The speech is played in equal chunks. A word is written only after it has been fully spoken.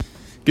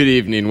Good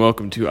evening,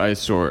 welcome to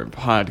Eyesore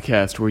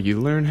Podcast, where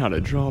you learn how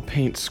to draw,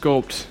 paint,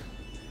 sculpt,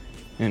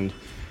 and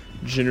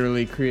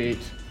generally create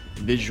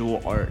visual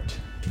art.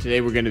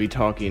 Today we're going to be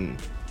talking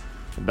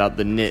about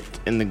the knit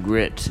and the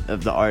grit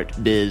of the art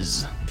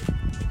biz.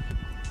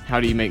 How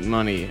do you make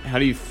money? How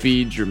do you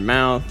feed your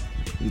mouth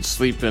and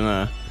sleep in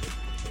a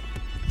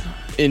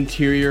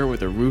interior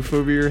with a roof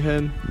over your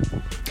head?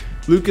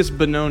 Lucas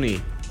Benoni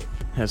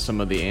has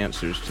some of the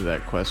answers to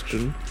that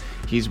question.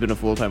 He's been a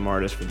full-time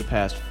artist for the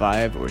past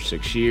 5 or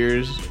 6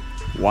 years,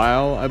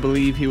 while I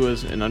believe he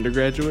was an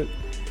undergraduate.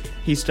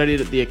 He studied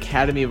at the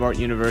Academy of Art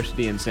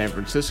University in San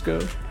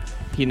Francisco.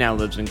 He now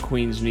lives in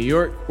Queens, New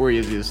York, where he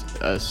is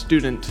a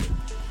student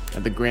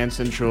at the Grand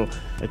Central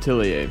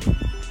Atelier.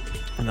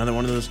 Another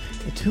one of those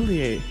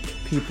Atelier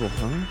people,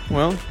 huh?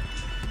 Well,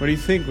 what do you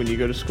think when you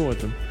go to school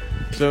with them?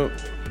 So,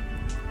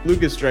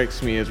 Lucas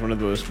strikes me as one of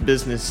the most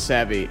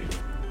business-savvy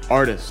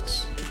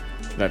artists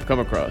that I've come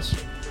across.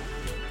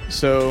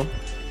 So,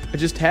 I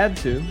just had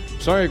to.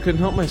 Sorry, I couldn't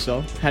help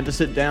myself. Had to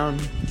sit down,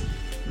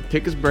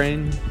 pick his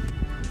brain,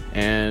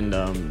 and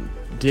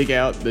dig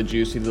out the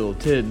juicy little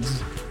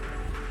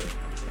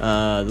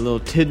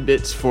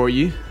tidbits for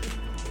you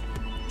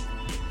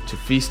to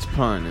feast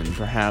upon and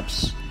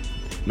perhaps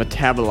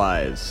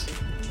metabolize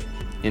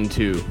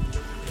into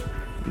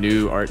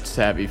new art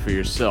savvy for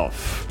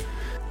yourself.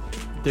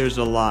 There's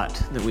a lot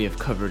that we have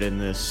covered in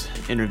this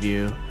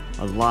interview,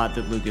 a lot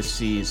that Lucas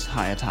sees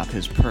high atop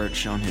his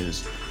perch on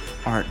his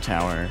art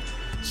tower,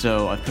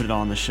 so I put it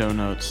all in the show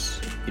notes.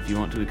 If you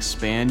want to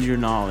expand your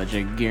knowledge,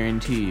 I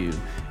guarantee you,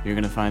 you're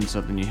going to find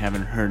something you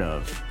haven't heard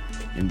of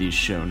in these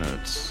show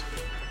notes.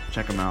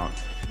 Check them out.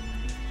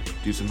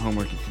 Do some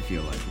homework if you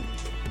feel like it.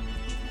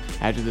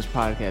 After this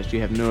podcast,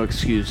 you have no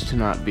excuse to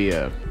not be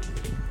a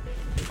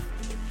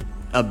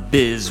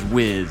biz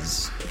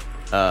whiz.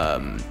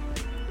 Go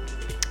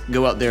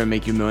out there and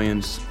make your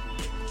millions.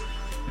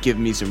 Give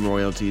me some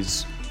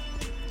royalties,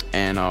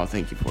 and I'll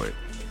thank you for it.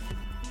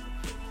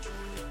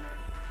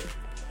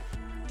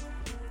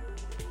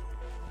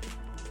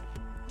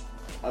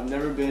 I've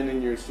never been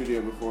in your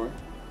studio before,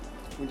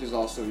 which is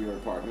also your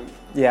apartment.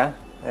 Yeah.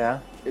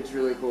 It's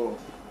really cool.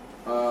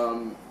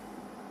 You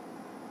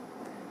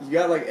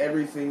got like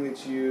everything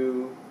that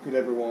you could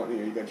ever want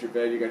here. You got your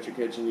bed, you got your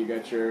kitchen, you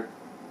got your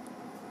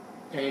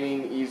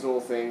painting easel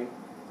thing.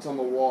 It's on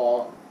the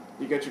wall.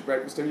 You got your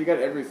breakfast table. You got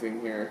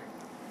everything here.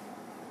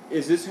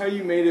 Is this how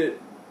you made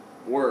it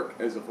work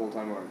as a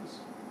full-time artist?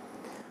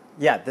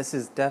 Yeah, this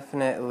is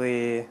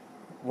definitely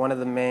one of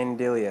the main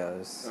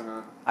dealios.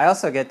 Uh-huh. I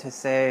also get to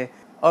say,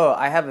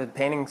 I have a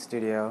painting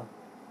studio,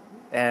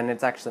 and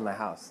it's actually my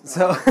house.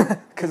 So,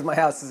 because my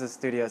house is a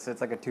studio, so it's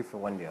like a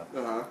 2-for-1 deal.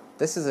 Uh-huh.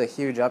 This is a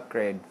huge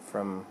upgrade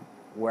from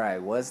where I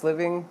was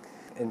living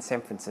in San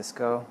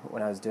Francisco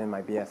when I was doing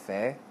my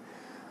BFA.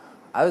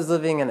 I was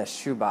living in a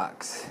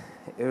shoebox.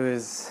 It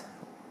was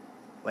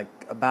like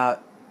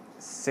about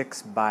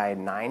 6 by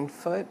 9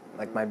 foot.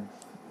 Like my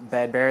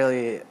bed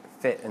barely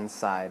fit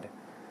inside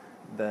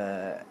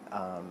the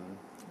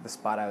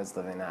spot I was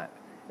living at.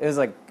 It was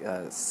like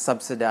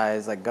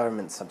subsidized, like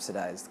government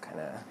subsidized kind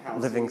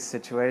of living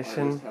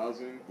situation.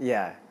 Housing.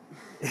 Yeah.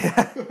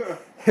 It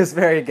was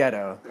very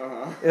ghetto.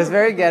 Uh-huh. It was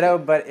very ghetto,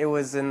 but it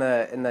was in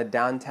the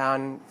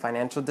downtown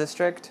financial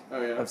district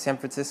of San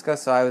Francisco.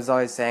 So I was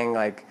always saying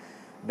like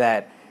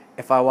that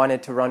if I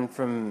wanted to run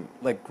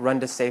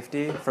to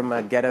safety from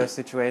a ghetto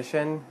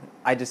situation,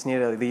 I just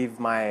needed to leave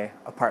my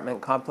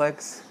apartment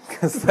complex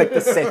because it's like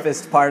the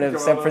safest part of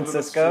San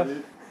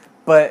Francisco.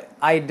 But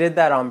I did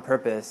that on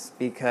purpose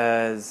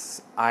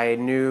because I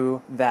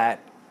knew that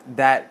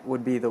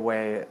would be the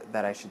way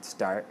that I should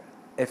start.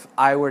 If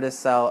I were to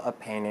sell a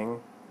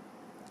painting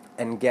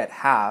and get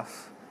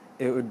half,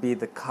 it would be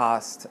the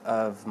cost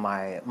of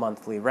my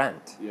monthly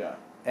rent. Yeah.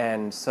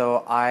 And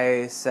so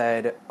I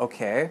said,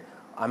 okay,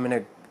 I'm going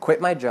to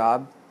quit my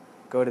job,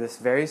 go to this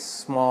very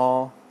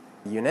small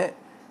unit,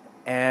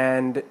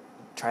 and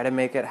try to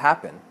make it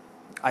happen.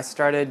 I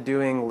started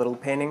doing little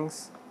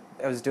paintings.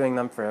 I was doing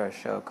them for a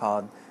show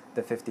called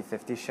The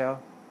 50/50 Show,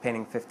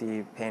 painting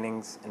 50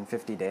 paintings in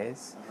 50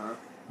 days. Uh-huh.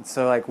 And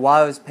so like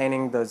while I was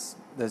painting those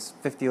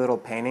 50 little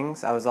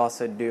paintings, I was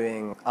also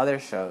doing other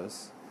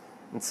shows.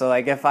 And so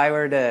like if I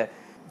were to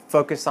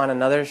focus on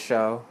another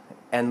show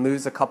and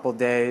lose a couple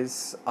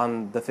days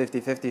on the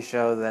 50/50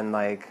 show, then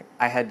like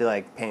I had to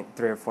like paint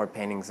 3 or 4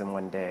 paintings in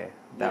one day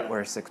that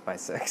were 6 by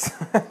 6.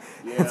 So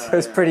it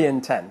was pretty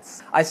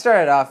intense. I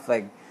started off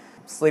like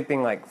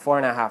sleeping like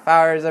 4.5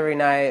 hours every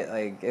night.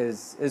 Like it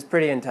was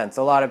pretty intense.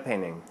 A lot of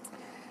painting.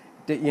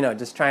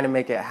 Just trying to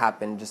make it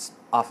happen just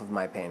off of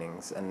my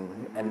paintings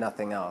and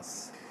nothing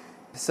else.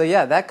 So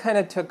yeah, that kind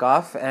of took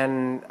off,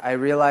 and I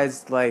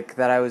realized like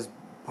that I was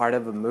part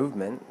of a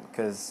movement,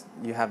 because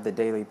you have the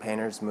Daily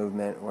Painters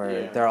movement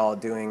where they're all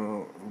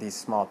doing these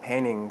small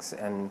paintings,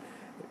 and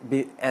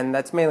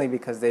that's mainly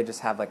because they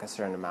just have like a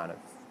certain amount of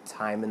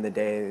time in the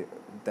day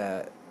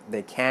that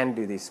they can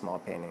do these small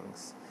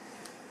paintings.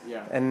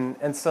 Yeah.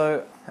 And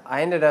so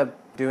I ended up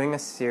doing a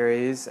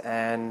series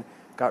and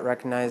got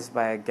recognized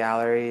by a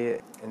gallery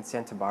in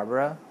Santa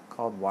Barbara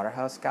called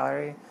Waterhouse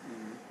Gallery.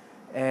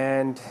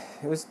 And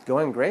it was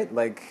going great.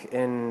 Like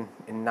in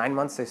 9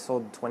 months, they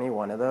sold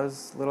 21 of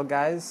those little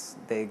guys.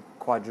 They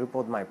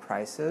quadrupled my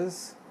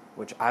prices,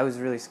 which I was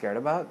really scared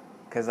about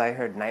because I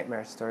heard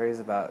nightmare stories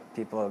about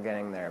people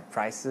getting their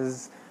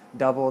prices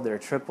doubled or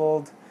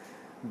tripled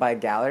by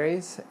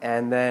galleries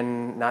and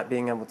then not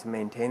being able to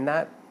maintain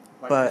that.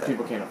 But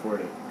people can't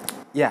afford it.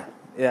 Yeah,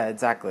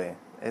 exactly.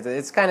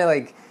 It's kind of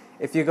like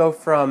if you go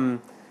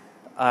from,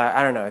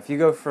 I don't know, if you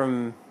go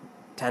from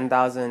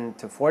 10,000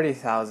 to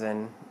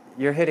 40,000,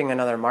 you're hitting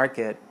another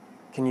market.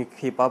 Can you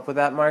keep up with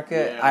that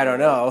market? Yeah, I don't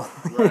know.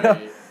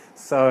 Right.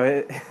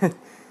 So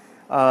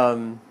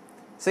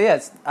so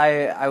yes,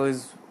 I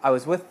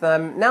was with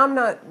them. Now I'm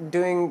not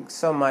doing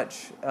so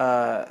much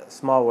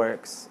small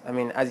works. I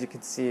mean, as you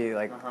can see,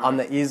 like on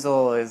the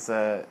easel is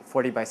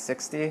 40 by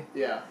 60.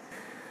 Yeah.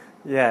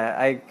 Yeah,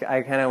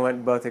 I kind of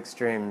went both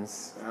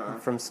extremes,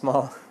 from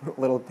small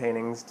little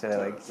paintings to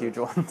like huge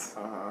ones.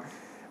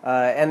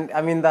 And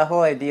I mean, the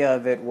whole idea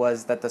of it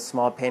was that the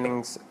small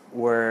paintings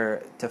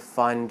were to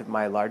fund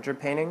my larger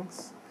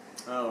paintings.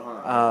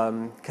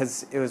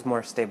 Because it was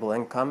more stable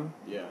income.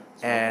 Yeah.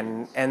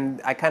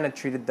 And I kind of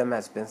treated them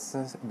as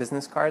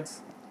business cards.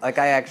 Like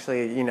I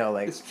actually,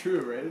 like It's true,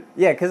 right?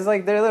 yeah, because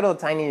like they're little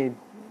tiny,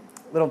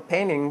 little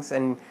paintings,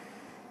 and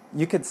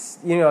you could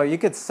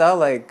sell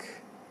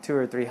like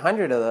 200 or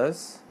 300 of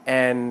those,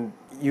 and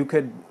you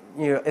could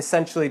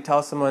essentially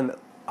tell someone,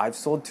 I've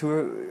sold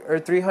 200 or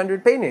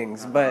 300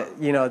 paintings, but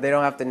they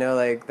don't have to know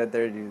like that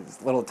they're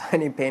these little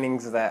tiny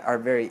paintings that are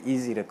very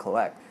easy to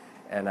collect.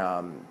 And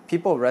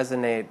people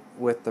resonate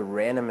with the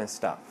randomest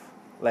stuff.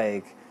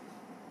 Like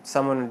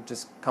someone would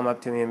just come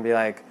up to me and be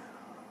like,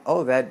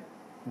 "Oh, that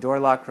door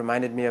lock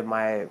reminded me of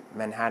my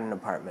Manhattan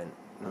apartment,"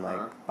 and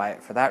like buy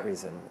it for that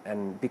reason.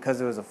 And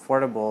because it was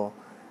affordable,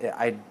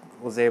 I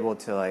was able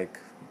to like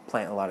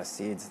plant a lot of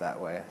seeds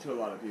that way. To a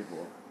lot of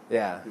people.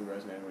 Yeah. Who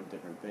resonate with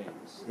different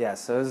things. Yeah,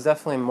 so it was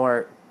definitely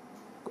more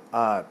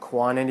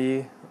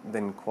quantity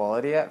than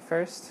quality at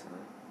first.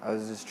 I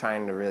was just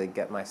trying to really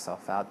get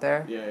myself out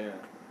there. Yeah.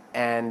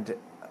 And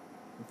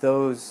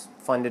those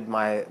funded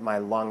my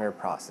longer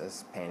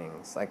process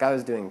paintings. Like I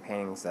was doing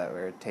paintings that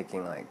were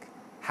taking like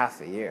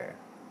half a year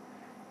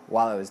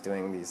while I was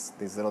doing these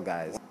little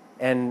guys.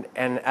 And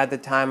at the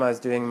time I was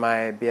doing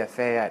my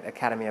BFA at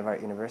Academy of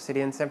Art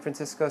University in San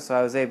Francisco, so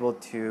I was able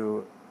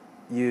to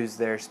use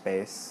their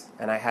space,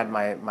 and I had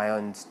my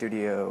own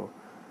studio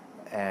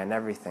and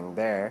everything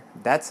there.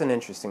 That's an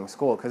interesting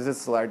school because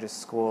it's the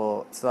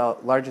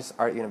largest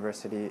art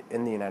university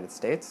in the United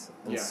States.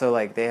 And so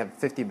like they have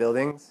 50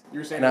 buildings. You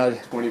were saying it was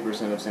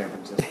 20% of San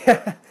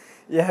Francisco.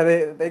 Yeah,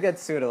 they get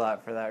sued a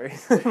lot for that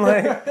reason.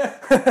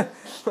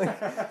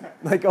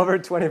 like over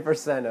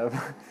 20% of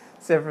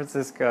San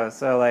Francisco.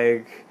 So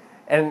like,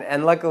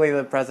 and luckily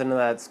the president of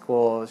that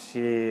school,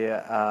 she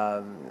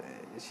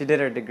did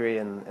her degree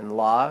in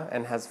law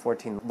and has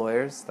 14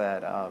 lawyers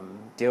that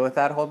deal with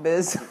that whole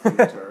biz.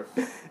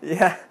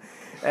 Yeah,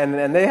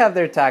 and they have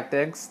their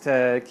tactics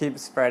to keep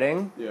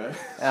spreading.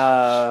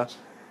 Yeah.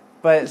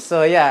 But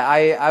so yeah,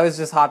 I was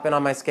just hopping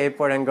on my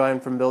skateboard and going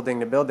from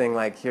building to building.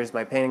 Like here's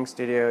my painting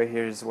studio.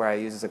 Here's where I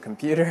use a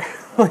computer.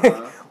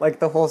 Like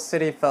the whole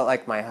city felt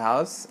like my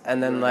house,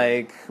 and then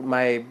like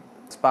my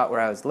spot where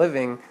I was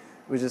living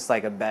was just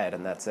like a bed,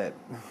 and that's it.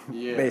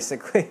 Yeah.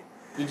 Basically.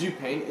 Did you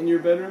paint in your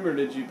bedroom, or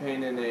did you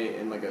paint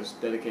in like a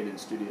dedicated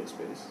studio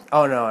space?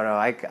 Oh no,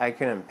 I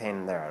couldn't paint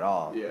in there at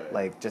all. Yeah.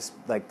 Like just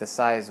like the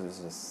size was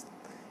just,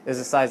 it was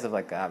the size of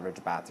like an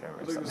average bathroom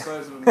or something. It was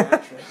like the size of a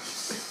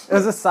mattress. It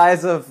was the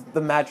size of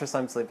the mattress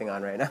I'm sleeping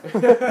on right now.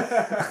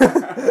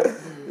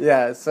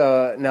 Yeah.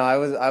 So no,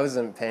 I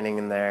wasn't painting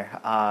in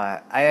there.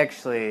 I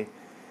actually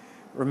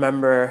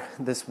remember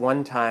this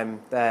one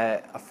time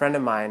that a friend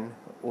of mine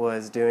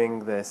was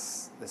doing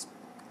this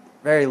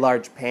very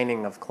large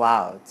painting of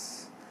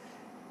clouds,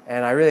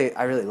 and I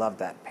really loved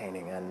that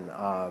painting, and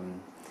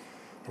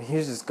he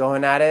was just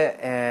going at it,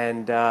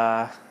 and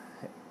I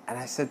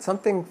said,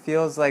 something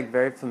feels like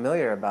very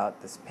familiar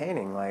about this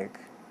painting, like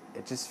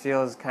it just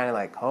feels kind of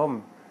like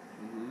home.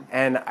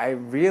 And I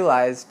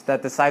realized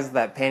that the size of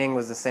that painting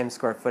was the same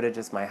square footage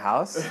as my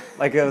house.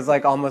 Like it was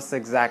like almost the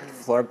exact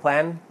floor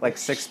plan, like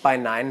 6 by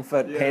 9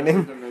 foot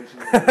painting.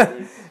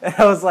 And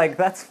I was like,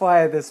 that's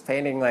why this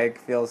painting like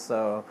feels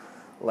so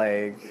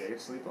like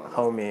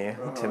homey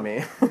to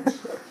me.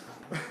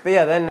 But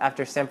yeah, then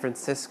after San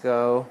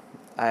Francisco,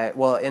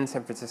 in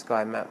San Francisco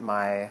I met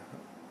my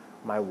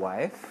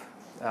wife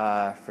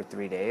for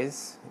 3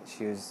 days.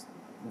 She was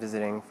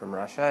visiting from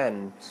Russia,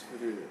 and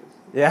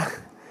yeah.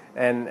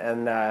 And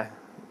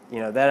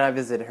then I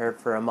visited her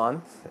for a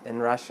month in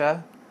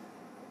Russia,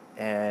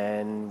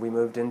 and we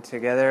moved in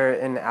together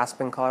in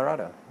Aspen,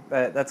 Colorado.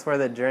 But that's where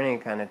the journey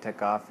kind of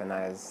took off, and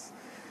I was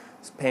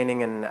painting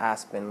in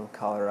Aspen,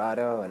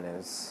 Colorado, and it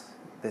was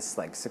this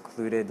like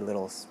secluded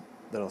little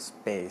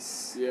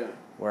space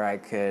where I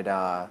could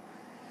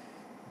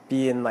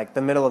be in like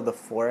the middle of the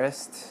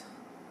forest,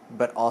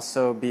 but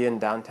also be in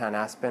downtown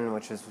Aspen,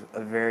 which is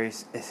a very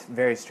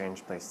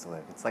strange place to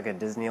live. It's like a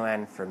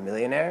Disneyland for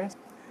millionaires.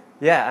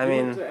 Yeah, I You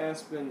mean, moved to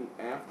Aspen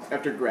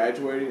after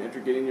graduating, after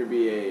getting your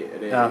BA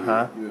at AU.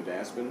 Uh-huh. You moved to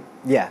Aspen.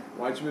 yeah.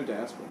 Why'd you move to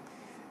Aspen?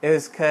 It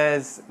was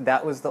because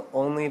that was the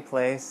only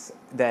place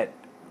that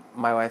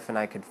my wife and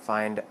I could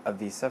find a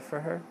visa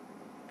for her.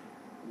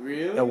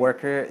 Really?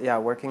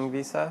 Working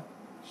visa.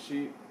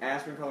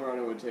 Aspen,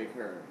 Colorado would take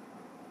her.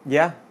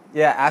 Yeah,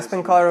 Aspen,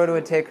 That's Colorado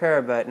would cool. take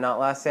her, but not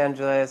Los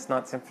Angeles,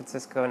 not San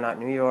Francisco, not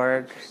New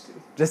York,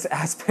 Interesting. just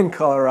Aspen,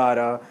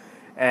 Colorado.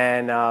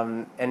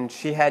 And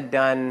she had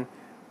done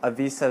a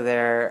visa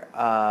there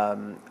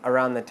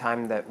around the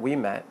time that we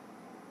met.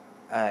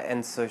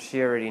 And so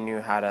she already knew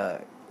how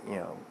to,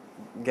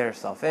 get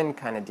herself in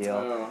kind of deal.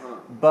 Oh, huh.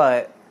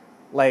 But,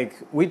 like,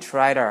 we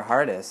tried our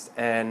hardest.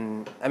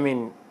 And, I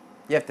mean,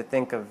 you have to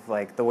think of,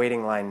 like, the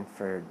waiting line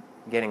for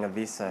getting a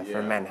visa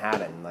for Yeah.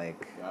 Manhattan.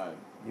 Like, God.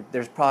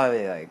 there's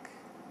probably, like,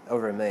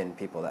 over 1 million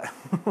people that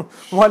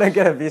want to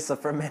get a visa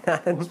for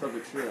Manhattan. That's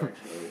probably true,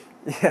 actually.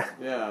 Yeah.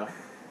 Yeah.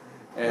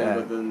 Yeah.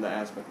 But then the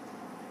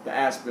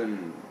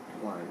Aspen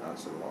line, not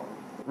so long.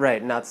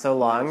 Right, not so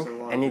long, Not so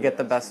long, and you get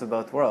the yes. best of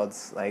both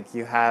worlds. Like,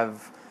 you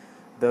have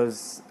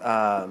those,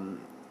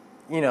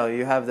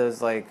 you have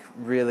those, like,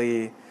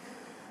 really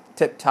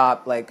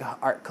tip-top, like,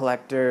 art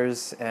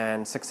collectors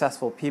and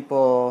successful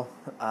people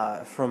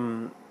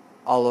from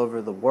all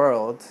over the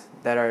world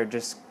that are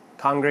just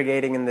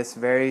congregating in this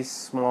very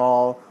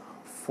small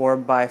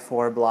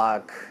 4x4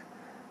 block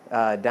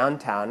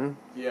downtown,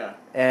 Yeah.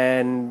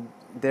 and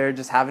they're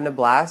just having a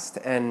blast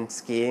and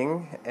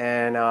skiing.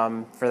 And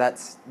for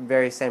that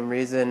very same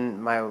reason,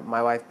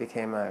 my wife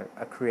became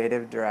a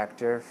creative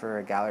director for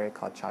a gallery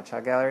called Cha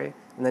Cha Gallery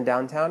in the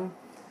downtown.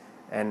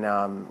 And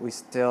we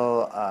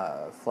still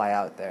fly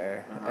out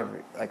there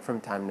from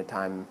time to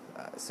time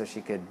so she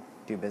could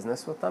do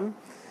business with them.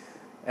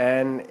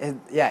 And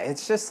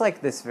it's just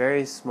like this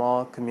very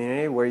small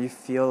community where you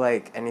feel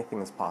like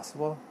anything is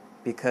possible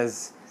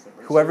because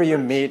whoever you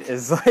meet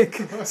is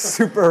like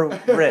super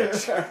rich.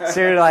 So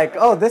you're like,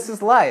 oh, this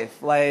is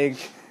life. Like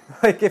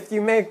if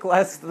you make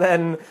less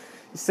than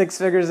 6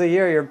 figures a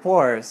year, you're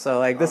poor. So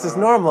like this is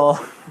normal.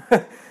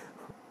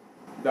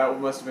 That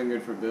must have been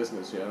good for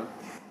business, yeah?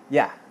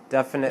 Yeah,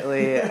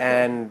 definitely.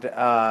 And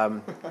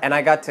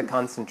I got to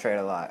concentrate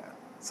a lot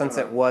since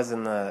it was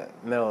in the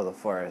middle of the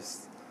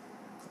forest.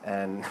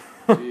 And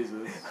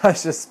Jesus. I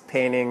was just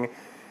painting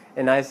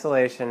in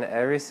isolation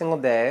every single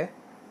day.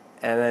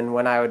 And then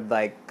when I would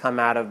like come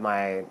out of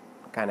my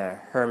kind of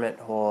hermit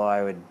hole,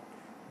 I would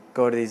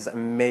go to these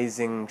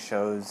amazing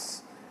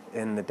shows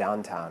in the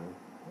downtown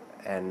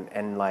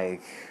and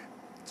like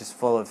just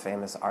full of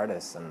famous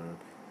artists, and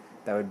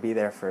that would be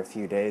there for a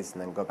few days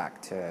and then go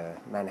back to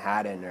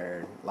Manhattan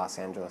or Los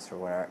Angeles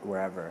or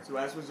wherever. So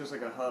Aspen's just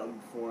like a hub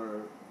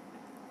for,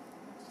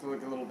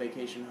 like a little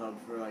vacation hub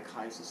for like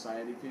high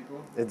society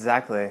people?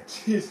 Exactly.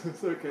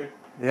 Jesus, okay.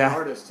 Yeah. And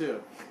artists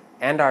too.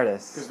 And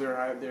artists. Because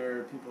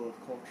they're people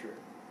of culture.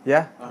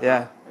 Yeah,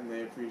 yeah. And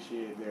they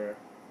appreciate their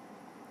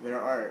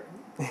art.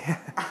 Yeah.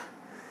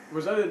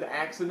 Was that an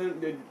accident?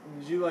 Did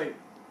you like,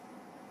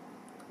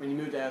 when you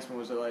moved to Aspen,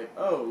 was it like,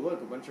 oh,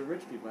 look, a bunch of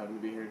rich people happen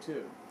to be here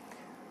too?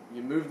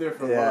 You moved there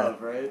for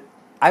love, right?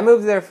 I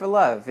moved there for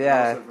love,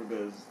 yeah. Also for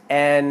biz.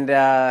 And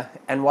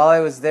while I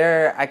was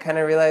there, I kind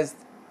of realized,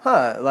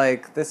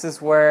 like this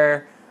is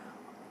where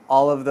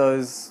all of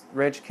those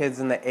rich kids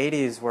in the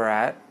 80s were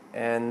at.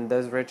 And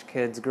those rich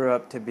kids grew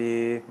up to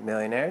be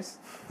millionaires,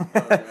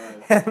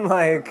 and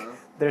like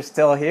they're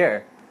still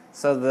here.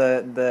 So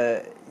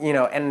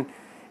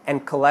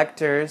and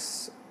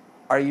collectors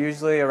are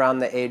usually around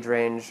the age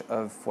range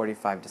of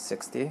 45 to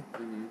 60,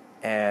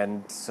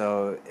 and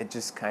so it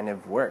just kind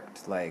of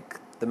worked. Like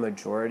the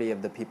majority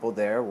of the people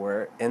there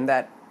were in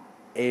that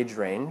age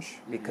range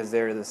because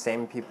they were the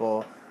same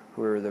people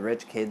who were the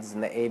rich kids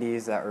in the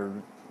 80s that were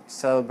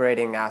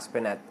celebrating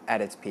Aspen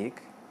at its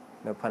peak,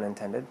 no pun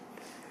intended.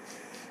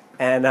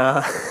 And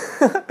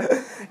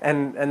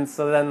and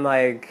so then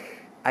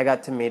like I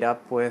got to meet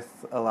up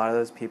with a lot of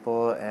those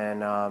people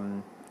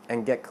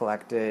and get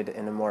collected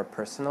in a more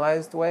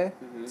personalized way.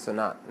 So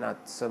not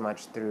so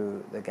much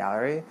through the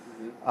gallery.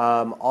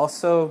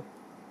 Also,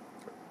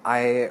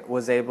 I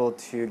was able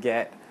to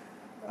get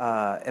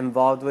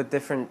involved with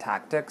different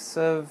tactics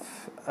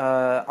of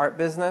art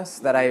business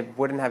that I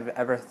wouldn't have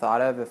ever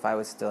thought of if I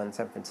was still in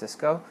San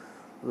Francisco,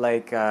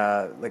 like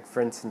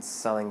for instance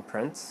selling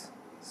prints.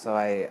 So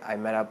I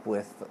met up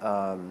with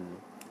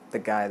the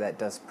guy that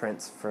does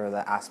prints for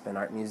the Aspen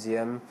Art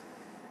Museum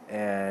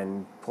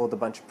and pulled a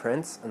bunch of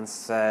prints and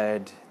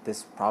said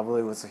this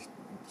probably was a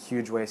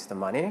huge waste of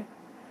money.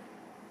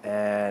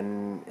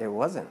 And it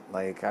wasn't.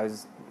 Like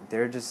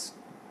they're just,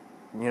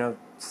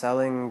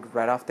 selling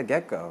right off the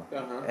get-go.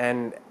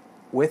 And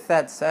with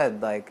that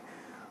said, like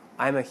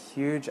I'm a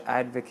huge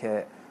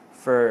advocate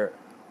for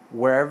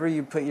wherever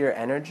you put your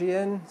energy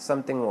in,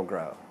 something will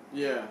grow.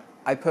 Yeah.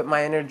 I put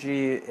my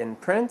energy in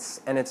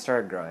prints, and it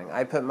started growing.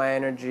 I put my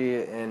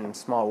energy in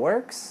small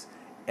works,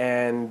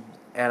 and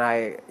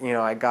I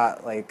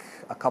got like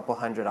a couple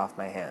hundred off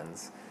my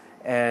hands.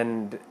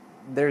 And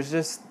there's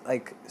just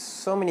like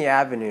so many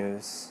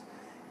avenues,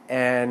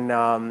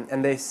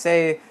 and they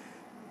say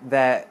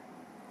that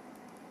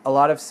a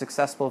lot of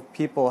successful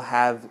people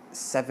have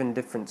 7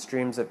 different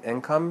streams of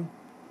income,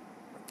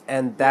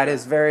 and that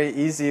is very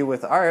easy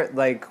with art.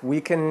 Like,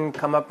 we can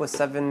come up with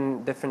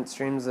 7 different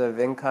streams of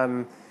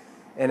income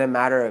in a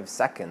matter of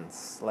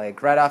seconds.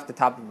 Like, right off the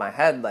top of my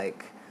head,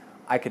 like,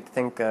 I could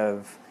think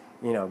of,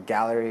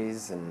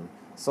 galleries and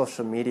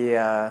social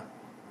media,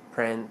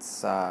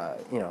 prints,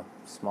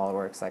 small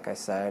works, like I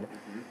said.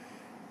 Mm-hmm.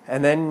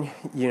 And then,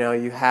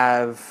 you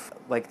have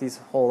like these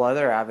whole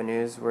other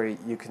avenues where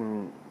you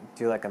can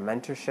do like a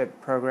mentorship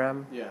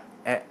program. Yeah.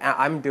 And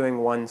I'm doing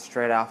one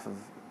straight off of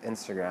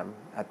Instagram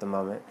at the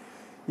moment.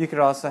 You could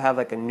also have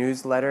like a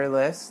newsletter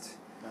list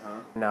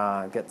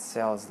and get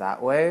sales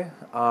that way.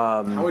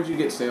 How would you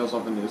get sales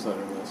off a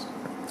newsletter list?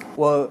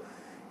 Well,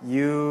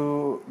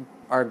 you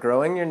are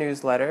growing your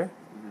newsletter,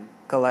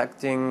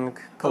 collecting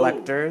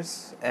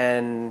collectors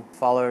and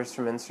followers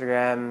from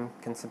Instagram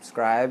can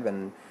subscribe,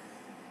 and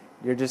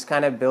you're just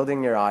kind of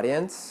building your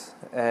audience.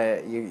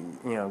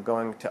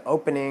 Going to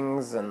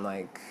openings and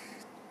like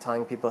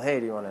telling people, hey,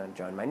 do you want to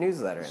join my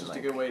newsletter? It's and just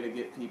like, a good way to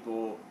get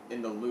people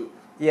in the loop.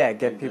 Yeah,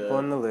 get people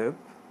in the loop.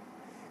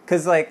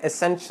 Because like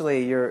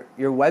essentially your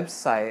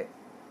website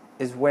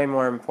is way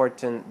more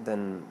important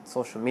than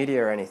social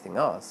media or anything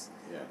else.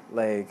 Yeah.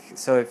 Like,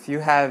 so if you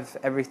have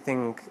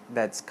everything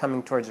that's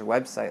coming towards your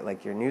website,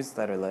 like your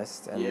newsletter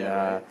list and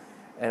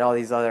and all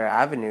these other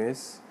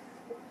avenues,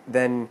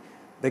 then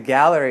the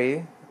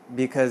gallery,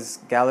 because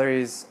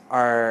galleries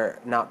are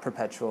not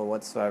perpetual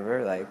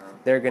whatsoever, like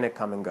they're gonna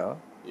come and go.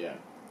 Yeah.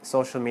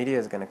 Social media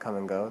is gonna come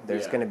and go.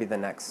 There's gonna be the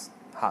next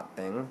hot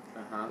thing.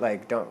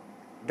 Like,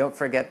 don't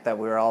forget that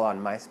we were all on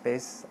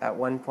MySpace at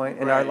one point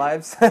in our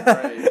lives.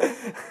 Right.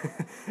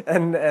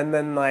 and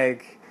then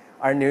like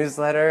our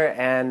newsletter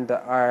and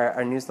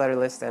our newsletter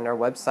list and our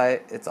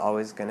website, it's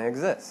always going to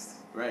exist.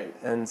 Right.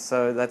 And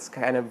so that's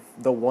kind of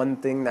the one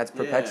thing that's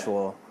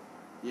perpetual.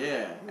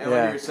 Yeah. And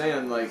like you were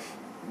saying, like,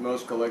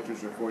 most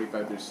collectors are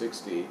 45 through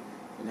 60,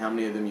 and how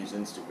many of them use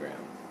Instagram?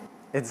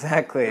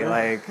 Exactly.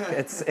 Like,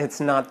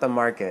 it's not the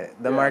market.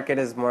 The market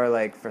is more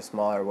like for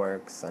smaller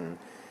works and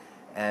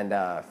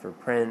for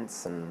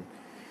prints, and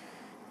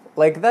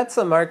like that's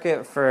a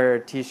market for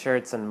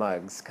T-shirts and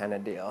mugs kind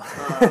of deal.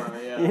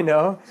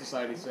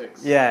 Society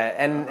 6. Yeah,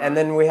 and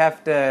then we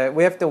have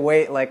to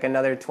wait like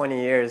another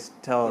 20 years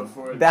till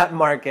before that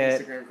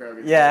market. Instagram crowd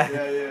gets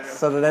Yeah.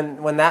 So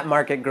then when that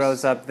market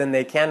grows up, then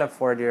they can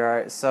afford your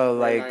art. So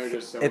like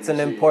it's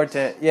an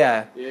important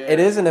it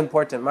is an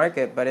important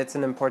market, but it's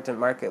an important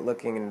market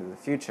looking into the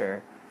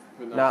future,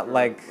 not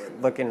like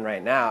looking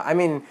right now. I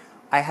mean,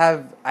 I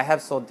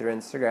have sold through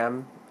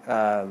Instagram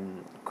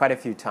quite a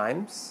few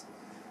times.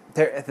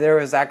 There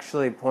was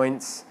actually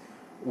points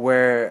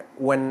where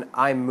when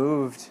I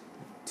moved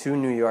to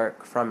New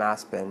York from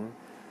Aspen,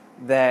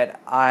 that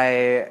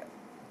I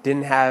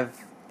didn't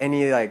have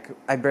any, like,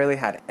 I barely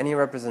had any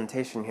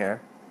representation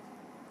here,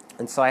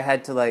 and so I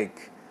had to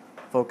like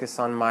focus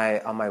on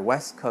my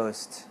West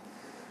Coast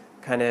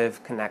kind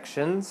of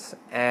connections,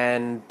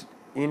 and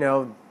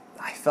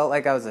I felt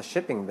like I was a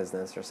shipping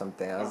business or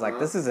something. I was like,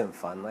 this isn't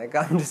fun. Like,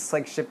 I'm just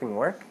like shipping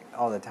work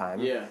all the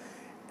time. Yeah.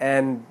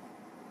 And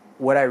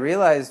what I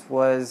realized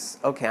was,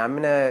 okay, I'm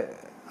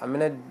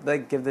gonna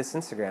like give this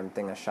Instagram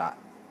thing a shot.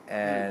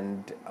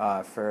 And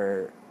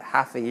for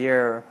half a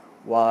year,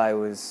 while I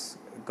was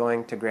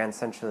going to Grand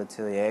Central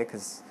Atelier,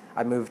 because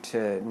I moved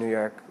to New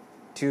York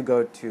to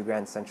go to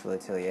Grand Central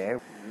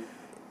Atelier,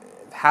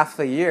 half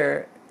a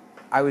year,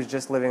 I was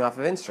just living off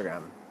of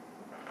Instagram.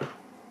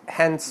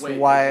 Hence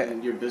why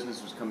your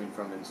business was coming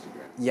from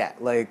Instagram. Yeah,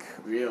 like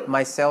really?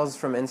 My sales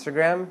from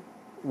Instagram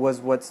was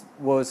what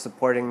was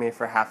supporting me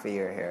for half a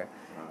year here.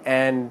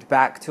 And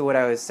back to what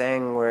I was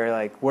saying, where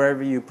like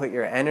wherever you put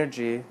your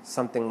energy,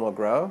 something will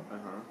grow.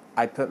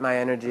 I put my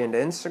energy into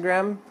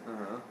Instagram,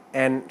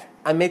 and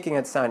I'm making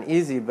it sound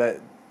easy,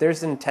 but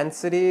there's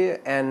intensity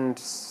and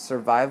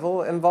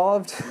survival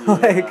involved.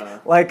 Yeah.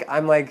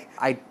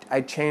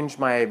 I changed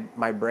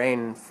my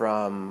brain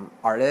from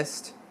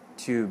artist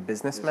to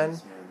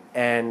businessman.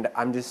 And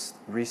I'm just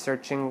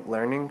researching,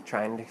 learning,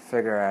 trying to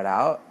figure it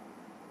out,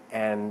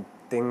 and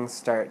things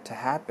start to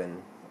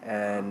happen.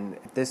 And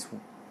this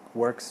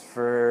works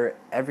for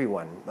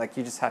everyone. Like,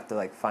 you just have to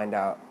like find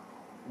out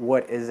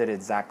what is it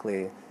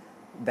exactly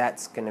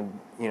that's gonna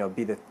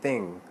be the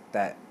thing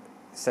that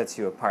sets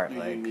you apart. Your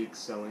like unique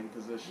selling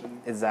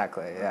position.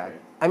 Exactly. Yeah. Okay.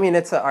 I mean,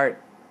 it's an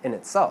art in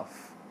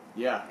itself.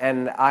 Yeah.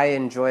 And I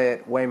enjoy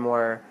it way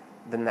more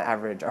than the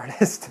average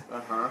artist.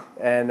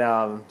 And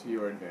to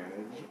your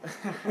advantage.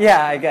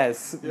 Yeah, I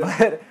guess.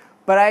 Yeah.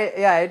 But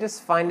I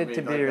just find it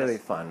to be really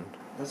fun.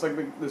 That's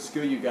like the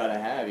skill you gotta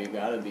have. You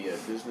gotta be a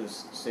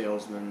business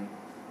salesman,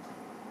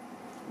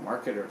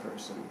 marketer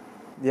person.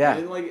 Yeah.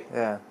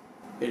 And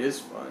it is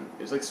fun.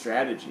 It's like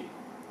strategy.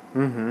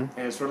 And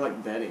it's sort of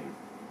like betting.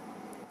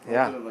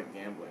 Yeah. Sort of like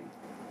gambling.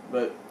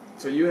 But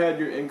so you had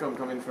your income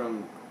coming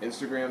from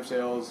Instagram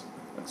sales,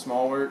 like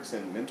small works,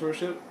 and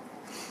mentorship.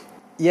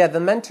 Yeah, the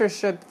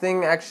mentorship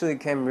thing actually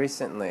came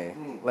recently,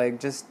 like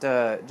just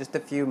a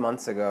few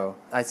months ago.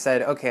 I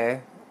said,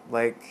 okay,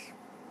 like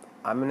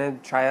I'm gonna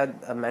try a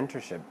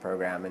mentorship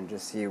program and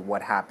just see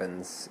what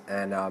happens.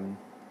 And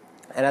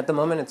at the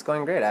moment, it's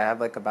going great. I have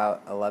like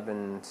about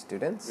 11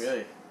 students.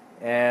 Really?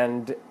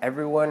 And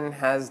everyone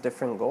has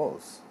different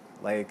goals.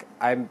 Like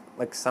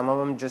some of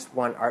them just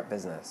want art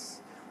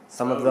business.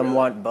 Some of them really?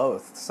 want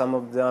both. Some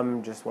of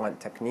them just want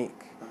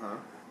technique. Uh-huh.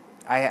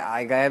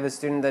 I have a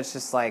student that's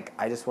just like,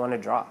 I just want to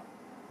draw.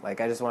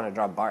 Like, I just want to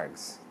draw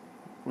Bargs.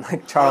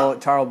 Like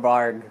Charles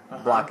Barg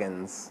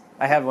block-ins.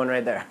 I have one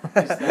right there.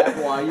 Is that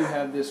why you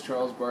have this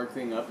Charles Barg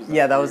thing up? Is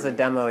Yeah, that for was a your-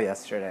 demo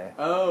yesterday.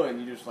 Oh, and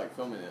you just like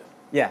filming it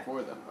Yeah,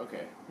 for them.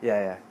 Okay.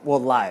 yeah. Well,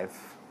 live.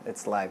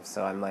 It's live,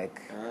 so I'm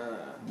like,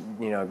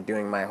 Ah.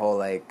 doing my whole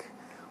like,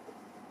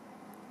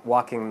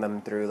 walking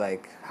them through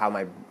like how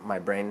my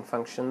brain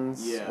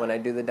functions when I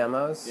do the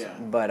demos. Yeah.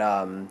 But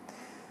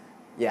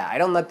yeah, I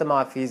don't let them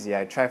off easy.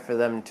 I try for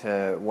them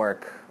to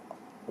work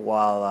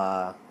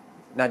while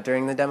not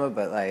during the demo,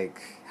 but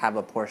like have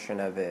a portion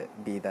of it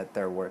be that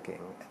they're working.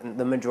 And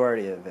the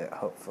majority of it,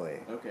 hopefully.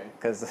 Okay.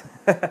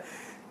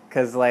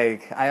 Because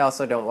like I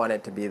also don't want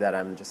it to be that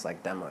I'm just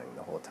like demoing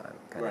the whole time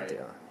kind Right. of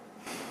deal.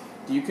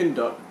 Do you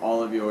conduct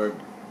all of your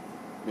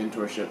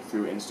mentorship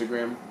through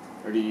Instagram,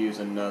 or do you use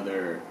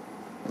another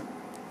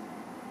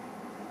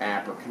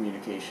app or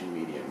communication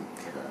medium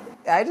for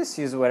that? I just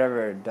use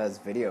whatever does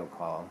video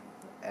call,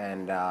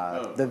 and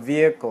Oh. the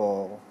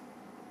vehicle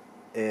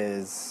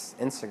is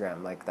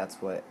Instagram. Like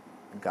that's what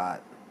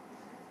got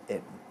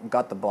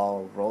the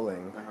ball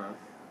rolling.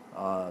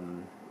 Uh-huh.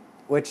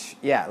 Which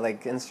yeah,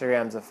 like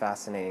Instagram's a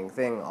fascinating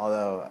thing.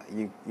 Although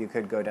you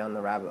could go down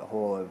the rabbit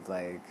hole of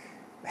like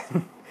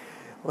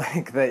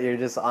like that you're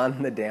just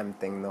on the damn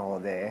thing the whole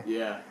day,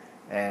 Yeah.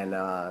 and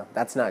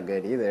that's not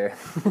good either.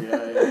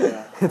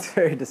 Yeah. It's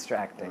very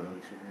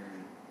distracting.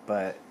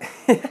 But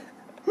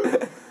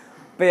but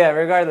yeah,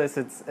 regardless,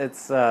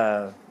 it's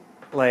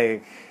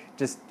like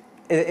just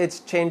it's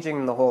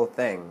changing the whole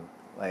thing.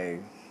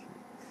 Like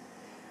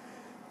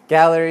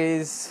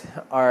galleries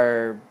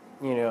are,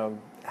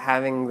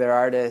 having their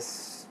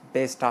artists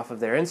based off of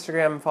their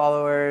Instagram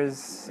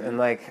followers, and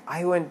like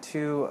I went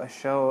to a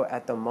show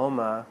at the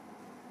MoMA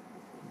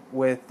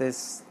with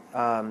this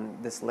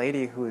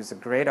lady who's a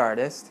great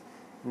artist,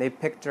 and they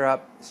picked her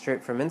up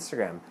straight from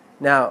Instagram.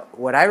 Now,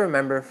 what I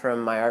remember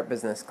from my art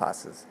business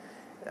classes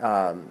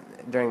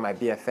during my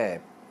BFA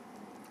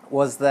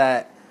was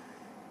that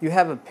you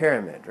have a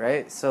pyramid,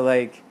 right? So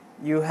like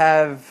you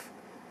have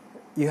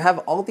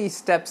all these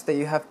steps that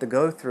you have to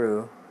go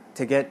through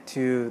to get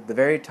to the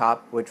very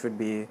top, which would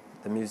be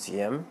the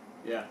museum.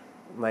 Yeah.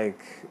 Like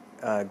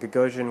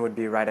Gagosian would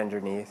be right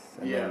underneath,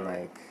 and Yeah, then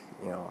right.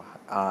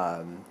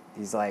 like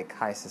these like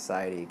high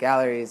society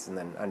galleries, and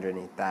then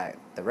underneath that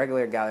the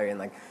regular gallery, and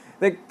like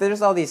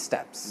there's all these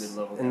steps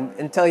Mid-level galleries.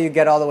 until you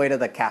get all the way to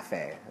the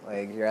cafe.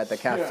 Like you're at the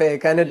cafe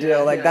kind of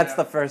deal. Like that's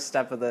the first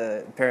step of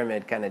the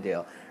pyramid kind of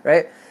deal,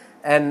 right?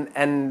 And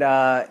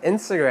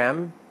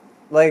Instagram,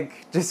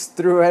 like just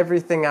threw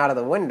everything out of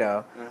the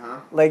window. Uh-huh.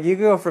 Like you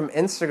go from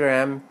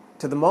Instagram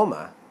to the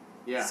MoMA.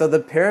 Yeah. So the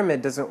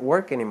pyramid doesn't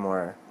work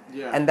anymore.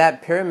 Yeah. And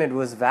that pyramid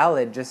was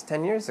valid just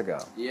 10 years ago.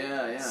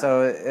 Yeah.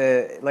 So,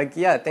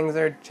 things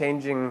are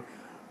changing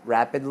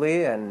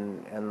rapidly,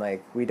 and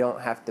like, we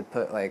don't have to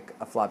put, like,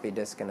 a floppy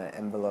disk in an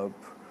envelope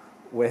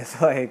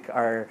with, like,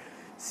 our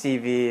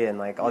CV and,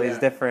 like, all these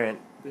different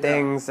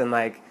things, and,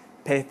 like,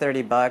 pay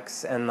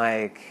 $30 and,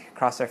 like,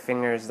 cross our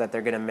fingers that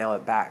they're going to mail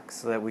it back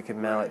so that we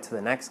can mail it to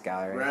the next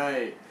gallery.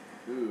 Right.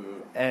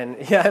 Ooh. And,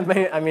 yeah,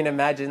 I mean,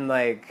 imagine,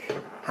 like,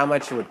 how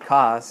much it would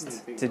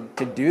cost to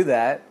do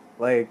that.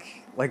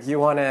 Like you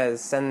want to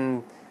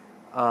send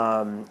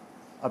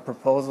a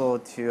proposal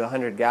to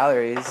 100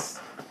 galleries,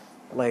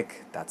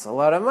 like that's a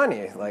lot of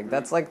money. Like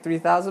that's like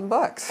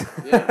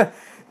 $3,000. Yeah.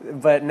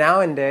 But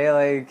nowadays,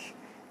 like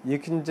you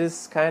can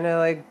just kind of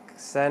like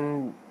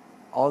send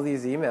all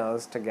these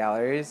emails to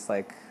galleries,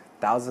 like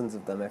thousands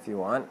of them if you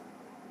want,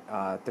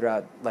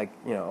 throughout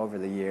over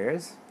the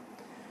years.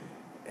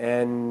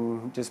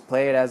 And just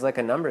play it as like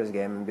a numbers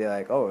game and be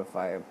like, oh, if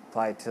I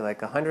apply to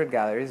like 100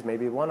 galleries,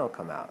 maybe one will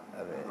come out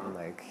of it. And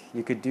like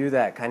you could do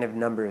that kind of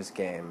numbers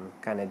game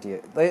kind of deal.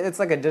 It's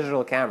like a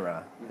digital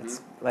camera. Mm-hmm.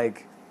 It's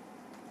like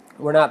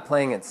we're not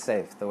playing it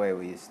safe the way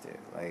we used to.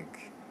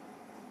 Like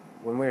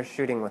when we were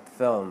shooting with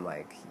film,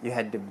 like you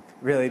had to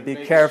really be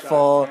Make a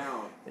careful. shot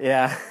count.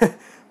 Yeah,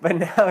 but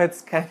now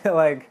it's kind of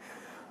like,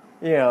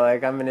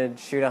 like I'm gonna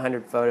shoot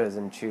 100 photos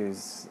and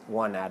choose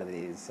one out of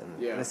these,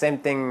 and the same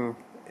thing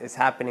is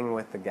happening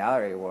with the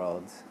gallery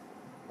world,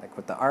 like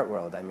with the art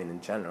world, I mean in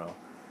general,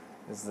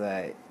 is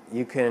that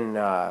you can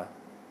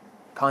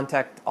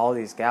contact all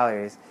these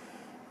galleries,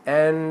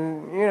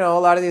 and a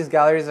lot of these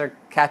galleries are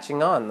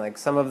catching on. Like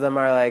some of them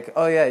are like,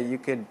 oh yeah, you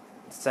could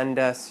send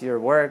us your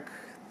work,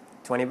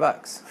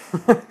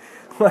 $20.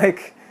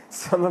 Like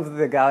some of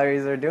the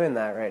galleries are doing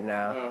that right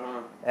now.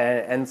 Uh-huh.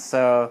 And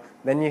so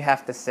then you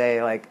have to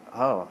say like,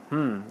 oh,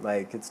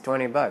 like it's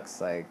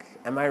 $20. Like,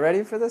 am I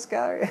ready for this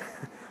gallery?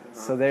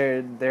 So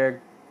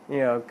they're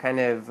kind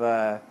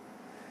of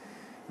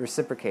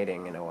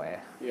reciprocating in a way.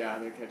 Yeah,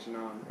 they're catching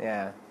on.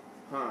 Yeah.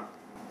 Huh.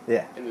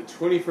 Yeah. In the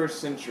 21st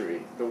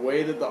century, the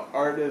way that the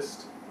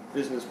artist,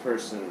 business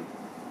person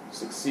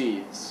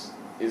succeeds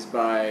is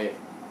by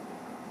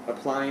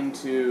applying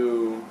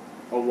to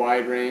a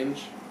wide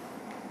range,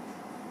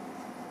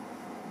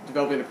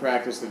 developing a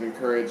practice that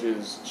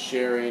encourages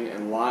sharing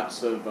and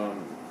lots of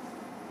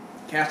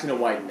casting a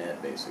wide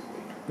net,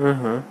 basically.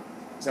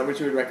 Mm-hmm. Is that what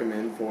you would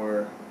recommend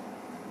for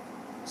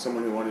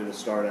someone who wanted to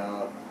start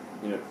out,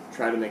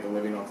 try to make a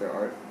living off their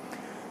art?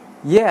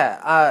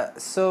 Yeah.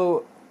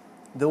 So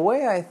the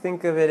way I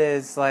think of it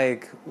is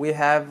like we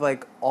have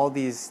like all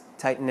these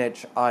tight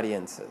niche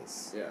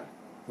audiences, Yeah.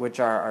 which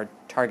are our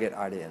target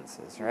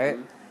audiences, right?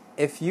 Mhm.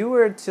 If you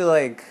were to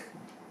like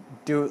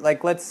do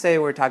like let's say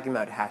we're talking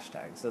about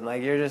hashtags and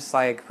like you're just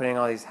like putting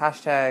all these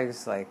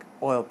hashtags like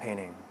oil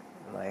painting,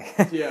 like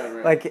Yeah,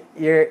 right. like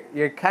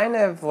you're kind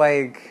of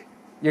like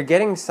you're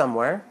getting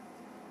somewhere,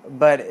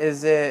 but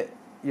is it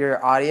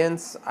your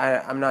audience?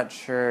 I'm not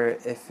sure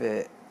if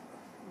it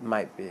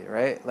might be,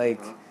 right?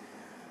 Like Uh-huh.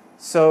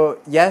 so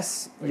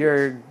yes, I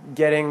you're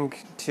getting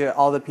to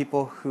all the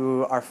people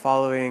who are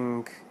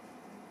following,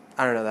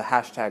 I don't know, the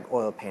hashtag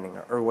oil painting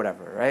or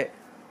whatever, right?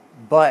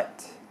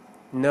 But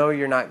no,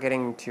 you're not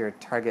getting to your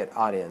target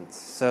audience.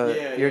 So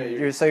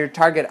your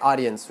target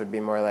audience would be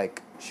more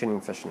like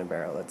shooting fish in a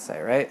barrel, let's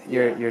say, right?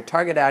 Yeah. Your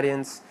target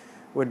audience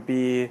would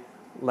be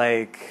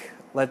like,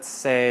 let's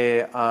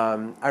say,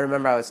 I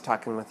remember I was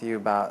talking with you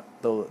about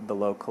the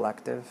Low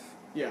Collective,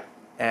 Yeah.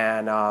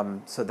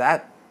 and so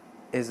that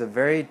is a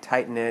very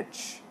tight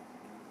niche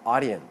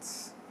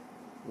audience,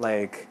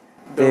 like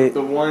The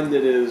one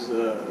that is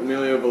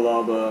Emilio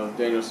Villalba,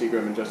 Daniel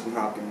Seagram, and Justin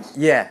Hopkins.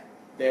 yeah,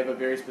 They have a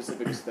very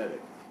specific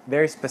aesthetic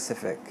very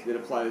specific. that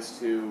applies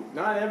to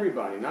not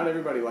everybody. Not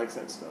everybody likes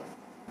that stuff,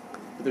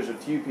 but there's a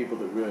few people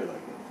that really like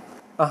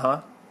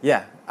it.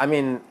 Yeah, I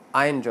mean,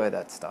 I enjoy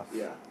that stuff.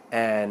 Yeah.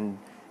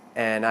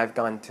 And I've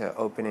gone to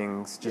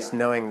openings just Yeah.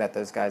 knowing that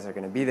those guys are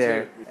going to be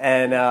there. Too.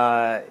 And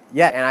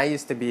and I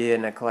used to be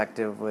in a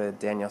collective with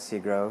Daniel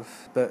Seagrove,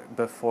 but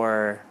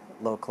before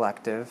Low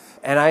Collective,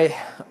 and I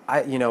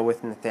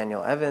with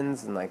Nathaniel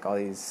Evans and like all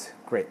these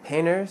great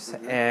painters,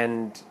 Mm-hmm.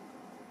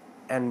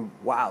 and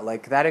wow,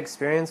 like that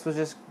experience was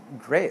just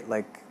great.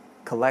 Like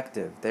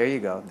collective, there you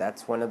go.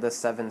 That's one of the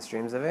 7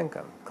 streams of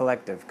income.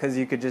 Collective, because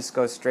you could just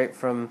go straight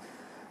from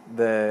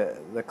the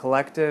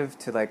collective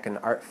to like an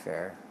art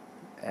fair,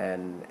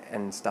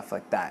 and stuff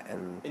like that.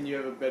 And you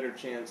have a better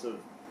chance of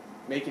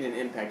making an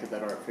impact at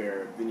that art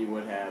fair than you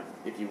would have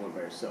if you went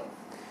by yourself.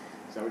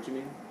 Is that what you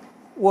mean?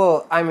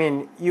 Well, I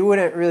mean, you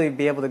wouldn't really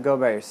be able to go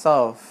by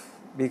yourself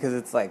because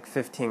it's like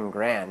 15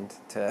 grand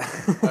to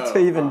to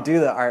even do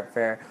the art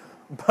fair.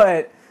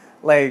 But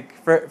like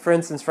for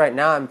instance, right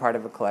now I'm part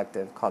of a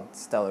collective called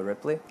Stella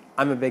Ripley.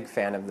 I'm a big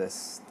fan of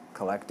this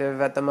collective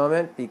at the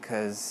moment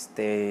because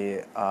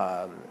they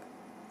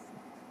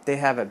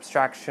have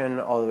abstraction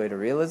all the way to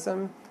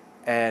realism,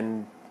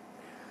 and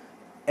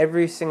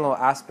every single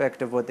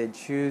aspect of what they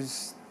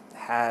choose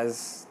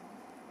has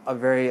a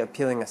very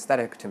appealing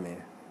aesthetic to me.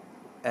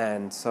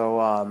 And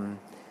so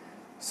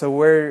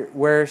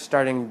we're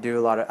starting to do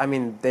a lot of. I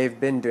mean, they've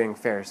been doing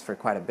fairs for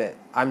quite a bit.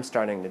 I'm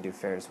starting to do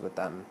fairs with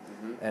them,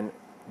 and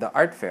the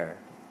art fair,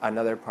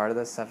 another part of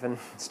the 7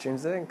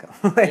 streams of income.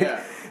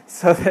 Yeah.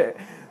 So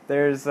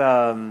there's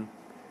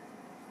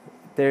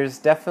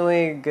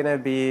definitely gonna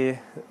be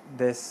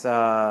this.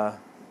 I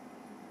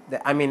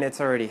mean, it's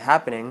already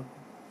happening,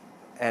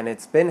 and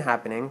it's been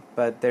happening.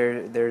 But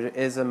there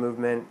is a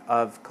movement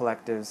of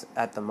collectives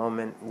at the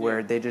moment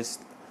where they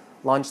just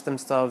launch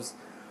themselves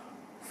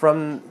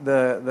from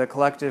the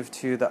collective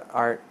to the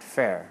art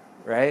fair,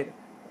 right?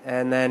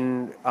 And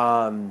then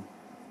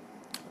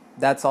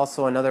that's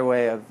also another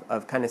way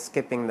of kind of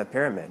skipping the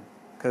pyramid,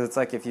 because it's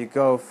like if you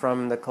go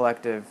from the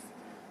collective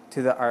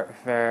to the art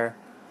fair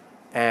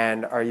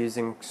and are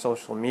using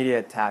social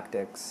media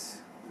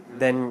tactics,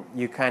 then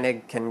you kind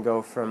of can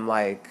go from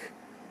like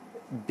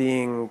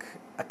being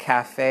a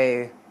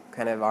cafe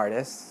kind of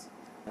artist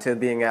to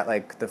being at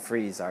like the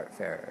Frieze art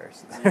fair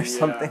or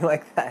something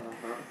like that.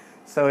 Uh-huh.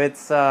 So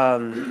it's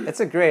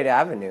a great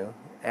avenue,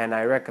 and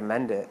I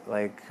recommend it.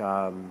 Like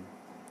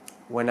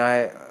when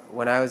I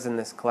was in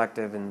this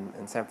collective in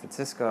San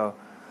Francisco,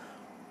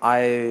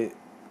 I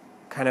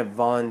kind of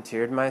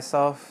volunteered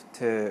myself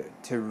to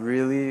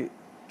really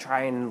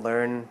try and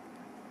learn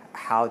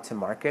how to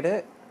market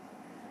it.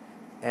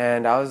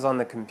 And I was on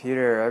the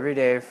computer every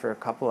day for a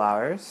couple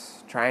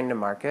hours trying to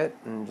market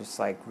and just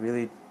like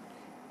really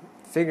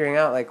figuring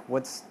out like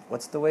what's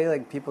the way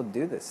like people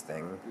do this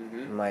thing,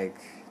 and like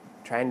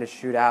trying to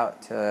shoot out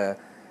to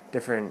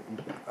different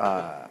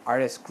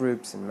artist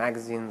groups and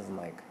magazines, and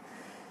like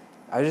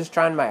I was just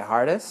trying my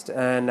hardest,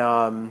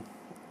 and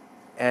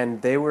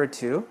they were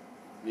too.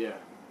 Yeah.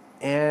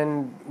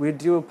 And we'd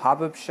do a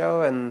pop-up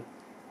show, and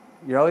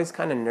you're always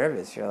kind of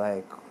nervous. You're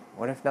like,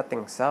 what if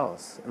nothing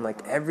sells? And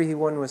like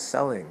everyone was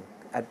selling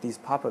at these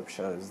pop-up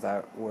shows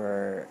that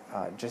were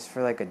just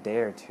for like a day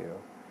or two.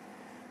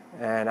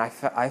 And I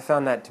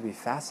found that to be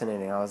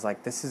fascinating. I was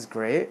like, this is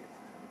great,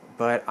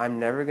 but I'm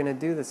never gonna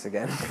do this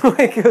again.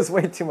 Like, it was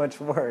way too much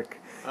work,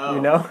 Oh.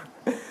 you know.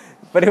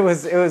 But it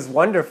was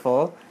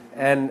wonderful,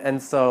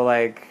 and so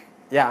like,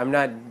 yeah, I'm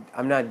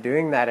not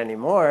doing that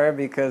anymore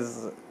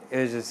because it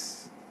was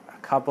just a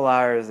couple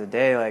hours a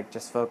day, like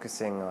just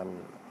focusing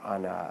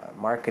on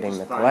marketing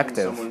Just the finding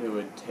collective. someone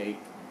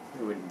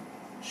who would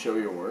show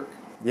your work.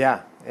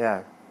 Yeah,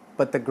 yeah.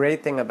 But the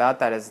great thing about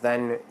that is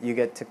then you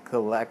get to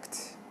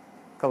collect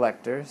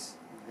collectors.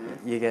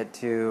 You get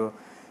to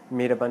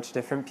meet a bunch of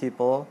different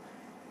people,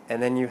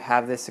 and then you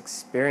have this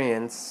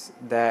experience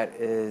that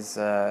is,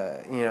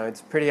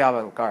 it's pretty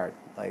avant-garde.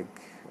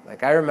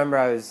 Like I remember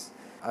I was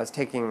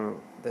taking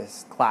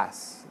this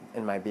class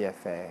in my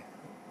BFA,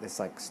 this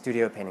like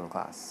studio painting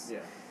class, Yeah.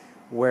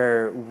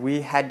 where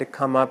we had to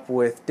come up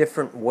with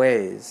different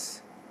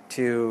ways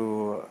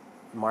to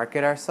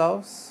market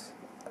ourselves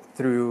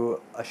through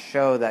a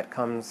show that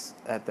comes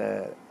at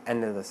the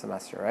end of the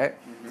semester, right?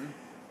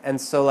 And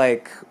so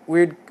like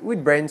we'd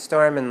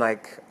brainstorm, and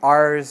like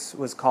ours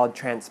was called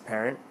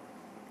Transparent,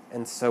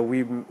 and so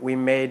we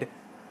made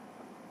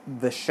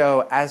the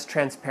show as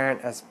transparent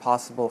as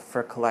possible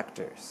for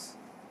collectors,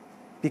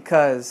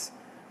 because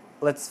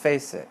let's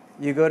face it,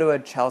 you go to a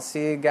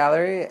Chelsea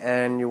gallery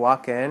and you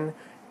walk in,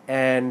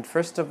 and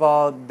first of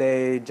all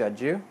they judge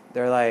you.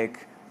 They're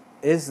like,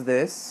 is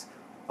this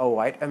a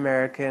white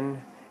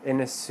American in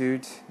a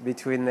suit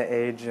between the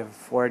age of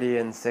 40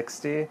 and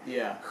 60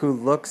 Yeah. who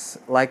looks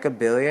like a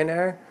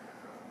billionaire?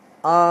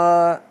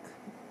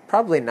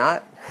 Probably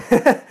not.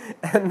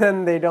 And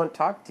then they don't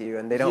talk to you,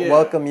 and they don't Yeah.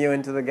 welcome you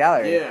into the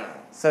gallery. Yeah.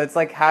 So it's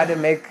like how to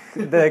make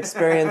the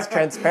experience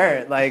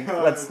transparent. Like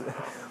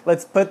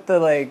let's put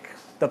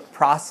the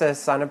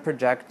process on a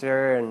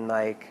projector and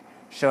like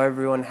show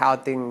everyone how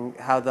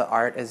the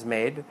art is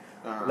made.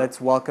 Uh-huh.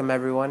 Let's welcome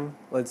everyone.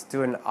 Let's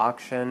do an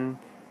auction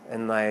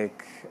and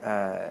make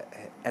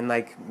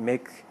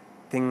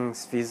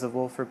things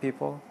feasible for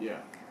people. Yeah.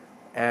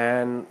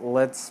 And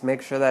let's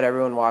make sure that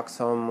everyone walks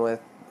home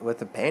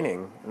with a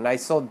painting. And I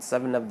sold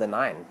 7 of the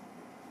 9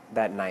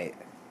 that night,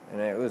 and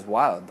it was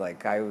wild.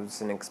 Like, I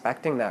wasn't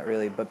expecting that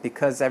really, but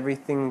because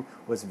everything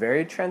was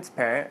very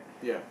transparent,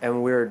 Yeah.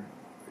 and we were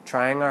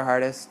trying our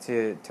hardest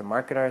to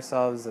market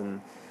ourselves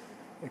and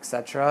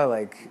etc.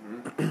 Like,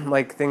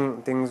 like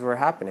things were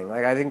happening.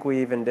 Like, I think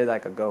we even did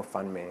like a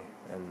GoFundMe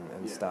and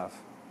Yeah.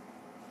 stuff.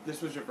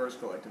 This was your first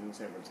collective in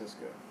San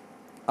Francisco.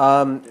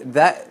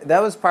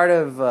 That was part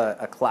of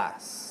a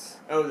class.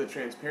 Oh, the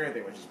transparent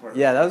thing, which is part of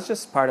Yeah, that was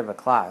just part of a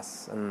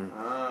class, and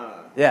Ah.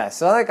 yeah,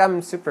 so like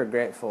I'm super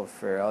grateful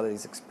for all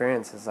these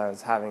experiences I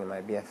was having in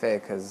my BFA,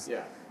 because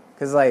Yeah.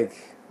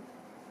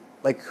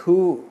 like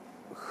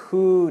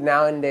who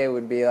nowadays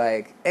would be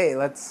like, hey,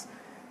 let's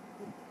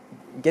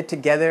get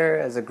together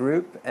as a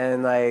group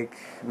and like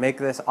make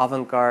this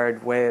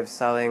avant-garde way of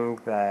selling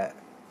that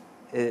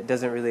it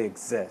doesn't really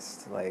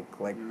exist. Like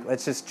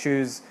let's just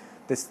choose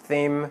this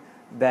theme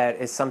that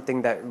is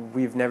something that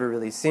we've never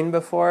really seen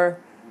before,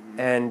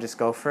 and just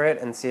go for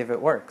it and see if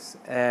it works.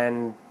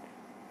 And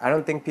I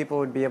don't think people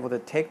would be able to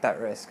take that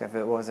risk if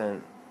it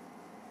wasn't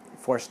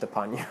forced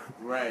upon you.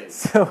 Right.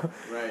 So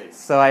Right.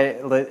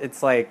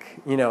 it's like,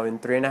 in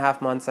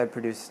 3.5 months I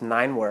produced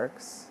 9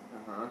 works,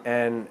 Uh-huh.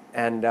 and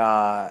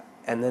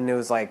then it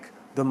was like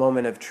the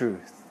moment of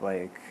truth.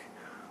 Like,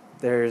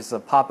 there's a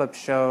pop-up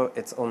show.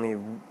 It's only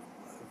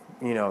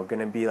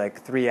gonna be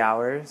like 3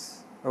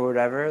 hours or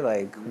whatever,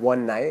 like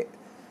one night,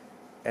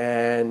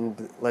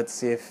 and let's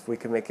see if we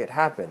can make it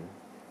happen.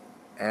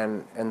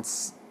 And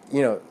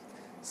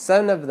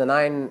 7 of the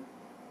 9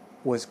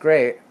 was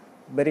great,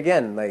 but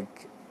again,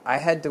 like, I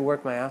had to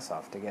work my ass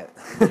off to get.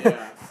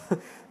 Yeah.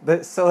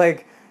 But so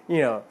like,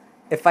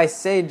 if I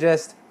say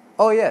just,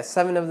 oh yeah,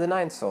 7 of the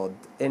 9 sold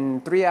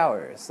in 3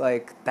 hours,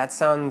 like, that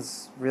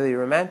sounds really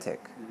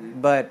romantic.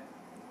 But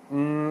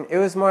it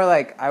was more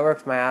like I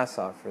worked my ass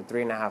off for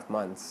 3.5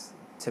 months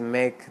to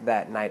make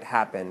that night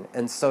happen,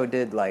 and so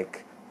did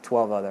like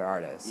 12 other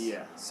artists.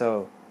 Yeah.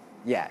 So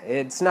yeah,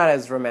 it's not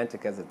as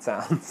romantic as it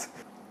sounds.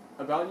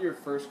 About your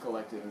first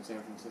collective in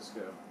San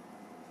Francisco,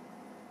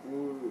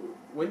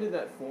 when did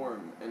that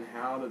form, and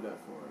how did that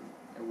form,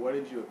 and what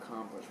did you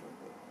accomplish with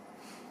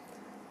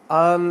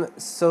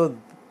it? So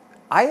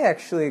I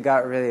actually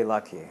got really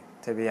lucky,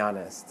 to be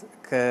honest,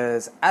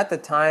 because at the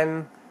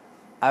time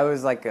I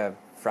was like a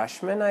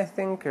freshman, I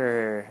think,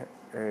 or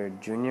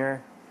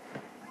junior,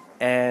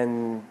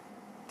 and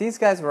these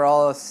guys were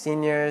all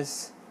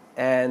seniors,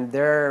 and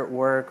their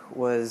work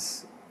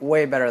was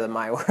way better than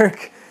my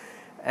work.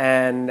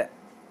 And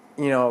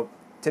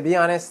to be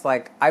honest,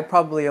 like, I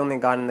probably only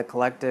got in the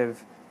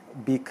collective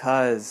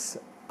because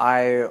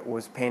I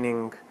was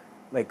painting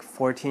like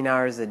 14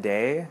 hours a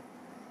day,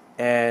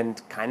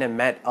 and kind of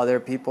met other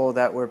people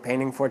that were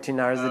painting 14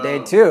 hours a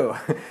day too.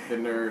 The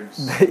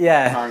nerds.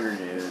 Yeah.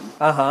 Congregated.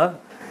 Uh-huh.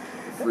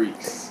 The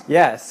freaks.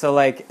 Yeah, so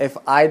like if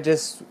I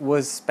just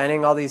was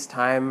spending all these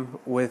time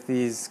with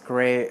these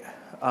great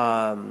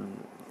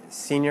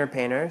senior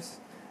painters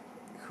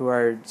who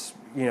are,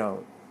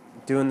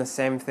 doing the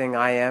same thing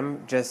I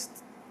am,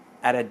 just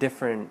at a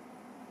different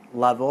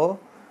level.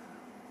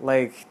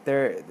 Like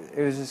it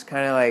was just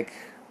kind of like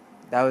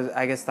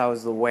I guess that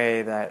was the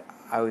way that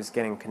I was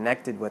getting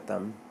connected with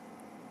them.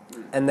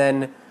 And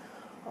then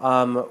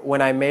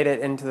when I made it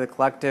into the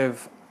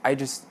collective, I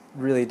just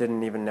really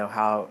didn't even know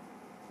how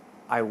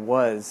I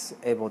was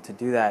able to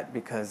do that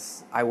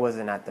because I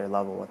wasn't at their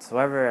level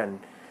whatsoever.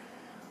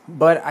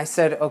 But I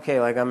said, okay,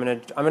 like I'm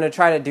gonna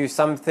try to do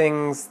some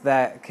things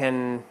that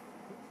can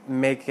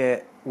make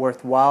it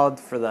worthwhile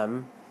for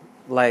them.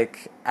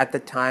 Like at the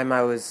time,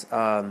 I was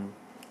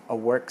a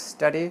work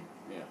study,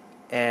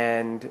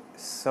 and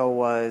so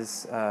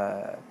was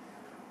a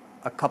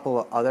couple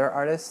of other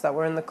artists that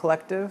were in the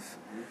collective,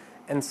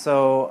 and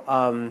so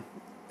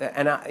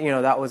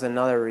that was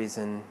another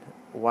reason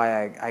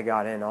why I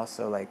got in.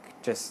 Also,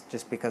 like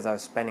just because I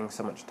was spending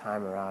so much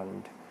time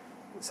around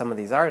some of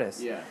these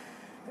artists. Yeah.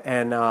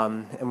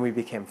 And we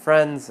became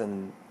friends,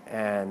 and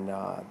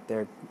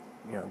they're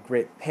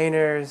great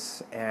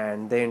painters,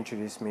 and they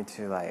introduced me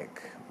to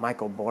like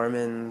Michael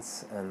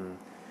Bormans and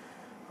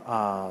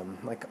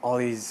like all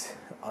these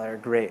other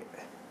great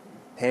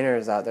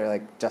painters out there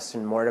like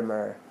Justin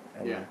Mortimer,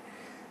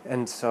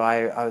 and so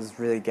I was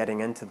really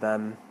getting into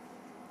them,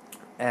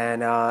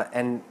 and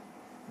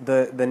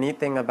the neat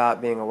thing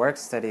about being a work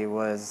study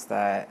was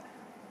that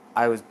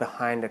I was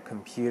behind a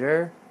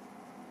computer,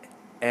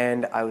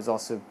 and I was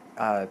also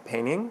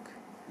painting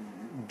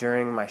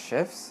during my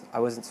shifts. I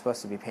wasn't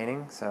supposed to be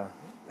painting, so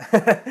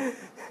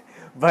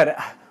but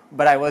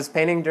I was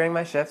painting during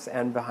my shifts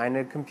and behind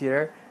a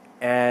computer,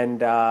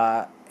 and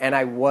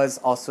I was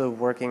also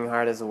working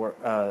hard as a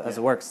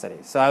work study.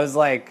 So I was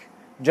like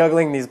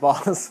juggling these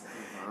balls,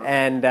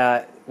 and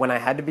when I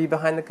had to be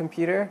behind the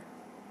computer,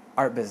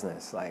 art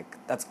business, like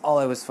that's all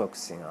I was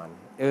focusing on.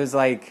 It was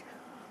like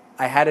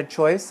I had a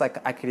choice,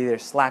 like I could either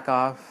slack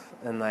off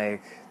and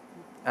like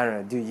I don't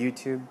know, do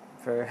YouTube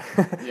for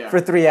for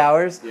 3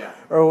 hours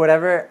or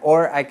whatever,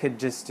 or I could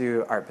just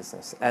do art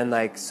business. And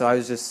like so I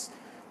was just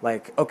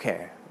like,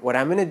 okay, what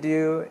I'm gonna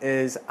do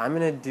is I'm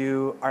gonna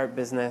do art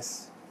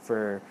business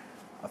for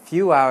a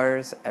few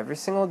hours every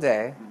single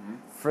day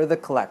for the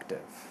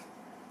collective,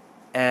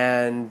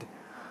 and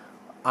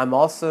I'm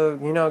also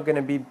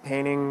gonna be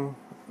painting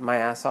my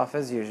ass off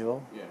as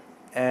usual,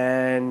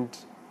 and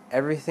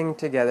everything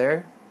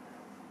together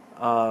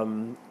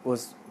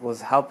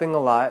was helping a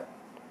lot.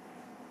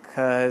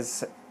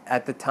 Because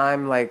at the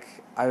time, like,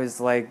 I was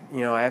like,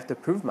 I have to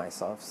prove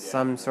myself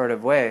some sort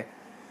of way.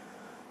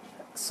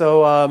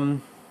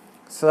 So,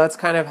 so that's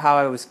kind of how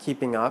I was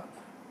keeping up.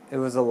 It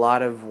was a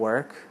lot of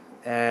work,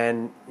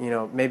 and,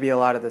 maybe a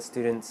lot of the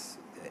students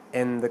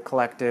in the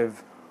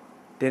collective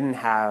didn't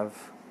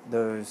have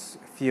those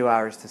few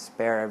hours to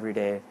spare every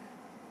day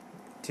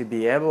to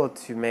be able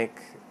to make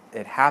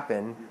it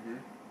happen.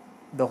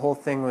 The whole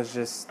thing was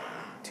just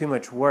too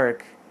much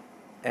work.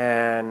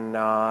 And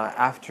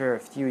after a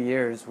few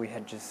years, we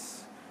had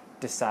just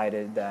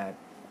decided that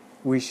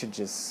we should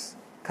just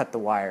cut the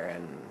wire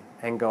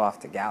and go off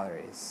to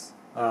galleries.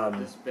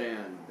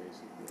 Disband,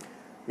 basically.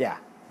 Yeah.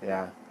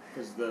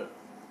 Because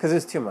it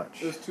was too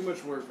much. It was too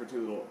much work for too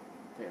little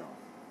payoff.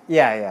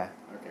 Yeah.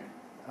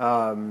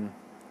 Okay.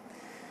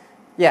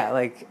 Yeah,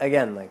 like,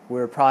 again, like, we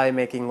were probably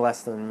making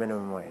less than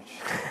minimum wage.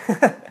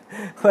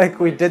 Like,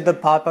 we did the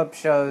pop-up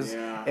shows.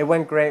 Yeah. It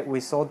went great. We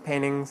sold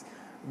paintings.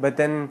 But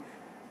then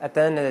at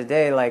the end of the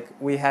day, like,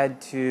 we had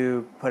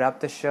to put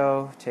up the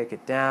show, take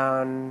it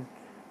down,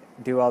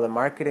 do all the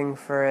marketing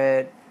for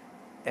it,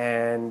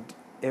 and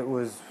it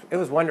was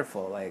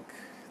wonderful.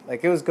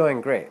 Like it was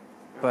going great,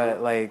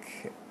 but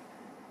like,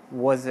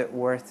 was it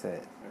worth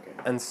it? Okay.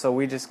 And so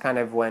we just kind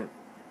of went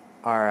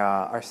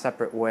our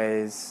separate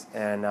ways,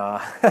 and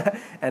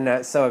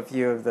so a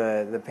few of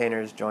the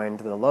painters joined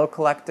the Low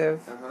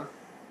Collective,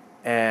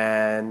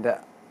 and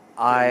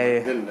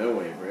I didn't No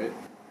Wave, right?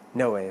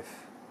 No Wave,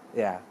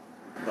 yeah.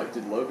 But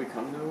did Low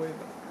become No Wave?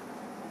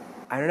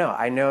 I don't know.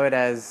 I know it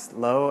as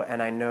Low,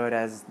 and I know it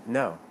as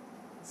No.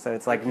 So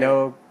it's like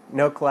No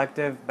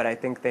Collective, but I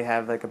think they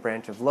have like a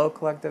branch of Low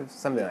Collective,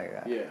 something like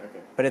that. Yeah, okay.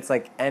 But it's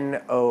like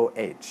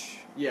NOH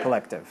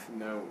Collective.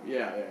 No,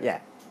 Yeah,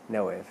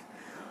 No Wave.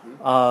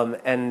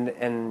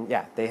 And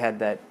yeah, they had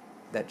that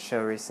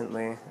show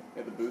recently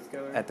at the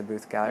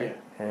Booth Gallery.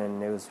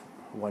 And it was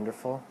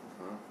wonderful.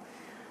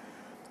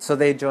 So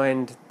they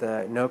joined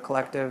the No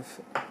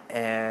Collective,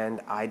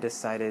 and I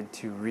decided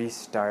to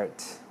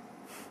restart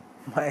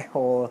my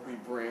whole...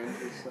 Rebrand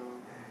yourself?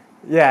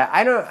 Yeah,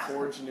 I don't...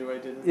 Forge a new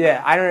identity?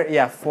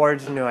 Yeah,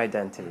 forge a new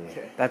identity.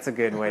 Okay. That's a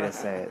good way to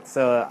say it.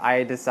 So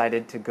I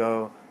decided to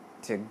go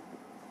to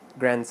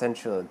Grand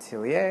Central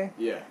Atelier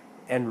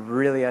and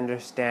really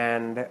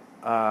understand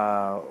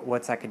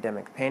what's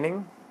academic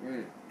painting.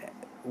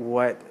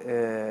 What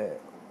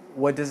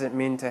does it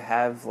mean to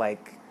have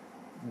like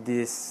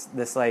this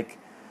like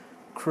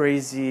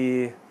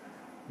crazy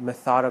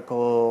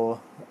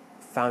methodical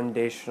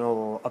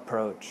foundational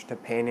approach to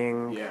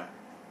painting.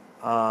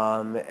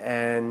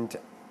 And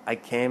I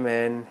came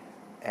in,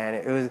 and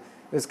it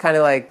was kind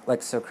of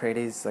like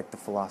Socrates, like the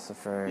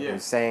philosopher,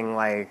 who's saying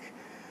like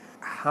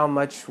how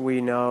much we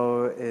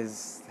know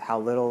is how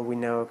little we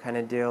know kind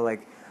of deal.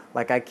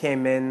 Like I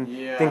came in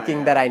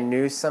thinking that I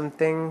knew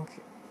something,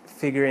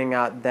 figuring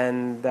out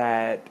then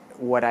that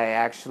what I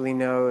actually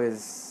know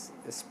is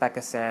a speck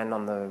of sand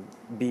on the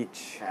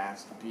beach.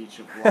 Past beach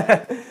of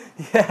life.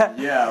 Yeah.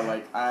 Yeah,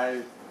 like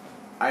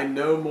I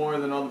know more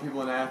than all the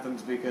people in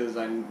Athens because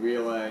I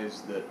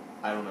realized that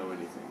I don't know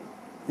anything.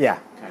 Yeah.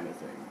 Kind of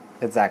thing.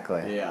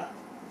 Exactly. Yeah.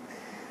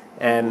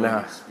 And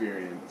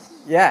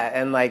experience. yeah,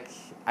 and like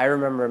I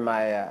remember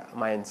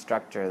my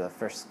instructor the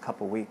first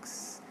couple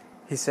weeks.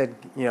 He said,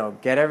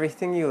 get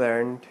everything you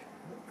learned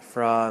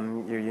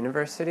from your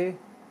university,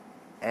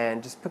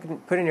 and just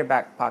put in your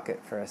back pocket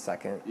for a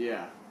second.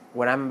 Yeah.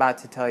 What I'm about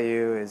to tell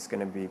you is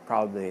going to be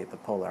probably the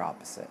polar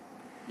opposite.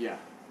 Yeah.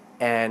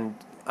 And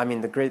I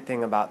mean, the great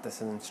thing about this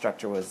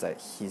instructor was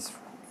that he's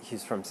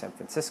from San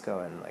Francisco,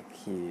 and like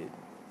he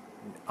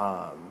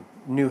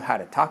knew how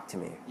to talk to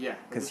me. Yeah.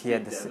 Because he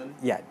had this. Devin?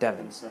 Yeah,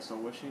 Devin. Devin Cecil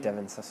Wishing?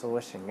 Devin Cecil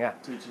Wishing, yeah.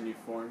 Teaching you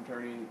form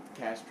turning,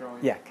 cast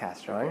drawing? Yeah,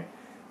 cast drawing.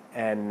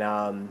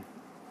 Okay.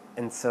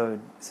 And so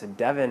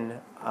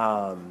Devin,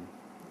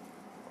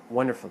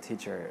 wonderful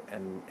teacher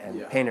and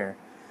painter,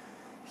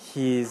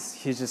 he's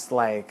just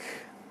like,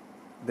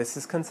 this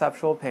is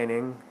conceptual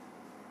painting,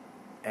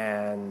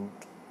 and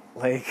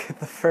like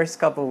the first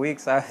couple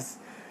weeks I was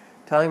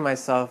telling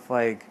myself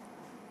like,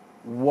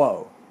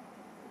 whoa,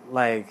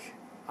 like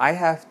I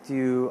have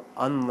to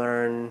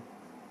unlearn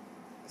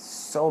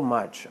so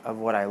much of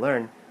what I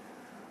learned.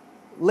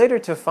 Later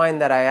to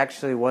find that I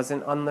actually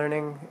wasn't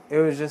unlearning, it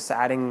was just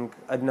adding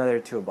another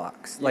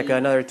toolbox, like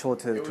another tool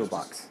to the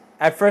toolbox.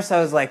 At first I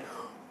was like,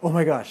 oh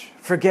my gosh,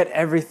 forget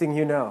everything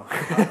you know.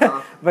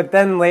 But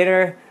then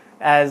later,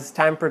 as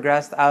time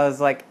progressed, I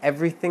was like,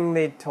 everything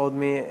they told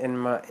me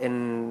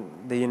in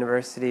the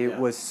university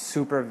was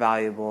super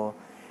valuable.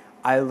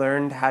 I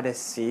learned how to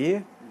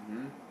see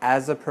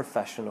as a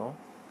professional,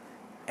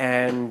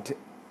 and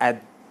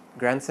at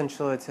Grand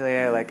Central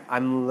Atelier, like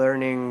I'm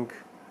learning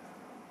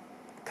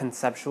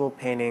conceptual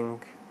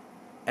painting,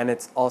 and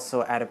it's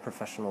also at a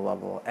professional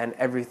level, and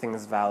everything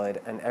is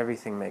valid and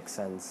everything makes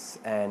sense,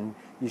 and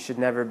you should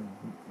never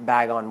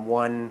bag on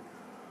one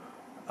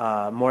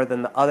more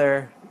than the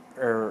other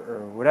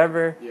or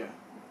whatever,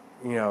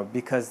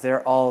 because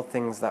they're all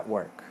things that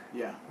work.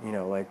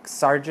 Like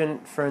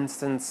Sargent, for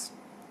instance,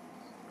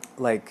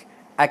 like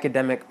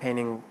academic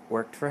painting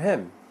worked for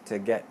him to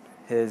get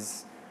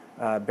his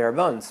bare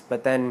bones,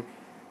 but then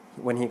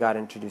when he got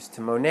introduced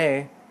to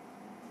Monet,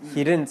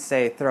 he didn't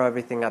say throw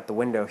everything out the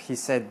window. He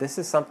said, this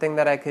is something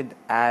that I could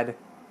add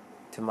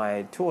to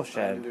my tool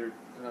shed.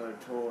 Another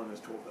tool in his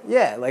tool belt.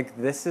 Yeah, like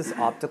this is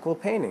optical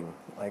painting.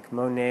 Like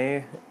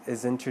Monet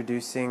is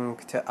introducing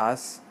to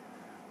us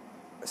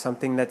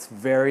something that's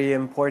very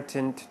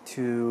important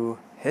to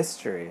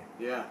history.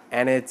 Yeah.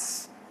 And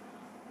it's,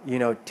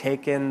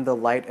 take in the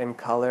light and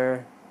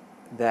color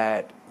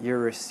that you're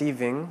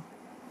receiving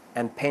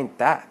and paint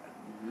that,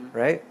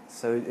 right?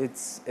 So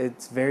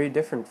it's very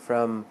different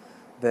from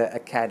the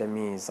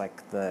academies,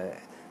 like the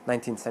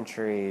 19th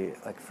century,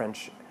 like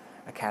French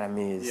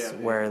academies,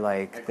 where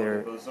like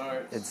they're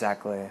Beaux-Arts,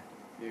 exactly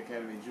the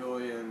Académie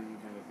Julian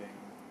kind of thing.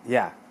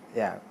 Yeah,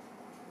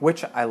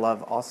 which I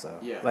love also.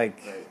 Yeah,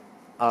 like,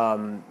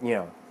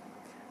 right.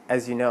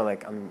 As you know,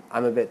 like I'm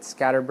a bit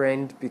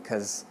scatterbrained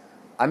because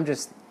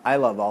I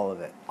love all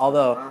of it.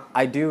 Although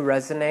I do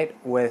resonate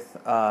with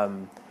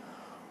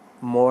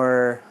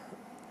more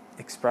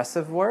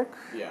expressive work.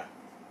 Yeah,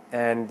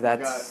 and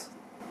that's.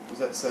 Was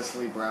that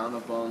Cecily Brown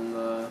up on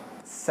the...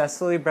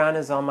 Cecily Brown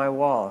is on my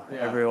wall,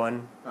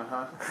 everyone.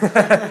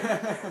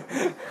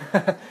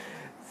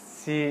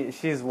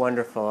 She's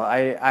wonderful.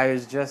 I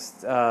was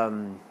just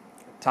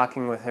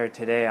talking with her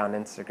today on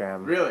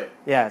Instagram. Really?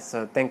 Yeah,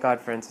 so thank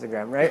God for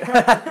Instagram, right?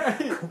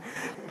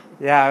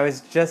 Yeah, I was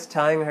just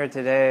telling her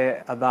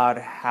today about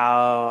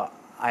how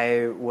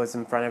I was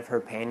in front of her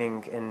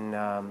painting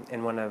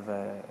in one of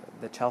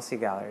the Chelsea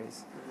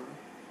galleries.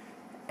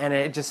 And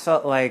it just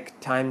felt like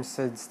time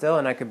stood still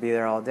and I could be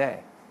there all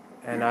day.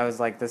 And I was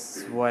like, this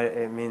is what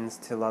it means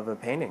to love a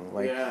painting.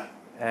 Like,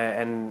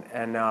 and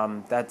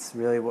that's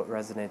really what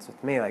resonates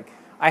with me. Like,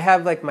 I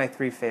have like my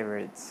three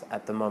favorites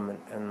at the moment,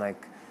 and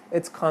like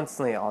it's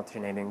constantly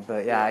alternating.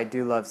 But yeah, I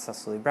do love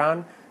Cecily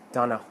Brown,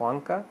 Donna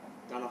Juanca.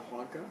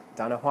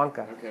 Donna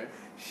Juanca. Okay.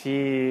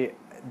 She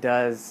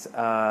does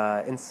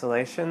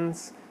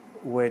installations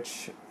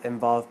which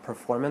involve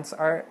performance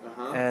art,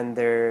 and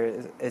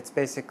it's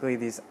basically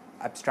these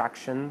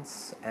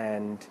abstractions,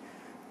 and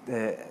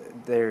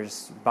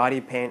there's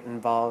body paint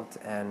involved,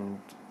 and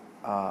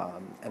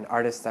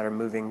artists that are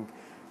moving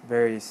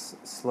very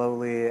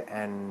slowly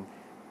and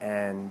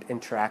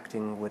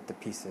interacting with the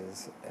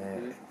pieces,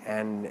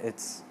 and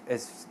it's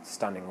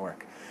stunning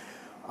work.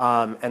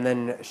 And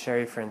then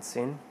Sherry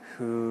Francine,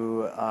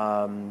 who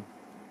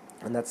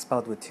and that's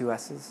spelled with 2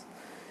 S's.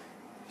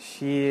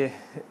 She's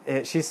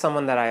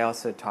someone that I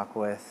also talk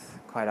with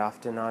quite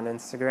often on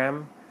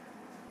Instagram.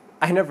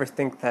 I never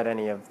think that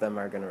any of them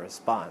are going to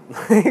respond.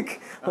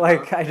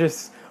 Like I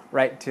just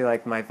write to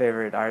like my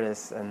favorite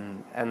artists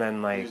and then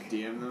You like just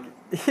DM them.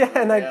 yeah,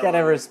 and I Yeah, get a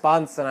love it.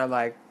 response, and I'm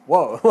like,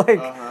 whoa, like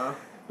Uh-huh.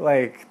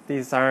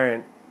 these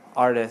aren't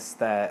artists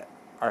that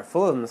are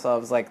full of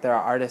themselves. Like there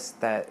are artists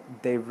that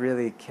they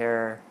really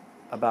care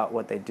about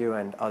what they do,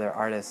 and other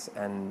artists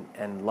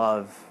and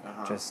love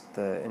Uh-huh. just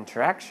the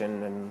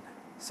interaction. And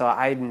so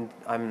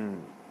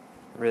I'm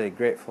really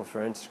grateful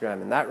for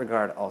Instagram in that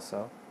regard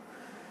also,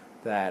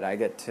 that I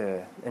get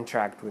to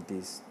interact with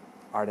these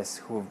artists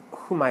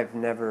whom I've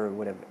never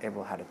would have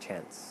able had a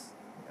chance,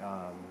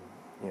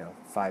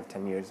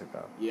 5-10 years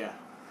ago. Yeah.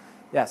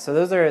 Yeah, so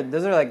those are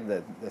like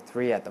the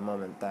three at the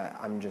moment that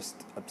I'm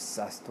just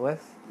obsessed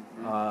with.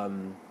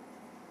 Mhm.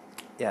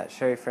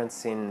 Sherry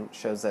Francine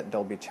shows at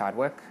Dolby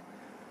Chadwick,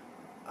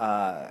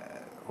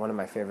 one of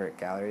my favorite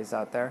galleries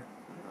out there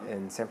Uh-huh.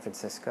 in San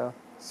Francisco.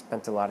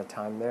 Spent a lot of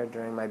time there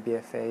during my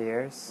BFA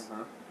years.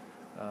 Uh-huh.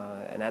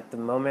 And at the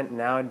moment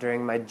now,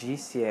 during my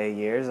GCA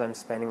years, I'm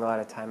spending a lot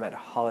of time at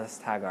Hollis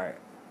Taggart.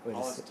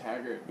 Hollis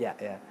Taggart. Yeah.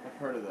 I've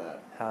heard of that.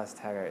 Hollis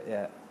Taggart,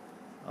 yeah.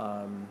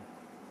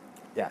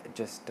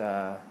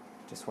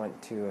 Just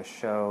went to a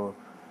show,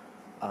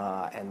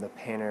 and the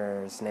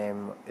painter's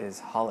name is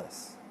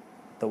Hollis,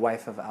 the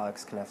wife of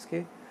Alex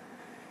Kanevsky.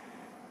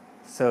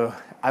 So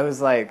I was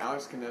like,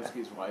 Alex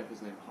Kanevsky's wife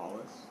is named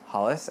Hollis.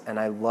 Hollis, and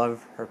I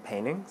love her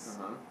paintings.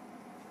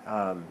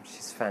 Uh-huh.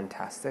 She's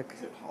fantastic.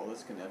 Is it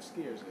Hollis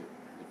Kanevsky or is it a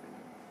different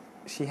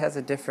name? She has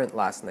a different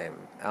last name.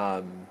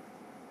 I'm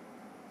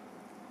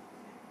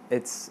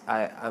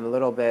a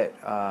little bit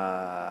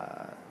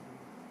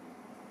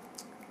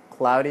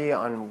cloudy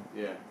on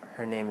Yeah.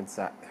 her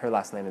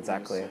last name You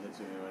exactly. just send it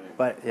to me when it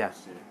But yeah,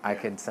 comes to you. I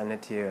could send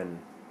it to you, and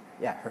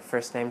yeah, her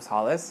first name's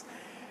Hollis,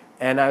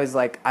 and I was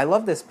like, I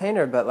love this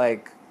painter, but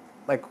like,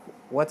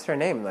 what's her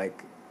name?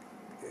 Like,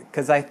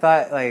 because I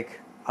thought I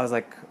was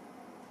like,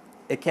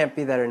 it can't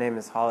be that her name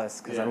is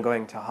Hollis because Yeah. I'm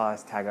going to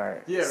Hollis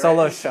Taggart Yeah,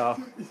 solo right. show,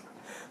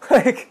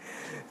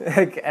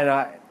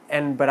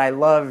 but I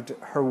loved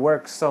her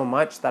work so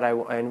much that I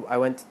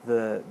went to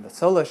the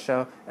solo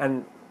show,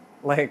 and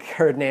like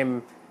her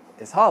name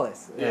is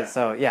Hollis. Yeah. And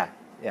so yeah,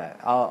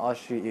 I'll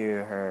shoot you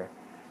her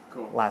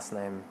Cool. last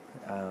name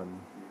Mhm.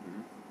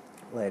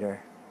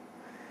 later.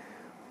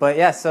 But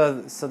yeah,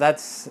 so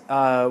that's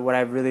what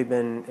I've really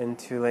been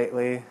into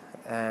lately,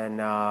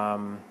 and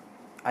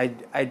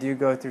I do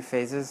go through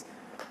phases,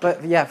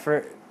 but yeah,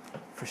 for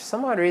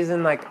some odd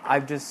reason, like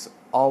I've just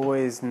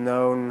always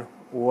known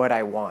what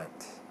I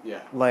want.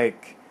 Yeah.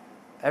 Like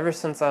ever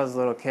since I was a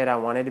little kid, I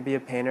wanted to be a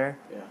painter.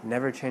 Yeah.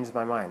 Never changed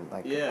my mind.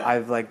 Like Yeah.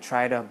 I've like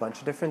tried a bunch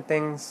of different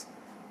things,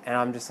 and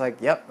I'm just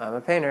like, yep, I'm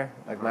a painter.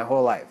 Like my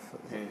whole life.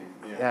 Painting.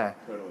 Yeah. Yeah.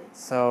 Totally.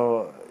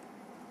 So,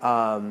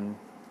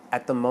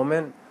 at the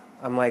moment,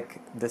 I'm like,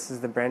 this is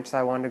the branch that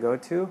I want to go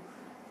to,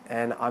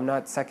 and I'm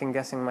not second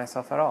guessing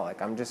myself at all.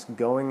 Like I'm just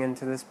going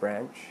into this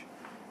branch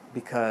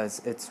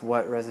because it's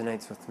what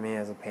resonates with me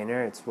as a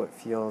painter. It's what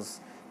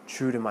feels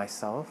true to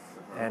myself,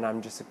 and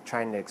I'm just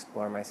trying to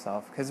explore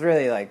myself. Because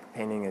really, like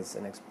painting is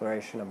an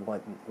exploration of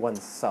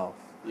oneself.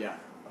 Yeah.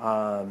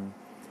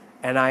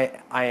 And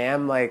I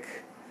am like,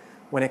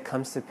 when it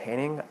comes to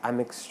painting, I'm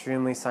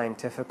extremely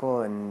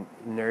scientifical and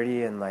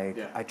nerdy, and like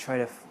Yeah. I try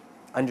to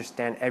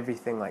understand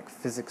everything like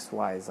physics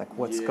wise, like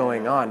what's Yeah.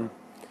 going on,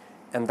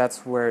 and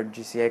that's where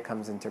GCA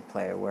comes into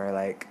play. Where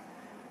like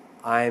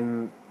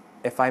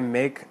if I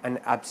make an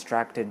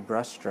abstracted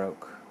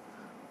brushstroke,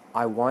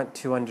 I want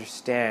to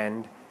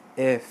understand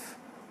if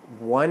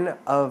one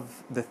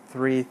of the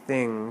three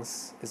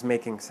things is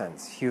making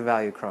sense. Hue,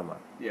 value, chroma.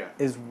 Yeah.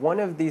 Is one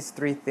of these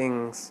three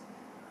things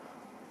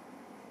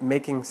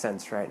making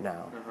sense right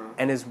now? Uh-huh.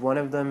 And is one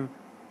of them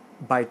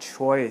by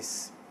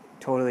choice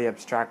totally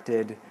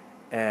abstracted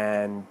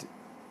and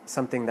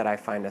something that I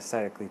find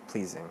aesthetically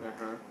pleasing?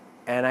 Uh-huh.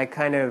 And I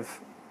kind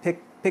of pick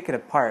it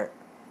apart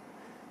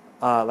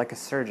like a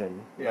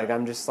surgeon. Yeah. Like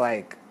I'm just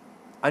like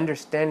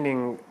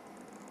understanding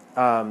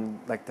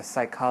like the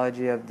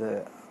psychology of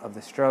the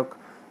stroke,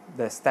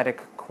 the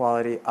aesthetic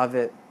quality of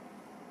it,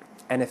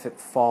 and if it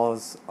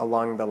falls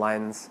along the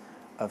lines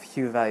of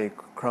hue, value,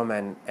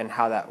 chroma, and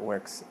how that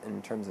works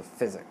in terms of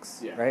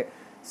physics, Yeah. right?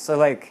 So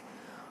like,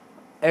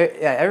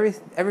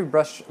 every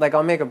brush, like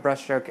I'll make a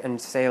brush stroke and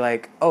say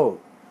like, oh,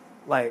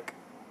 like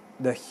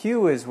the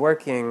hue is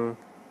working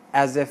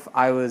as if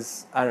I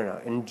was, I don't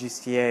know, in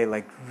GCA,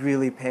 like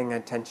really paying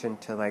attention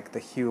to like the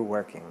hue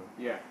working.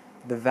 Yeah.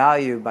 The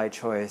value by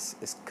choice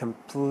is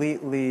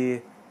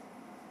completely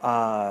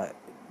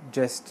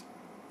just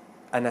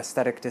an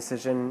aesthetic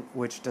decision,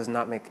 which does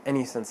not make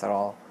any sense at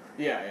all.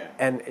 Yeah, yeah.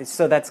 And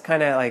so that's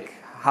kind of like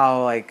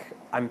how like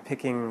I'm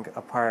picking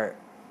apart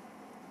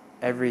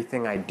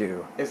everything I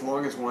do. As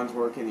long as one's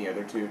working, the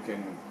other two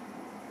can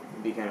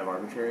be kind of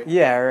arbitrary.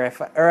 Yeah,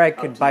 or I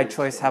could to by your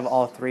choice have taste.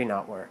 all three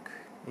not work.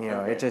 You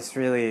know, Okay. it just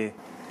really.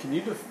 Can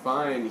you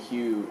define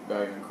hue,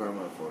 value, and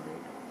chroma for me?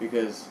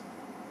 Because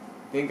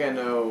I think I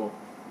know.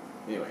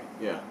 Anyway,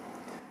 yeah.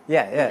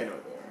 Yeah, I think I yeah, know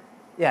what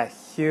they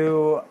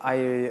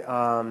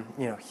are.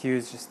 yeah. Hue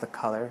is just the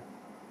color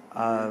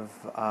of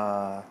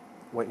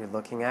what you're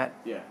looking at.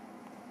 Yeah.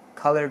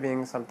 color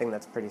being something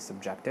that's pretty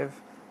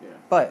subjective. Yeah.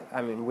 But,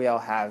 I mean, we all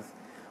have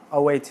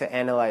a way to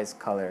analyze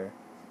color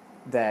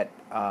that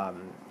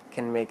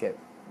can make it,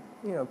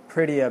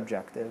 pretty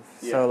objective.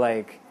 Yeah. So,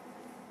 like,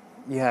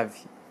 you have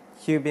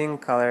hue being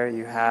color,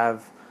 you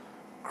have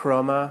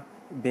chroma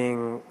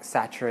being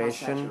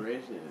saturation. How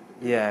saturated it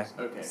Yeah. is.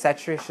 Okay.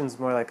 Saturation's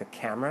more like a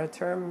camera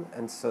term,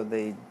 and so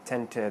they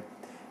tend to,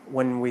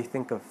 when we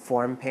think of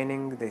form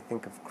painting, they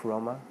think of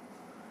chroma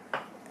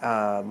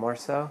more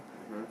so,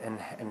 Mhm.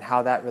 and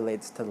how that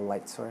relates to the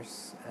light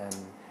source,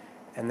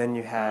 and then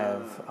you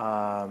have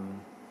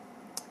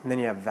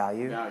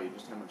value, Value,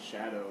 just how much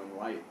shadow and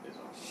light is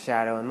on it.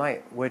 shadow and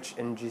light, which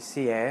in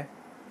GCA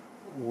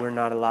we're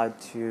not allowed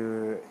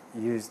to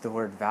use the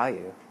word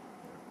value,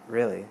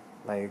 really.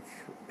 Like,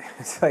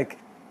 it's like,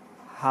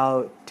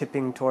 how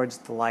tipping towards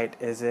the light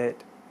is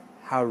it?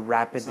 How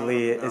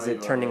rapidly It's not about is the it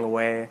value turning of it.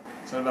 away?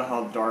 It's not about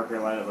how dark or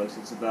light it looks,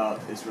 it's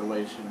about its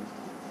relation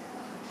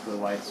to the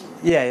light source.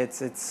 Yeah, it's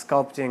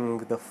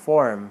sculpting the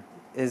form.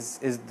 Is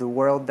the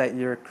world that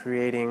you're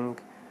creating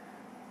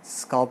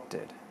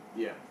sculpted?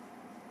 Yeah.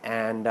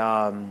 And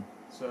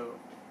So,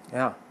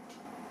 yeah,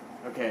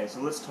 okay,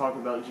 so let's talk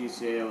about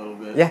GCA a little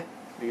bit. yeah,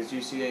 Because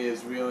GCA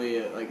is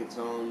really like its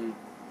own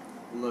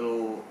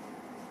little.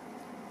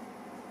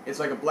 It's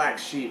like a black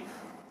sheep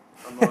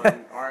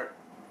among art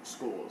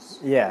schools.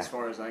 Yeah. As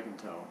far as I can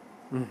tell.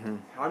 hmm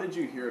How did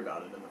you hear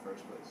about it in the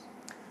first place?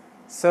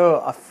 So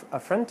a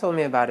friend told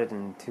me about it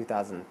in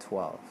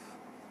 2012,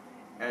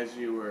 As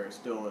you were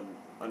still in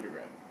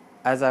undergrad.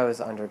 as I was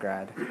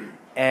undergrad,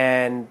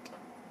 and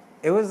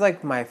it was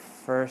like my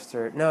first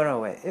or no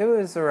wait, it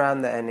was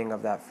around the ending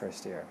of that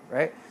first year,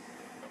 right?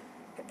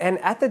 And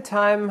at the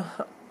time,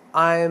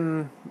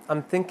 I'm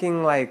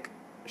thinking like,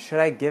 should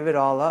I give it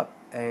all up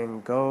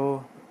and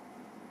go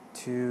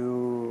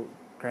to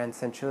Grand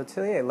Central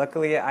Atelier?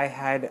 Luckily, I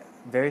had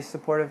very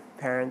supportive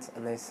parents,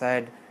 and they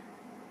said,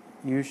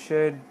 you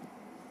should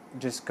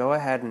just go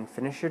ahead and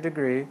finish your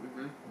degree.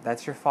 Mm-hmm.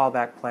 That's your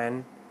fallback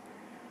plan.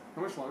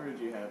 How much longer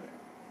did you have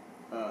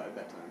at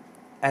that time?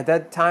 At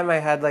that time, I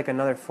had like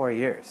another 4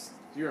 years.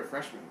 So you were a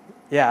freshman.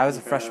 Yeah, I was a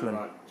You found out freshman.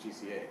 about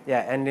GCA. Yeah,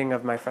 ending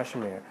of my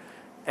freshman year.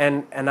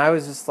 And I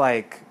was just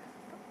like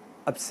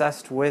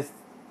obsessed with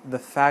the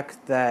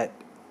fact that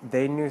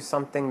they knew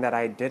something that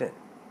I didn't.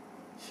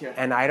 Yeah.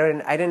 And I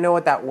didn't know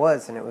what that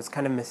was, and it was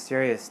kind of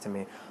mysterious to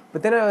me.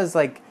 But then I was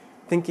like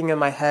thinking in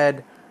my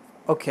head,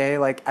 okay,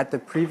 like at the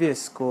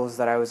previous schools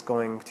that I was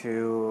going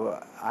to,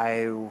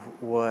 I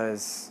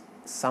was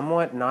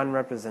somewhat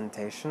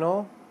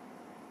non-representational,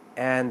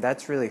 and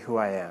that's really who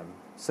I am.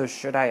 So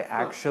should I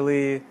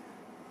actually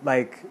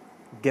like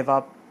give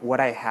up what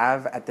I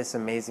have at this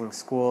amazing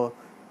school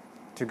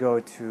to go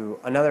to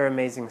another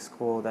amazing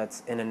school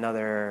that's in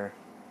another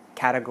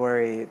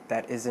category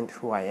that isn't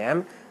who I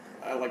am?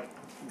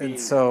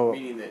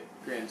 Meaning that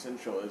Grand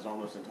Central is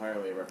almost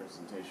entirely a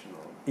representational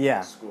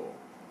Yeah. school.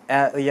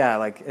 Yeah,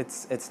 like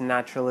it's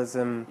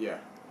naturalism Yeah.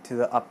 to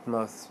the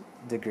utmost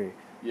degree.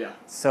 Yeah.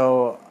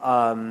 So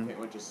Paint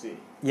what you see.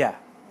 yeah,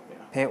 Yeah.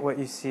 paint what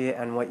you see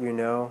and what you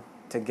know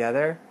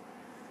together,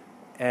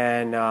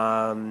 and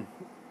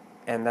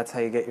that's how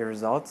you get your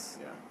results.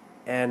 Yeah.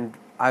 And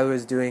I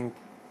was doing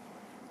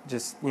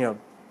just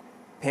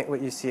paint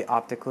what you see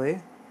optically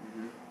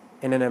Mm-hmm.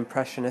 in an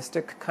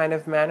impressionistic kind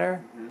of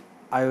manner. Mm-hmm.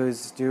 I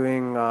was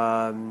doing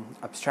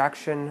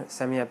abstraction,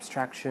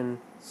 semi-abstraction,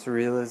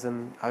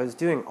 surrealism. I was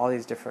doing all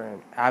these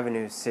different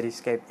avenues,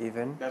 cityscape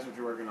even, That's what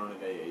you're working on at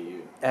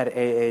AAU. at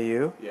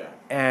AAU. Yeah.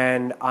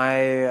 And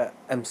I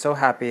am so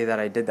happy that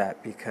I did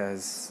that,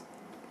 because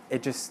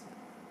it just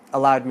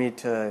allowed me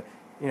to,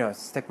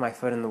 stick my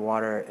foot in the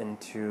water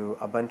into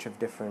a bunch of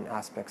different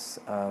aspects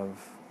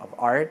of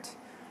art,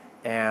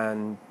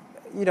 and,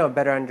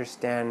 better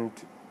understand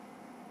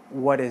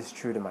what is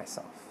true to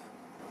myself.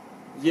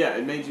 Yeah,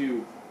 it made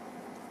you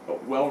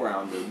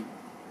well-rounded,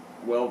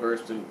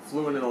 well-versed, and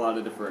fluent in a lot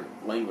of different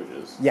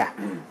languages. Yeah.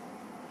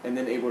 And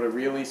then able to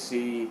really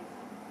see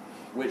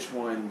which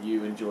one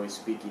you enjoy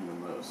speaking the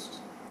most.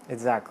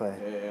 Exactly.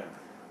 Yeah.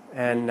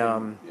 And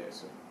Yeah,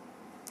 so.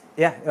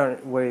 yeah,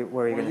 what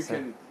were you Or gonna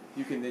say?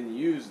 you can then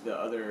use the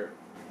other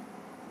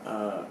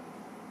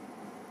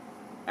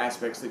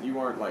aspects that you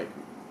aren't like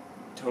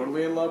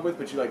totally in love with,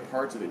 but you like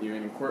parts of it. You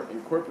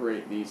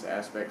incorporate these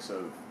aspects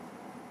of,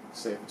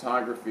 say,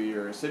 photography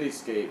or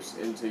cityscapes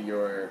into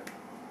your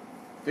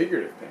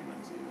figurative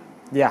paintings, even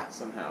Yeah,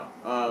 somehow.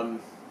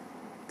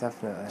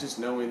 definitely. Just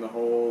knowing the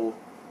whole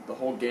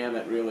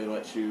gamut really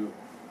lets you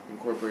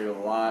incorporate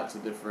lots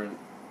of different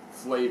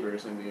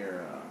flavors into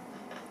your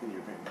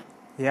painting.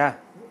 Yeah,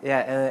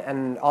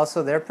 and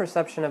also their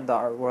perception of the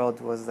art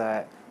world was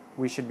that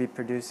we should be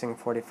producing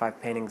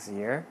 45 paintings a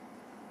year,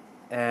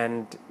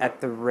 and at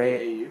the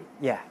rate, AAU,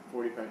 yeah,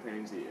 45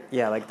 paintings a year.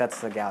 yeah, like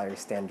that's the gallery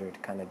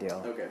standard kind of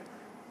deal. Okay.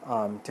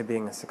 To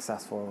being a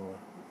successful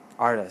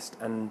artist,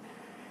 and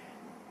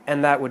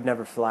that would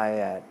never fly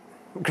at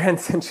Grand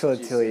Central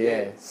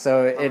Atelier. GCA.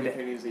 So How many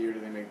paintings a year do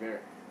they make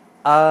there?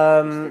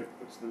 um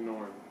What's the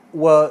norm?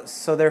 Well,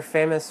 so they're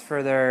famous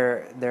for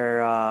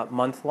their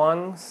month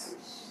longs,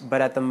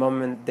 but at the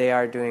moment they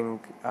are doing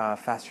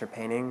faster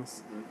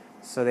paintings. Mhm.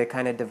 So they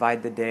kind of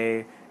divide the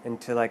day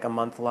into like a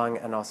month long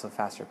and also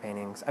faster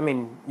paintings. I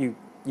mean,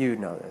 you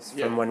know this from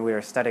Yeah. when we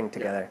were studying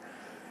together,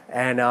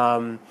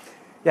 and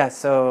yeah.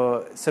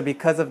 So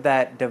because of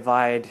that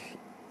divide,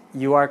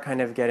 you are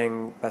kind of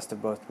getting best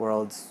of both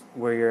worlds,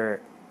 where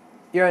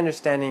you're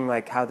understanding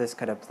like how this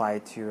could apply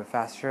to a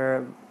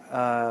faster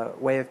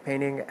way of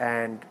painting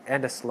and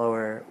a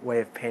slower way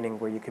of painting,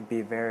 where you could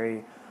be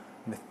very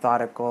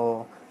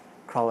methodical,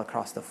 crawl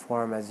across the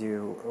form as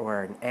you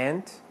were an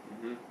ant,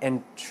 Mhm.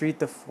 and treat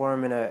the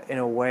form in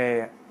a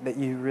way that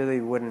you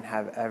really wouldn't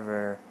have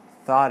ever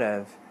thought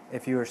of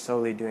if you were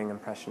solely doing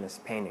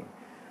impressionist painting.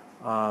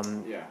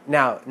 Yeah.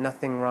 Now,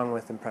 nothing wrong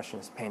with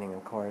impressionist painting,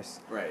 of course,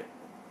 Right.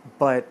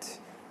 but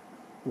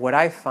what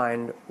I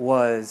find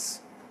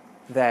was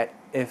that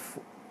if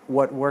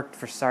what worked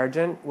for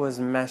Sargent was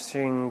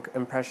meshing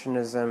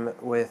impressionism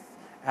with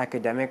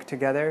academic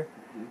together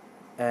Mhm.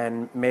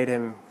 and made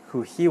him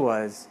who he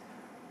was,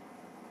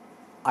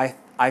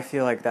 I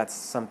feel like that's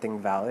something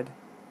valid,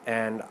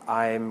 and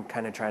I'm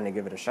kind of trying to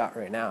give it a shot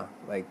right now,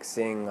 like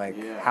seeing like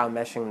Yeah. how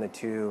meshing the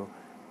two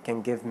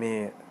can give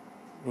me,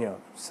 you know,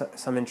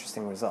 some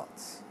interesting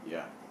results,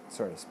 Yeah.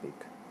 so to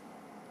speak.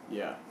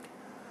 Yeah.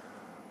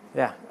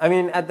 Yeah, I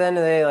mean, at the end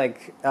of the day,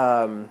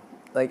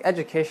 like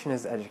education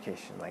is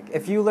education. Like,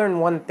 if you learn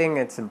one thing,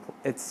 it's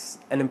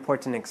an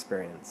important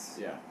experience.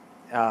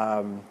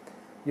 Yeah.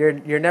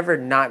 You're never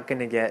not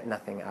gonna get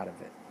nothing out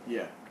of it.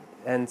 Yeah.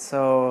 And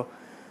so,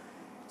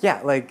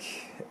 yeah, like,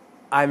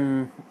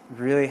 I'm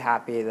really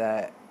happy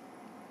that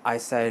I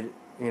said,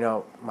 you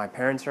know, my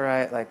parents are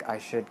right. Like, I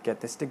should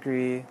get this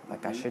degree.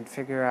 Like, I Mhm. should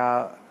figure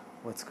out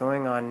what's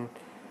going on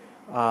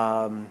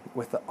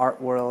with the art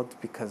world,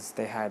 because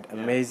they had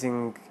Yeah.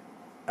 amazing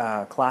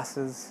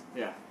classes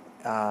Yeah.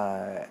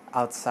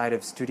 outside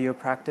of studio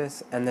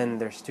practice, and then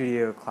their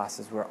studio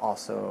classes were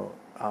also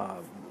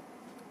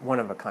one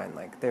of a kind.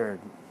 Like, they're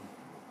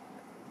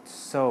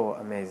so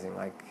amazing,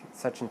 like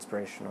such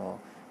inspirational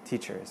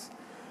teachers.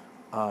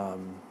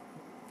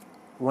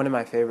 One of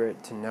my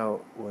favorite to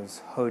note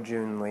was Ho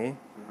Jun Lee.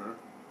 Mhm.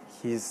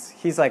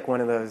 He's like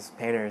one of those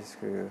painters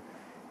who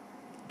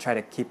try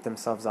to keep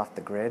themselves off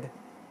the grid,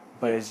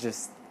 but is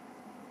just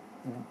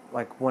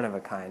like one of a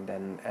kind.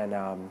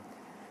 And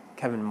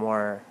Kevin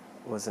Moore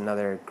was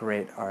another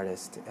great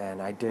artist,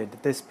 and I did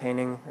this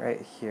painting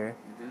right here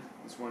Mhm.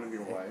 It's one of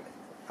your wife.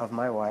 of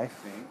my wife,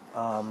 Thing.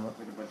 um,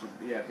 With a bunch of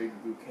big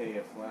bouquet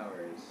of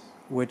flowers.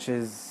 which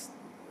is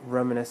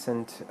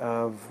reminiscent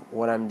of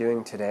what I'm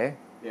doing today.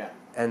 Yeah.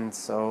 And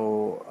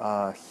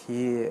so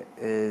he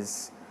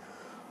is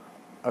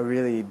a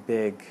really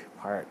big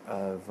part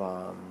of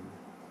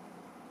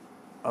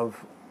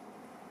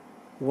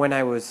when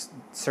I was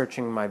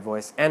searching my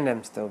voice, and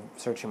I'm still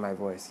searching my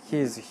voice. He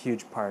is a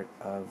huge part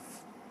of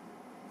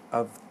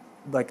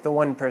like the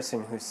one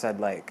person who said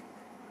like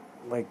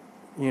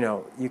you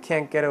know, you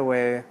can't get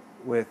away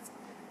with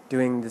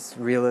doing this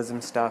realism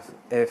stuff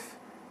if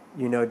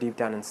you know deep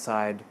down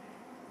inside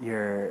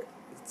you're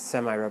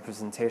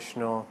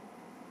semi-representational,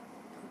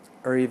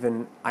 or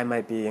even I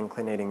might be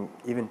inclinating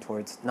even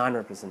towards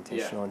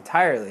non-representational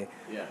entirely.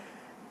 Yeah.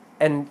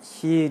 And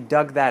he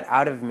dug that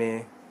out of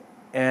me,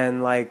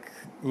 and like,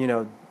 you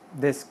know,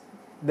 this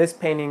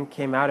painting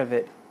came out of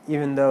it,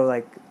 even though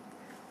like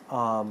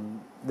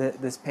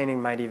this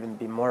painting might even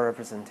be more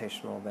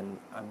representational than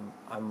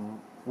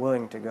I'm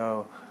willing to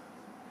go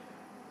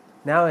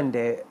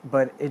nowadays,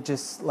 but it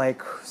just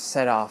like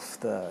set off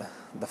the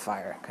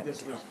fire kind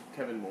This of deal. was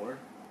Kevin Moore.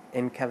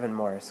 In Kevin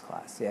Moore's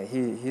class. Yeah,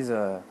 he's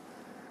a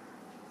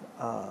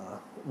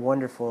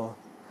wonderful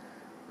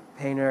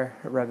painter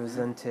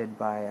represented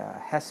by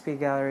Hespe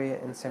Gallery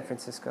in San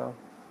Francisco.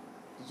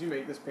 Did you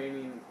make this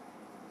painting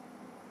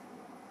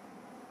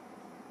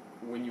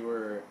when you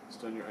were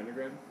still in your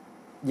undergrad?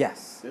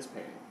 Yes, This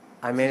painting.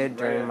 I made it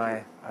during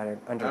my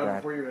undergrad.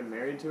 Before you were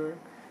married to her?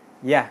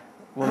 Yeah,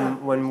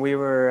 when we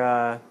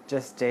were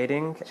just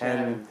dating,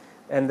 and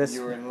this.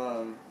 You were in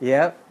love.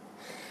 Yep,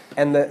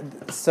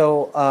 and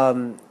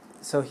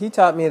so he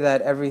taught me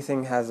that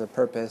everything has a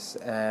purpose,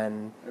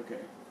 and Okay.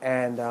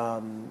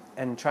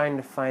 and trying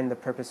to find the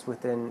purpose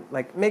within,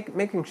 like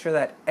making sure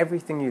that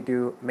everything you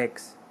do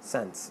makes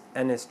sense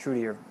and is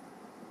true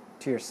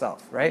to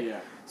yourself, right? Yeah.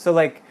 So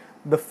like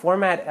the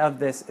format of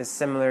this is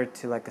similar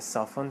to like a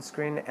cell phone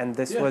screen, and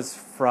this Yeah. was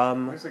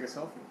from Looks like a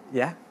selfie.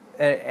 yeah,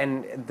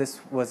 and this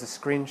was a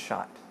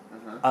screenshot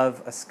Uh-huh.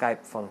 of a Skype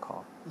phone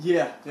call,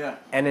 Yeah, yeah.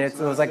 and it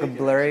was like a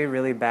blurry,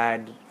 really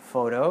bad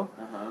photo,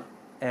 Uh-huh.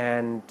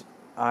 and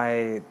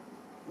I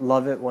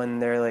love it when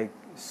they're like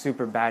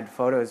super bad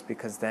photos,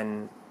 because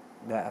then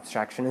the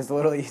abstraction is a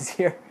little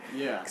easier.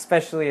 Yeah.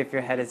 Especially if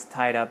your head is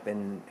tied up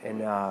in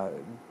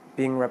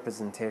being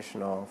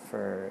representational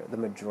for the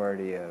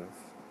majority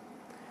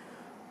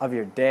of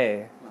your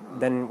day. Uh-huh.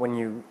 Then when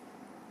you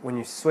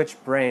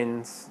switch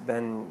brains,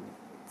 then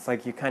it's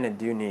like you kind of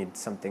do need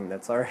something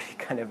that's already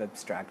kind of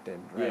abstracted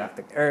right Yeah. off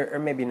the, or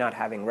maybe not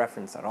having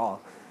reference at all.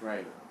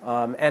 Right.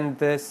 And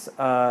this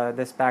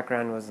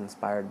background was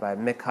inspired by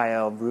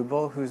Mikhail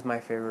Rubel, who's my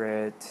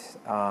favorite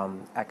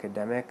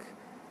academic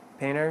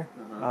painter.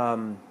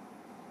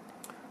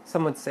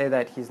 Some would say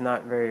that he's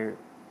not very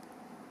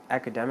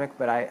academic,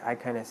 but I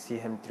kind of see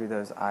him through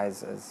those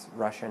eyes as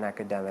Russian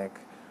academic,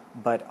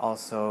 but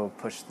also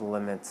push the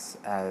limits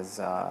as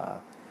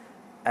a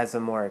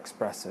more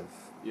expressive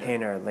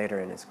painter later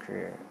in his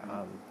career.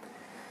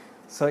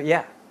 So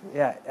yeah.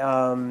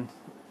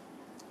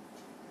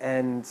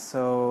 And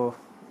so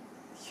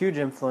huge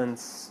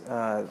influence,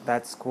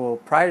 that school.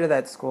 Prior to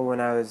that school, when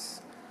I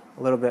was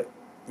a little bit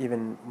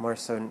even more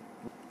so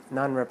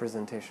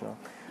non-representational,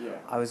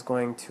 I was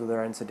going to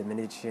Lorenzo de'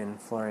 Medici in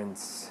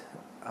Florence,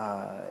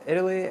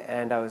 Italy,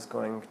 and I was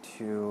going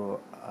to,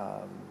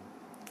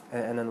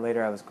 and then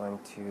later I was going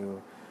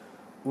to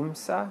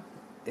UMSA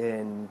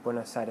in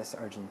Buenos Aires,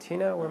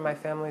 Argentina, where my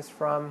family's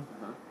from.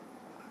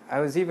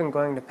 I was even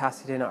going to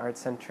Pasadena Art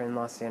Center in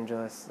Los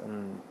Angeles,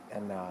 and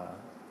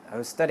I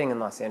was studying in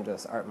Los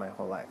Angeles art my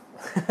whole life.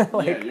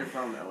 Yeah, you're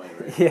from LA,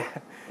 right? Yeah. Okay.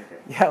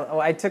 Yeah,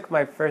 well, I took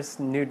my first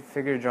nude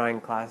figure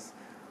drawing class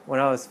when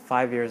I was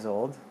 5 years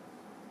old.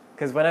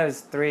 Because when I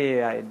was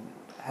 3, I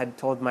had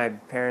told my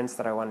parents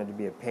that I wanted to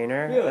be a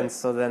painter. Really? And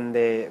so then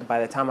by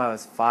the time I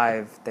was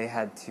 5, they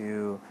had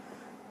to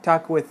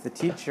talk with the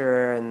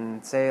teacher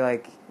and say,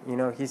 like, you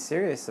know, he's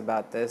serious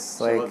about this.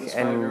 So like, let this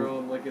and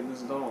 5-year-old look at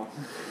this doll.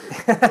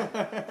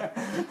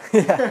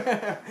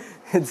 Yeah,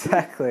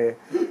 exactly.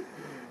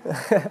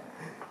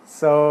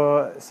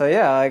 So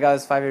yeah, like I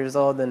was 5 years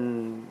old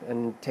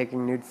and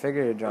taking nude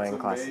figure drawing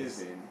That's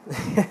classes. amazing.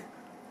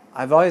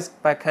 I've always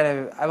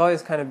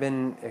kind of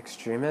been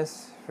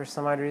extremist for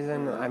some odd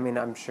reason. Uh-huh. I mean,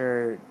 I'm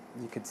sure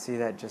you could see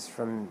that just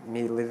from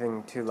me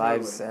living two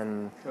lives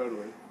and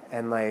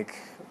like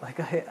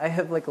I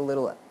have like a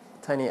little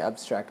tiny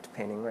abstract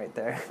painting right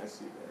there. I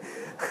see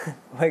that.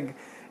 Like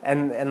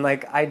and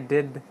like I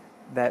did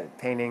that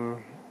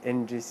painting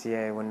in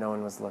GCA when no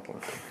one was looking.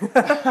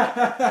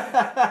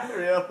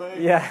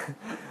 Really? Yeah.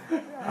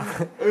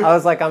 I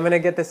was like, I'm gonna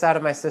get this out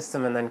of my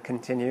system and then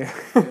continue.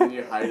 And then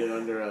you hide it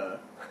under a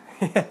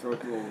throw a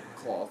little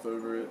cloth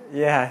over it.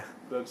 Yeah.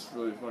 That's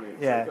really funny.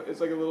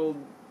 It's like a little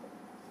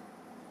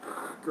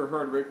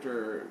Gerhard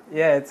Richter.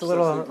 Yeah, it's a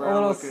little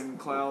brown-looking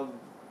cloud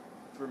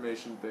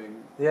formation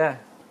thing. Yeah.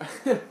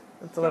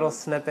 It's a little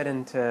snippet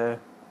into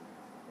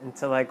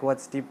like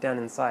what's deep down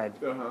inside.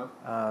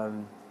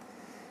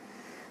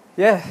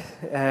 Yeah,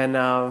 and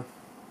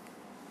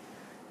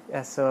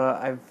yeah,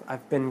 so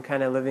I've been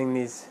kind of living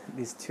these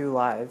two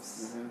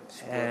lives,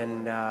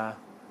 and I've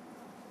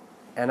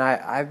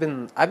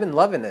been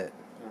loving it.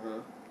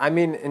 I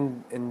mean,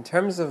 in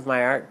terms of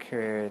my art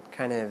career, it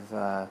kind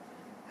of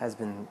has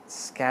been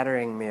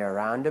scattering me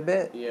around a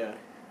bit. Yeah.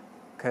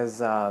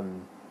 Because I'll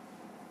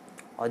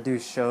do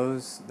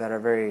shows that are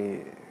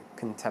very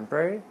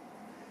contemporary,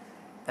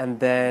 and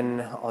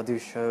then I'll do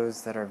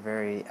shows that are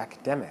very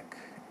academic,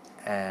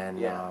 and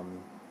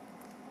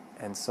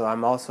so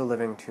I'm also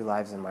living two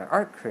lives in my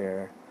art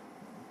career,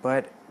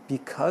 but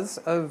because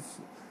of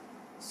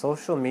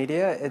social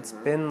media, it's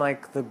been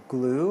like the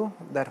glue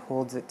that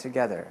holds it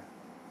together.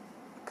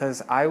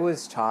 Because I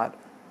was taught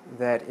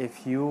that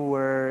if you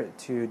were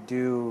to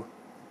do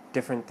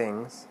different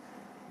things,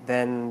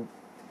 then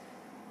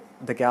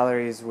the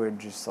galleries would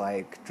just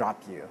like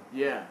drop you.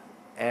 Yeah.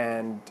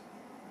 And,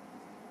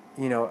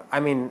 you know, I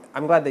mean,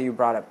 I'm glad that you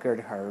brought up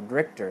Gerhard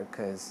Richter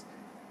because,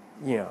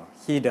 you know,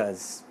 he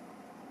does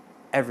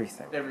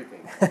everything.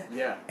 Everything.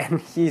 Yeah.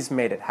 And he's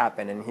made it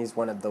happen, and he's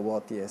one of the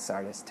wealthiest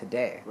artists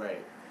today.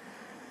 Right.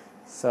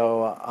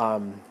 So,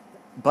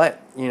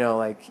 but, you know,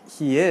 like,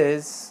 he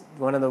is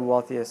one of the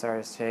wealthiest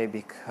artists today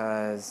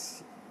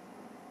because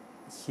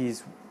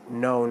he's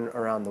known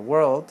around the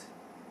world,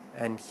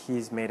 and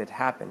he's made it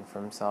happen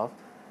for himself.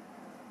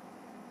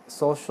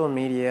 Social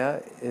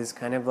media is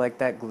kind of like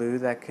that glue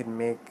that could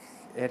make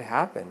it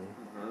happen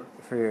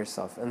for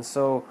yourself. And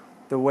so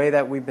the way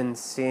that we've been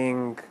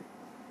seeing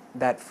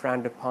that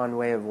frowned upon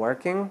way of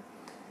working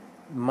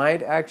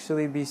might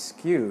actually be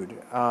skewed.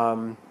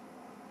 And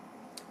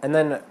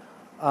then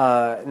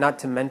not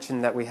to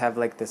mention that we have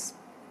like this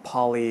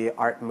poly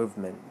art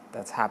movement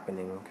that's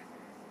happening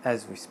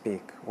as we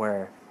speak,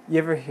 where you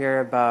ever hear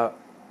about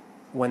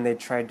when they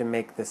tried to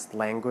make this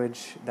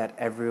language that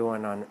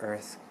everyone on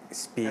Earth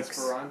speaks?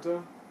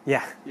 Esperanto?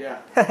 Yeah.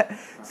 Yeah.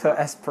 So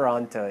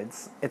Esperanto,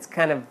 it's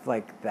kind of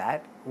like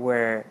that,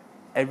 where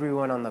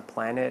everyone on the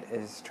planet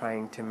is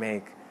trying to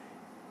make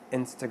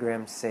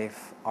Instagram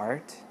safe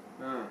art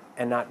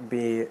and not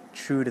be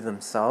true to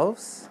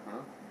themselves.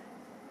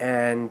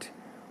 And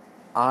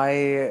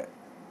I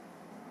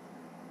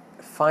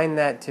find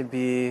that to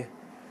be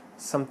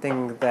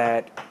something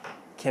that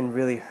can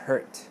really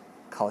hurt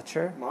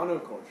culture.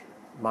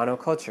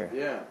 Monoculture.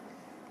 Yeah.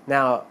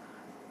 Now,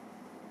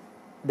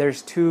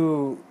 there's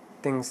two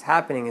things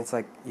happening. It's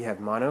like you have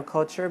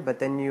monoculture, but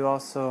then you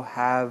also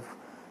have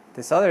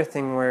this other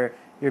thing where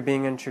you're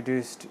being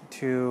introduced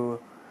to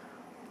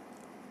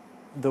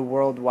the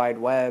World Wide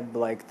Web,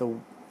 like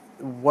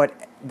what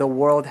the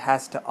world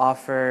has to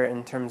offer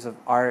in terms of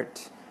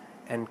art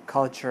and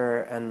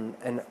culture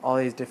and all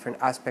these different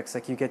aspects.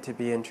 Like you get to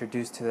be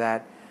introduced to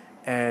that,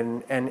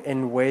 and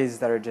in ways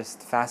that are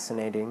just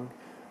fascinating.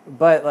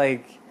 But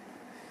like,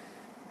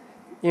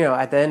 you know,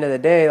 at the end of the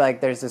day,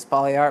 like there's this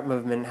poly art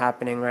movement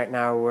happening right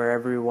now where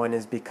everyone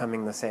is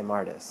becoming the same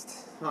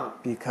artist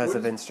because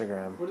of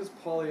Instagram. What is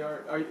poly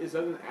art? Is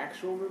that an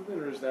actual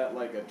movement, or is that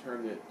like a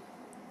term that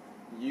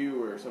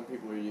you or some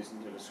people are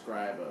using to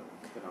describe a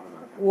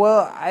phenomenon?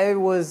 Well, I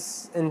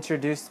was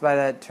introduced by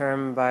that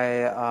term by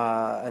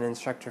an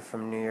instructor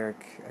from New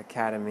York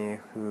Academy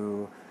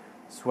who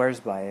swears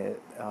by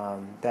it,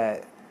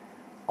 that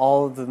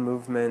all the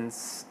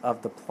movements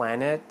of the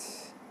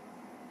planet,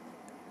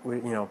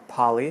 you know,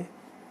 poly,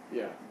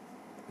 yeah,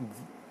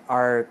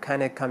 are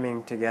kind of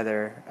coming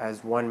together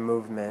as one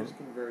movement. There's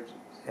convergence.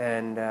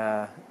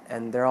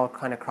 And they're all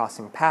kind of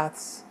crossing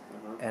paths,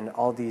 and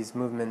all these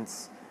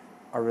movements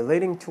are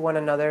relating to one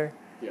another.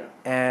 Yeah.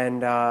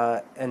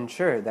 And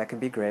sure, that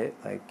could be great.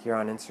 Like you're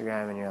on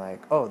Instagram and you're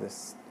like, oh,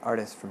 this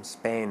artist from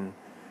Spain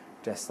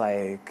just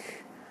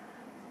like,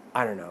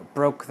 I don't know,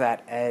 broke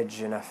that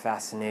edge in a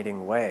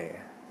fascinating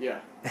way.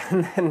 Yeah.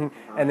 And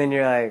then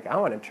you're like, I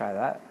want to try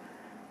that.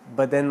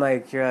 But then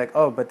like you're like,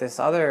 oh, but this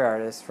other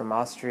artist from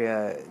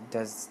Austria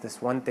does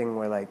this one thing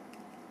where like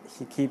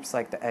he keeps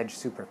like the edge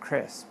super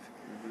crisp.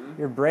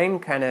 Your brain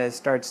kind of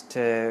starts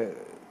to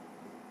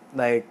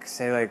like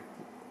say like,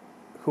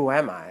 who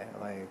am I?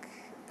 Like,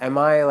 am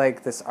I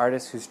like this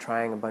artist who's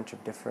trying a bunch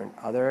of different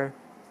other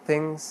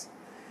things?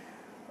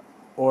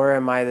 Or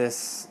am I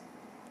this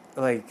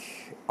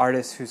like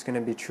artist who's going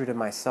to be true to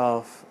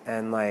myself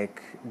and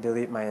like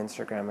delete my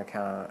Instagram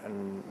account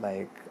and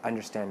like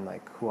understand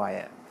like who I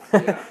am?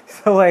 Yeah.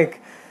 So like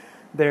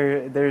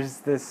there's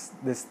this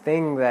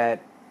thing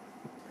that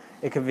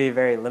it could be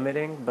very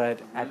limiting, but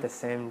at the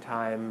same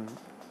time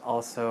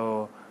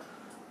also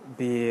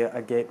be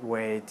a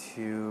gateway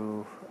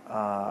to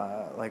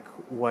like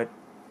what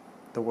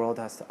the world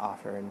has to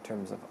offer in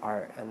terms of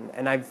art.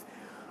 And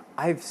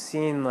I've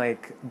seen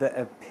like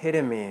the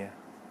epitome,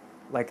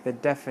 like the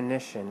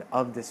definition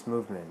of this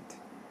movement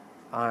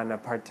on a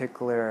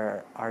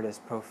particular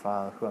artist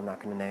profile who I'm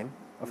not going to name,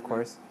 of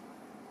course.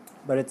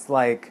 But it's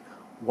like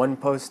one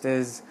post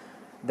is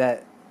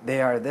that they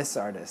are this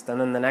artist,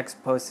 and then the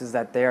next post is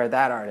that they are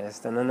that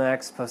artist, and then the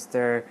next post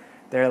they're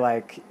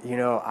like, you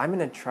know, I'm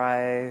going to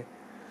try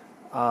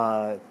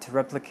to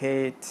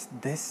replicate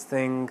this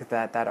thing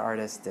that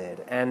artist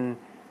did. And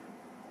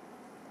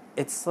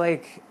it's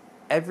like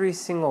every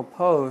single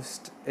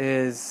post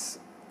is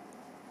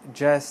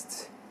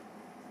just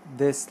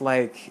this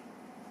like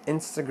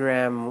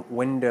Instagram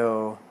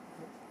window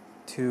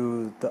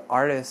to the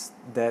artist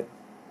that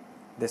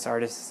this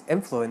artist is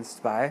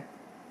influenced by,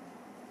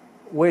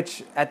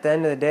 which at the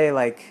end of the day,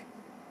 like,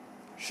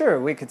 sure,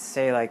 we could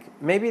say like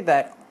maybe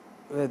that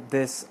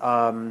this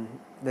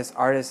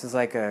artist is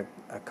like a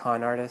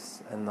con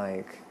artist, and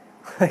like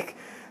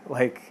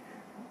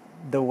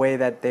the way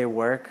that they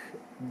work,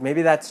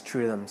 maybe that's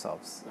true to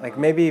themselves. Like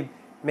maybe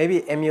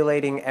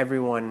emulating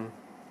everyone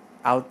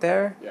out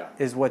there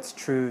is what's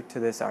true to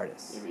this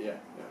artist. Yeah.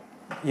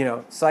 You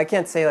know, so I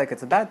can't say like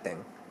it's a bad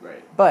thing.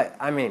 Right. But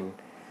I mean,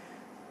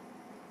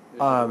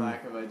 there's a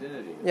lack of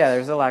identity. Yeah,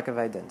 there's a lack of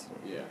identity.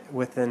 Yeah.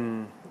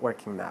 Within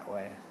working that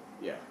way.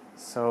 Yeah.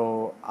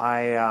 So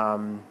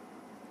I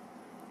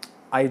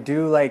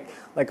do like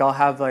I'll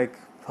have like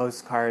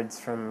postcards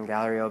from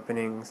gallery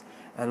openings,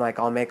 and like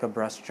I'll make a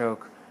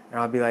brushstroke,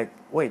 and I'll be like,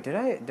 wait, did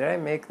I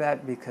make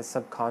that because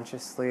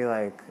subconsciously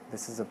like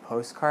this is a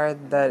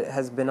postcard that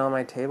has been on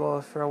my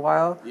table for a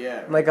while?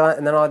 Yeah. And, like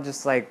and then I'll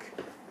just like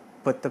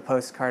put the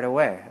postcard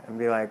away and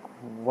be like,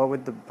 what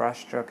would the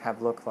brushstroke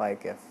have looked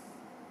like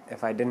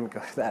if I didn't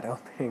go to that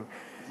opening?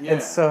 Yeah.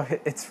 And so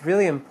it's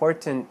really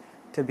important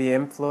to be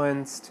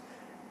influenced.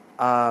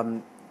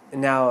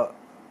 Now,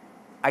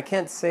 I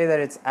can't say that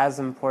it's as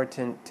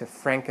important to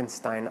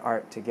Frankenstein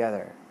art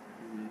together,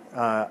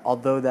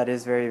 although that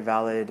is very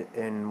valid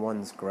in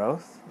one's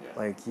growth. Yeah.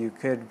 Like you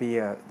could be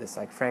this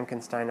like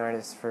Frankenstein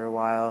artist for a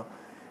while,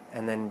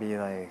 and then be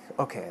like,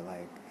 okay,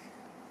 like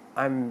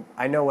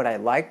I know what I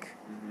like.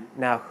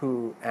 Now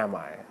who am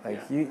I?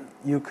 Like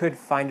you could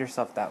find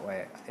yourself that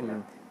way,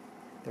 and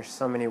there's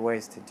so many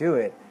ways to do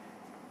it,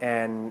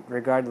 and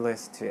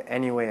regardless to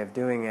any way of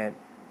doing it,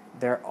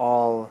 they're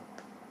all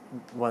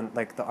one,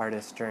 like the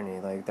artist's journey.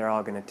 Like they're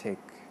all gonna take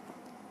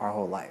our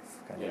whole life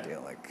kind of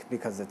deal, like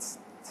because it's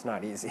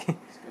not easy. It's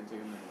gonna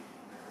take a minute.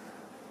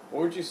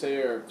 What would you say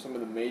are some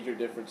of the major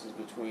differences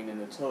between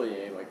an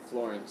atelier like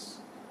Florence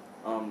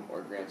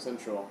or Grand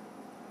Central,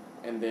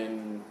 and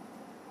then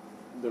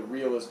the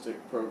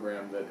realistic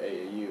program that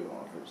AAU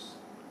offers?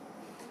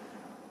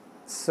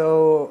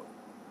 So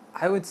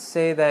I would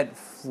say that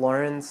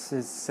Florence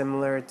is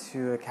similar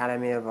to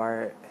Academy of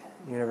Art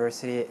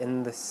University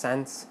in the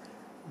sense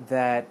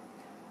that,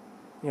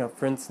 you know,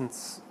 for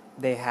instance,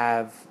 they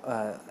have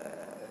a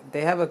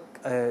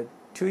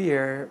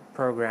 2-year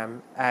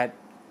program at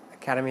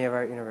Academy of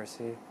Art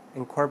University.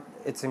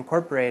 It's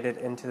incorporated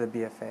into the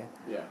BFA,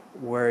 Yeah.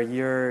 where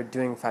you're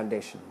doing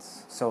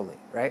foundations solely,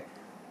 right?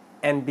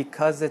 And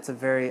because it's a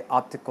very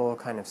optical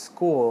kind of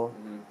school,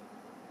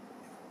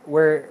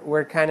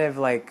 we're kind of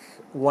like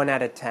 1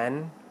 out of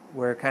 10.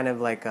 We're kind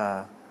of like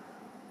a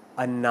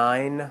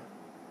 9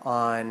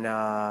 on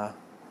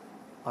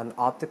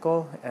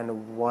optical and a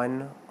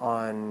 1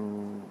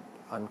 on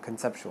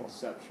conceptual,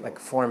 like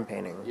form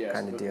painting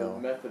kind of deal.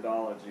 The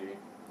methodology.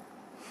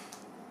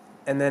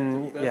 And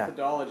then The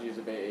methodologies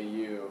of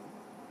AAU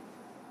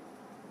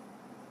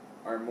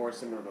are more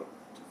similar to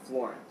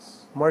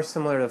Florence. More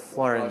similar to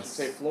Florence. Well, I should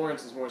say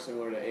Florence is more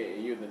similar to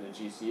AAU than the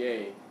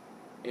GCA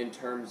in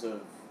terms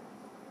of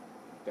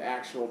the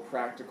actual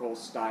practical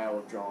style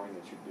of drawing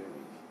that you're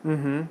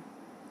doing.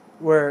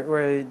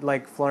 Where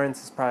like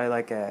Florence is probably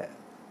like an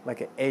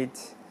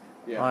 8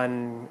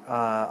 on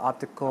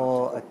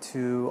optical, a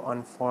 2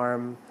 on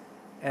form,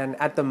 and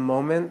at the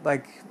moment,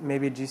 like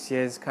maybe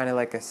GCA is kind of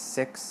like a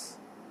 6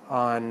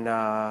 on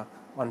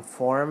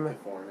form,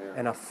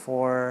 and a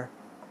 4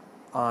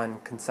 on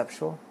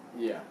conceptual.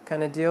 Yeah.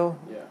 Kind of deal.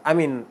 Yeah. I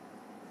mean,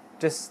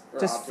 just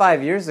optical.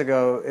 5 years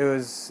ago, it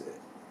was,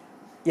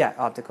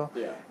 optical.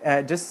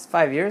 Yeah. Just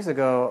 5 years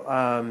ago,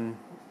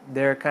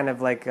 they're kind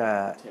of like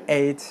a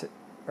 8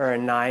 or a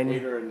 9.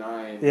 8 or a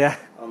 9. Yeah.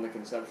 On the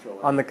conceptual.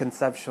 On the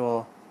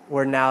conceptual,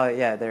 where now,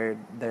 they're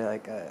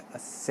like a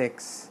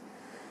 6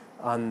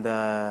 on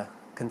the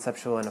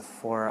conceptual and a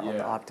 4 on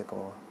the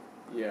optical.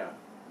 Yeah.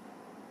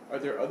 Are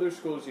there other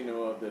schools you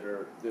know of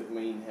that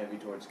lean heavy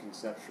towards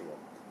conceptual?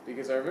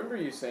 Because I remember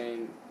you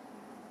saying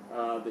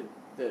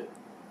that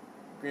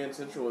Grand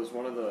Central is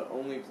one of the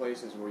only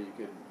places where you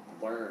could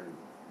learn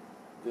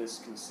this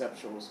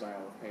conceptual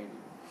style of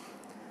painting.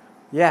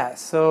 Yeah,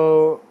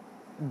 so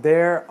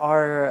there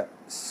are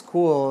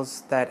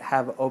schools that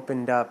have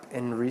opened up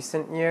in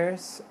recent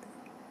years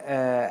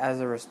as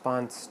a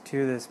response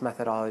to this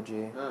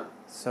methodology.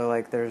 So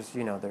like there's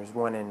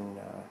one in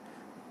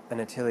an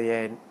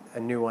atelier, a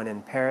new one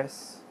in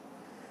Paris.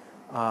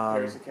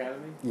 Paris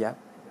Academy? Yeah,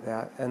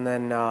 and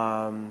then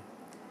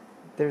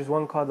there's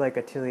one called like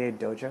Atelier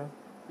Dojo.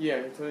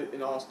 Yeah,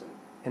 in Austin.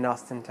 In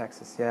Austin,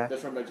 Texas. Yeah.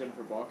 That's run by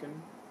Jennifer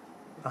Balkan.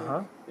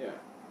 Yeah.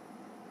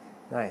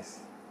 Nice.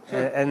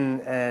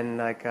 And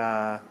like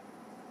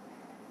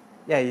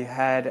you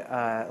had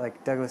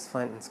like Douglas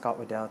Flint and Scott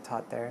Waddell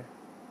taught there.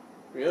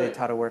 Really? They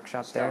taught a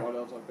workshop there. Scott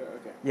Waddell taught there.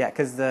 Okay. Yeah,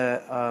 because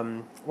the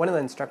one of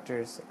the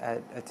instructors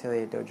at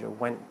Atelier Dojo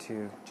went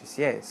to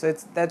GCA, so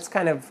that's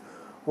kind of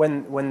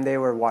when they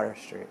were Water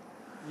Street.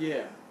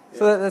 Yeah.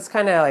 So that's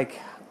kind of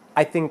like,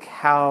 I think,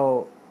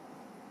 how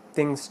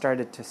things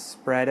started to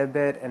spread a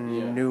bit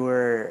and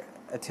newer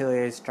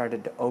ateliers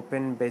started to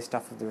open based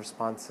off of the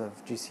response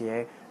of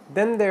GCA.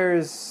 Then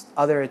there's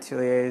other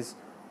ateliers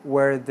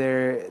where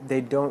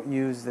they don't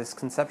use this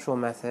conceptual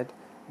method,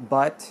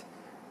 but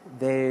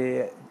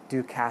they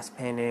do cast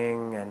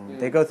painting and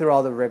they go through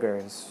all the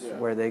rigors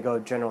where they go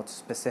general to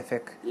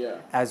specific,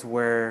 as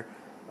where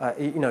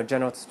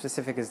general to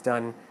specific is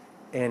done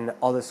in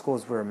all the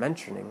schools we're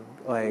mentioning,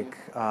 like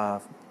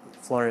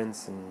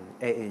Florence and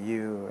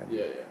AAU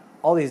and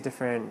all these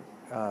different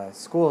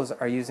schools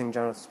are using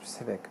general to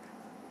specific,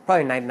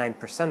 probably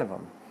 99% of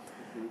them.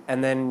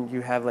 And then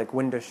you have like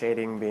window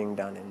shading being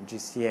done in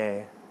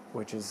GCA,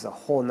 which is a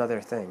whole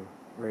nother thing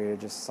where you're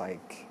just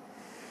like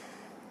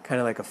kind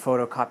of like a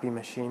photocopy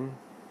machine.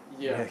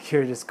 Yeah. Like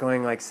you're just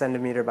going like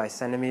centimeter by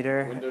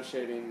centimeter. Window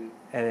shading.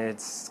 And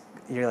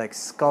you're like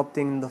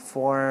sculpting the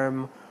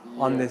form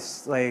on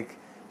this like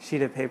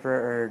sheet of paper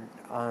or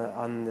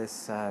on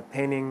this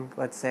painting,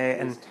 let's say.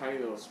 These tiny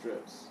little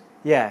strips.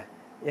 Yeah,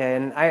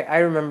 and I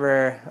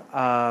remember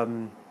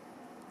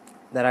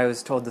that I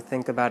was told to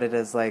think about it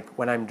as like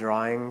when I'm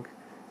drawing,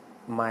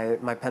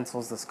 my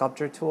pencil's the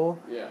sculpture tool.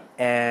 Yeah.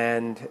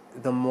 And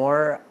the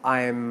more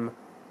I'm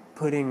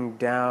putting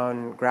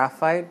down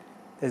graphite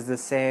is the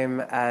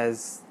same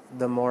as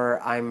the more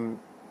I'm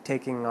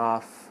taking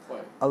off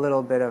clay. A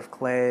little bit of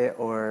clay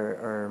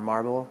or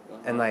marble.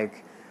 And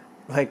like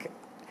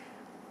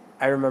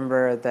I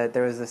remember that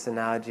there was this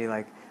analogy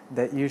like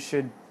that you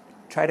should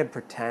try to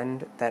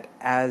pretend that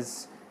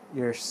as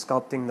you're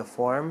sculpting the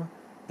form,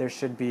 there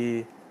should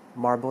be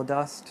marble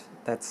dust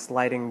that's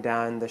sliding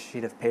down the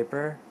sheet of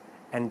paper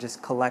and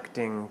just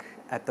collecting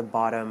at the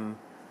bottom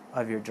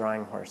of your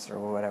drawing horse or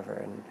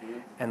whatever,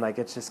 and like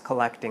it's just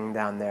collecting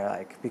down there,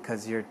 like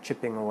because you're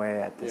chipping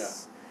away at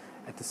this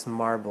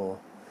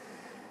marble.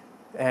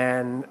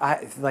 And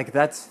I like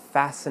that's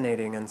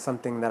fascinating and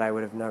something that I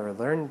would have never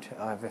learned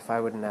of if I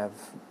wouldn't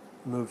have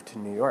moved to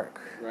New York.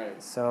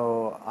 Right.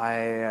 So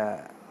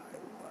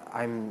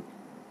I'm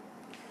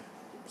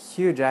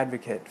huge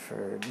advocate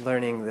for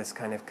learning this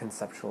kind of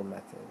conceptual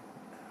method,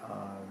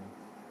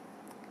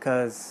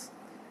 because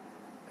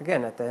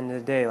again, at the end of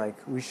the day, like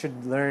we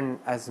should learn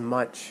as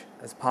much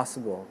as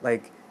possible.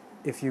 Like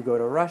if you go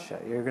to Russia,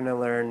 you're gonna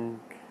learn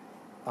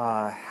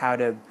how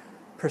to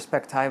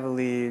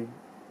perspectively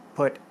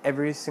put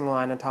every single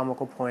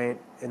anatomical point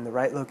in the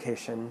right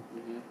location.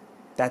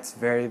 That's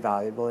very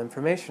valuable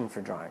information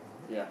for drawing.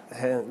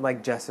 Yeah.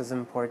 like just as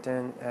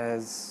important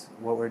as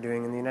what we're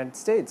doing in the United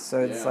States.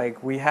 So it's Yeah.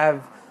 like we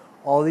have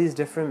all these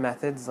different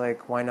methods.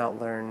 Like, why not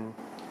learn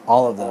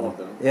all of them? All of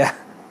them. Yeah.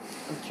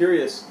 I'm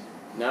curious,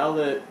 now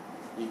that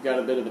you've got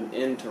a bit of an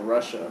in to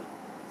Russia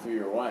through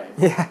your wife,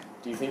 Yeah.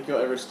 do you think you'll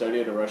ever study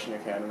at a Russian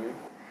academy?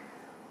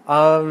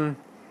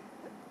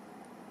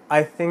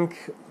 I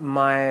think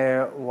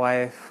my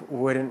wife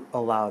wouldn't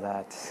allow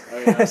that. Oh,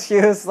 yeah?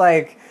 she's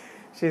like,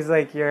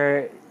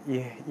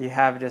 you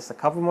have just a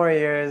couple more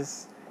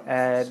years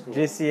at School.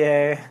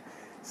 GCA,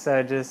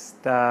 so just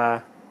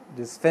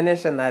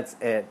finish and that's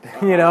it.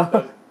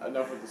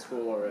 Enough with the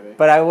school already.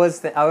 But I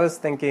was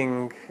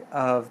thinking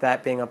of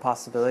that being a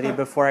possibility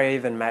before I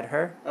even met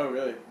her. Oh,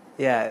 really?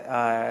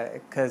 Yeah,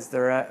 because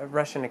the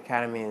Russian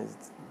Academy is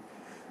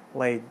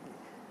like,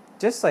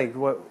 just like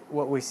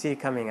what we see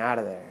coming out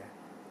of there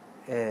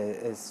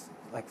is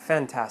like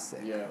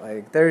fantastic. Yeah.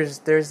 Like there's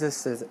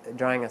this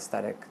drawing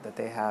aesthetic that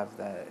they have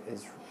that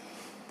is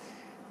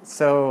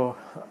so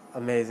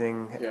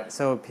amazing, Yeah.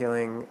 so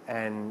appealing,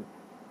 and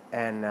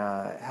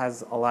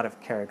has a lot of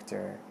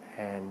character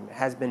and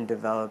has been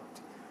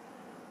developed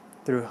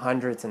through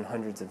hundreds and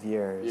hundreds of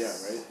years.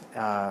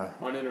 Yeah, right.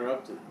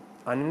 Uninterrupted.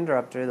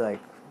 Uninterrupted,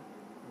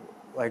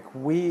 like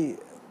we,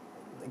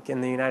 like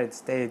in the United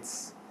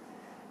States,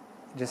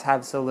 just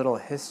have so little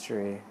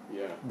history.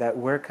 Yeah. That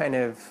we're kind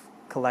of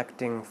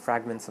collecting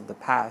fragments of the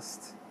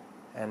past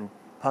and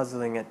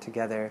puzzling it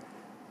together,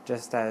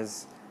 just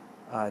as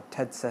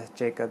Ted Seth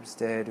Jacobs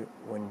did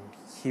when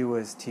he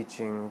was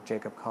teaching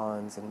Jacob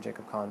Collins, and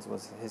Jacob Collins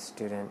was his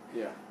student.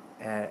 Yeah.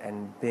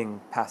 And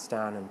being passed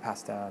down and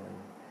passed down,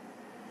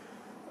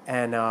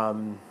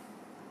 and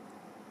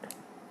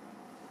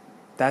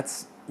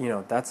that's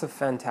a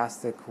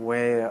fantastic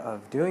way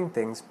of doing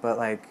things. But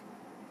like,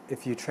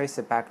 if you trace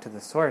it back to the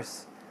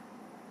source,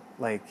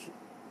 like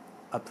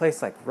a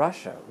place like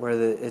Russia, where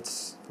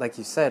it's like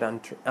you said,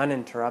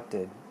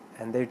 uninterrupted,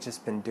 and they've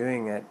just been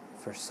doing it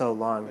for so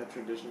long. That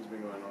tradition's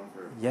been going on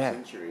for Yeah.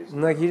 centuries.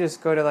 And like, you just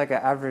go to like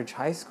an average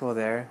high school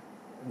there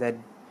that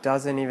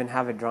doesn't even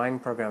have a drawing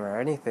program or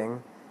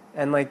anything,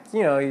 and like,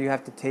 you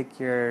have to take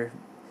your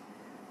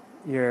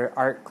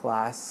art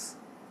class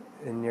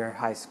in your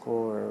high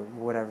school or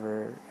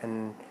whatever,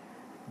 and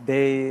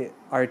they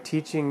are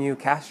teaching you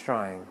cast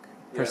drawing,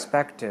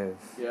 perspective,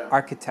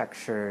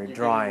 architecture, You're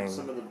drawing. getting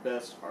some of the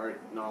best art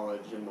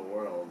knowledge in the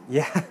world.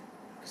 Yeah.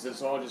 Because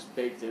it's all just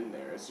baked in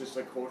there. It's just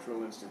a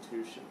cultural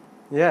institution.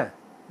 Yeah.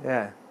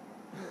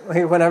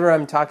 Like, whenever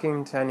I'm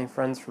talking to any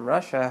friends from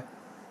Russia,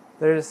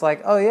 they're just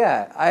like, "Oh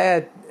yeah, I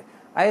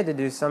had to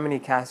do so many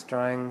cast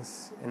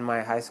drawings in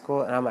my high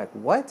school," and I'm like,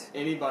 "What?"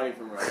 Anybody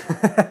from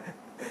Russia.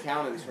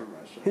 Accountants from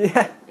Russia.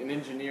 Yeah. And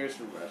engineers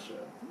from Russia.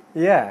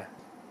 Yeah,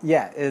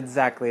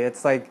 exactly.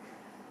 It's like,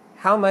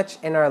 how much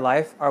in our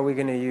life are we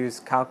going to use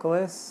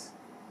calculus?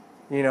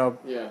 Yeah.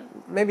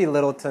 Maybe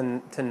little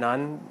to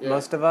none,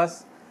 most of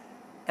us.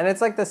 And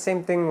it's like the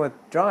same thing with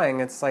drawing.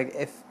 It's like,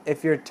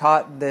 if you're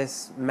taught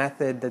this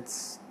method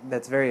that's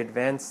very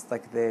advanced,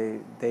 like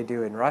they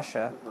do in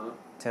Russia,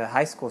 to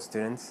high school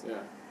students,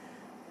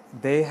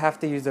 they have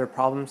to use their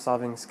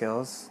problem-solving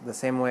skills the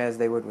same way as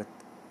they would with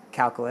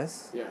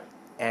calculus. Yeah.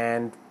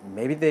 And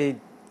maybe they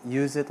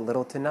use it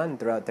little to none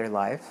throughout their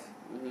life.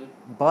 Mm-hmm.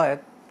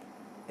 But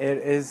it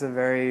is a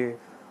very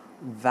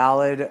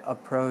valid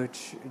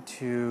approach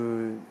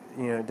to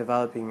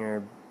developing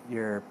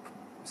your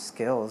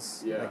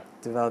skills, like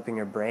developing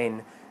your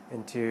brain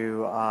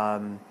into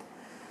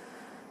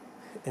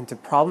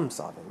problem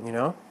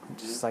solving.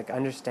 Just like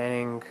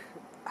understanding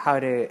how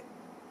to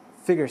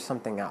figure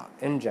something out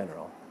in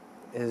general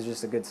is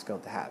just a good skill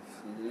to have.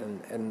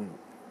 And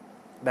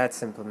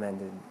that's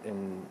implemented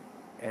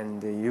in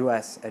the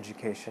U.S.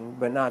 education,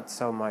 but not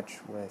so much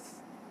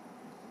with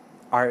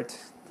art.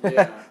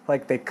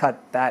 Like, they cut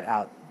that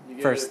out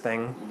first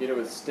thing. You get it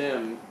with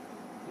STEM,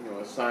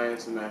 with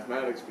science and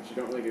mathematics, but you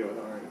don't really get it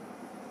with art.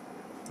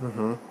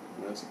 Mm-hmm.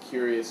 It's a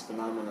curious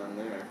phenomenon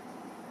there.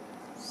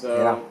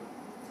 So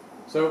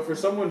for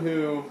someone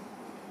who,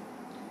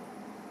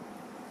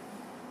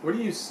 what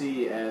do you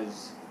see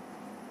as,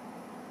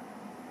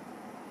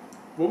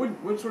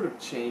 what sort of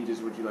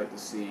changes would you like to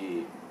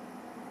see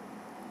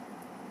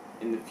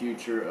in the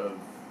future of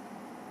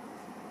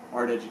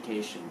art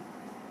education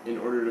in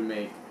order to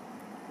make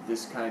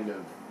this kind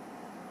of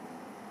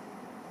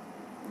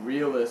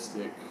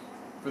realistic,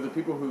 for the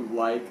people who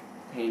like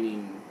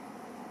painting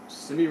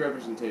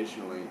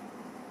semi-representationally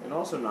and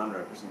also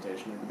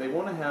non-representationally, but they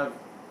want to have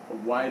a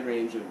wide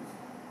range of,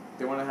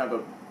 they want to have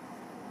a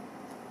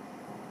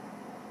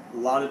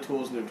lot of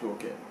tools in their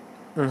toolkit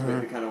to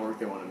make the kind of work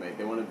they want to make.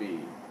 They want to be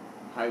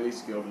highly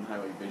skilled and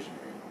highly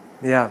visionary.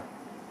 Yeah.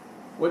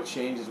 What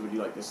changes would you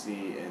like to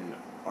see in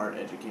art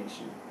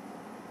education?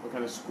 What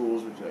kind of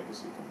schools would you like to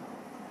see come out?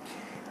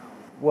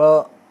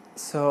 Well,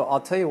 so I'll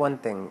tell you one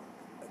thing.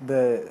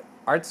 The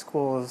art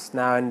schools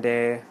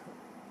nowadays,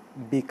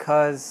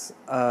 because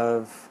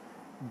of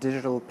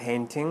digital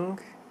painting,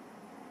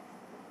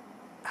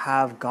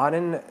 have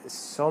gotten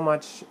so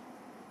much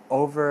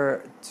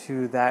over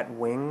to that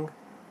wing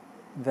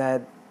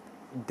that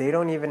they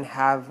don't even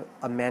have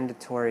a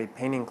mandatory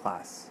painting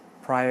class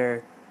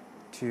prior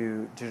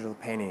to digital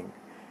painting.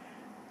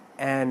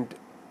 And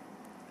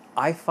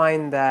I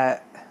find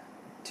that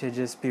to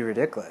just be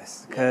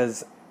ridiculous,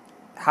 because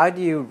how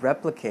do you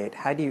replicate,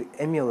 how do you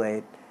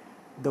emulate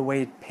the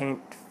way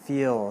paint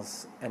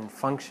feels and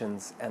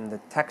functions, and the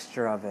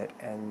texture of it,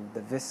 and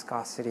the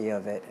viscosity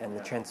of it, and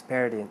the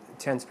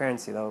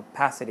transparency, the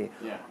opacity,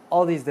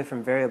 all these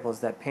different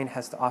variables that paint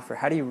has to offer?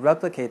 How do you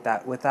replicate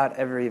that without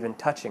ever even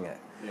touching it?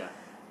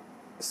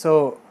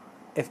 So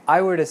if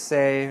I were to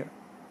say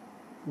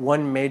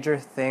one major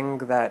thing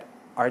that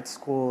art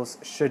schools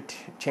should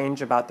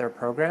change about their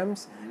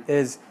programs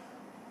is,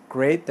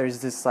 great, there's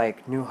this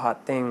like new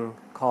hot thing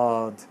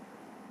called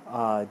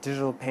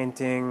digital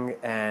painting,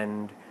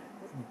 and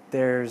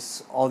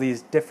there's all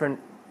these different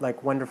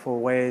like wonderful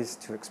ways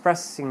to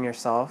expressing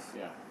yourself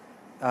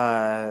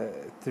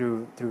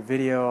through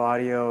video,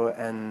 audio,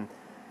 and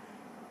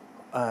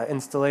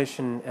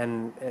installation,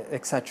 and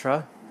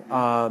etc.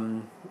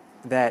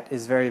 That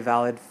is very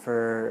valid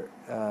for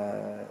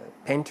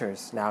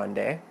painters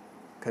nowadays,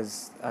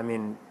 because I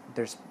mean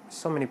there's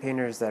so many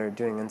painters that are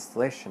doing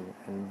installation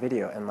and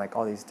video and like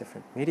all these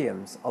different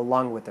mediums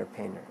along with their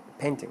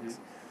paintings.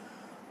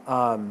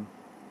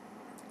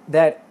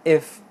 That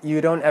if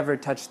you don't ever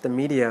touch the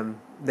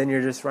medium, then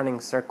you're just running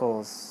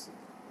circles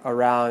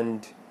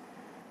around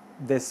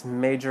this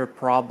major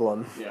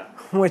problem,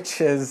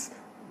 which is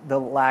the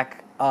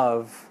lack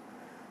of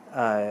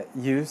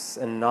use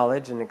and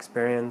knowledge and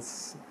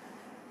experience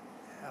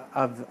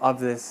of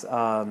this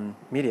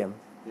medium.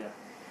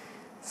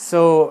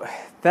 So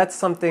that's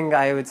something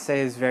I would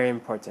say is very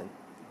important.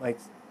 Like,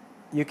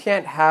 you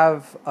can't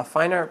have a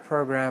fine art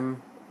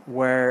program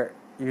where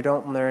you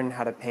don't learn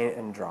how to paint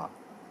and draw.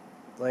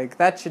 Like,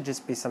 that should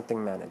just be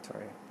something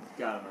mandatory.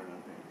 Gotta learn how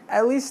to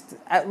paint.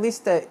 At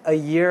least a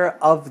year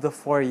of the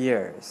 4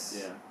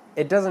 years.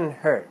 It doesn't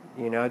hurt,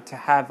 you know, to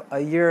have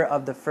a year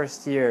of the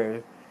first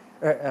year,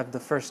 or of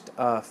the first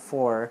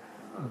 4,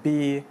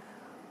 be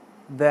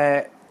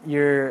that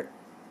you're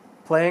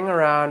playing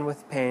around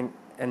with paint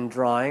and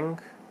drawing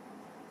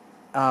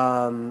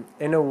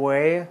in a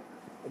way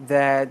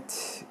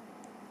that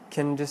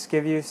can just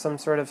give you some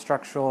sort of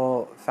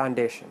structural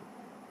foundation.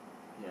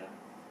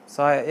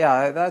 So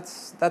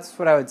that's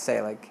what I would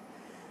say, like,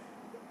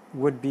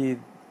 would be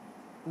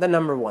the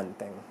number one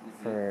thing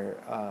for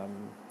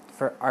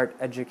art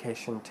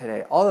education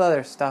today. All the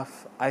other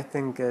stuff I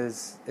think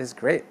is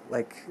great,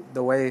 like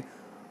the way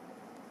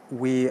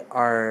we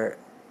are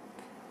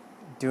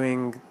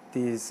doing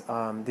these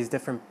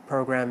different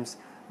programs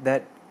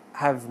that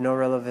have no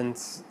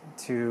relevance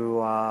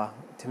to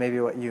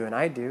maybe what you and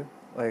I do,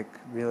 like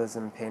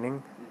realism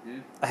painting.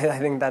 I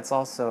think that's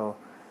also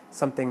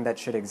something that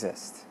should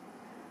exist.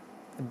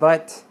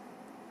 But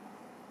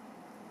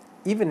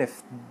even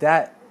if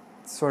that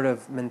sort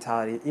of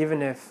mentality,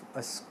 even if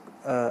a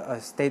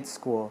state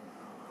school,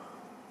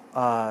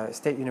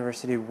 state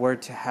university were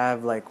to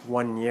have like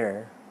 1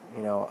 year,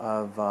 you know,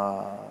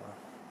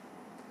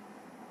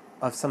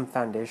 of some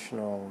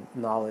foundational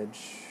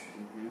knowledge,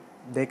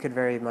 they could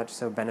very much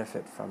so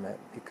benefit from it,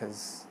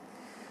 because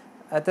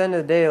at the end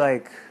of the day,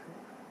 like,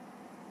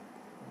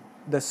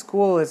 the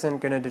school isn't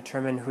going to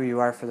determine who you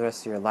are for the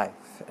rest of your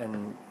life.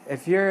 And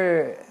if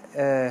you're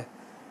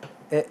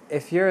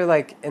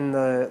like in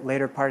the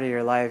later part of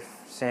your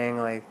life saying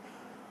like,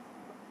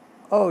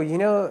 oh, you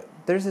know,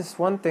 there's this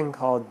one thing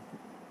called,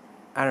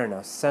 I don't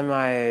know,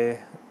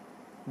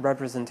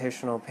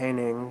 semi-representational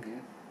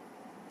painting,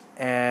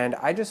 and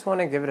I just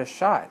want to give it a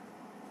shot.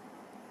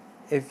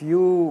 If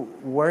you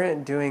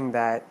weren't doing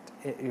that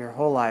your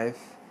whole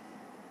life,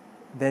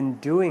 then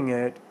doing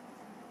it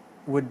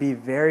would be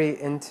very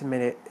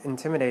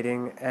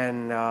intimidating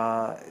and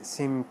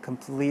seem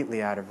completely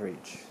out of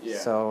reach.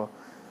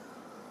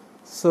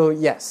 So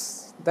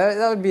yes,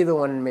 that would be the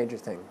one major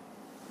thing,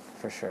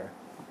 for sure.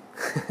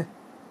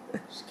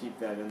 Just keep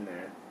that in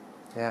there.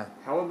 Yeah.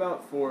 How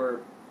about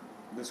for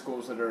the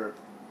schools that are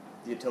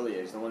the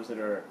ateliers, the ones that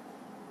are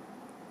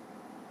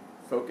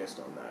focused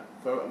on that?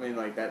 I mean,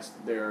 like, that's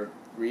their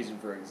reason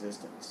for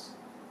existence.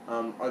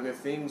 Are there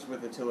things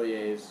with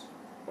ateliers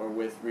or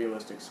with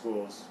realistic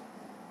schools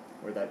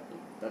where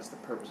that's the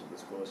purpose of the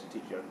school, is to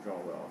teach you how to draw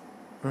well?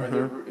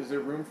 Is there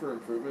room for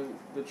improvement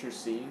that you're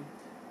seeing?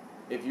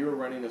 If you were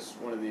running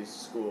one of these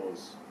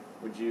schools,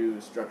 would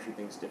you structure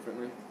things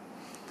differently?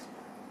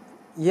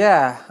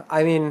 Yeah,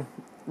 I mean,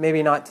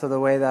 maybe not to the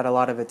way that a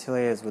lot of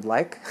ateliers would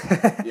like.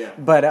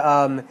 But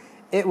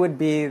it would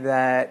be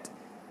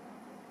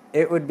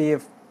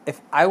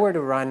if I were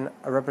to run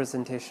a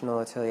representational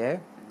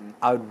atelier,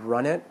 I would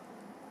run it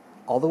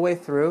all the way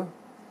through,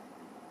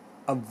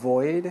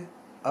 avoid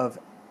of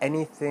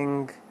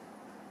anything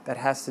that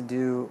has to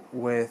do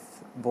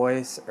with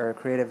voice or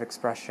creative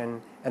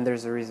expression, and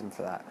there's a reason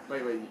for that.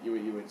 Wait,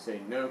 you would say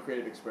no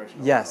creative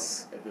expression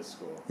yes. at this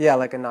school? Yeah,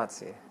 like a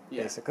Nazi,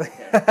 basically.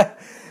 Okay.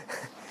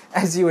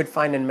 As you would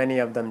find in many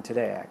of them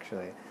today,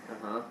 actually.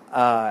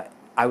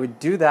 I would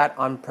do that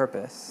on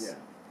purpose.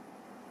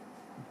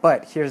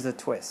 But here's the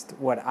twist.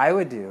 What I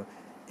would do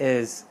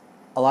is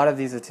a lot of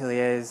these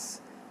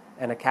ateliers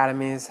and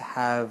academies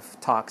have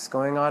talks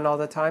going on all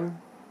the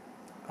time.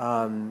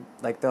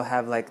 Like they'll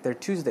have like their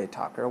Tuesday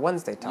talk or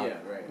Wednesday talk, Yeah,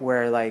 right.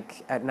 where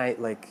like at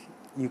night, like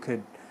you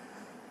could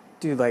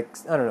do like,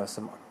 I don't know,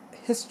 some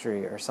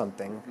history or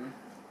something. Mm-hmm.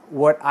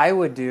 What I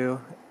would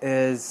do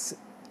is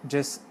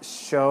just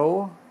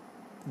show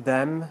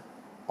them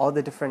all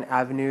the different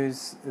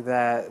avenues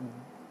that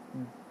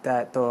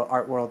the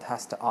art world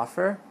has to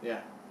offer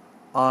Yeah.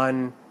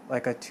 on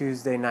like a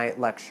Tuesday night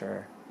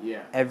lecture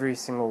Yeah. every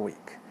single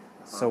week.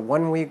 So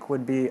 1 week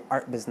would be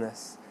art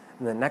business,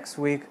 and the next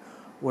week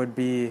would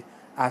be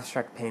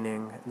abstract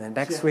painting, and the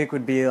next week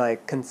would be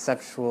like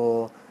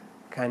conceptual,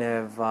 kind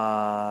of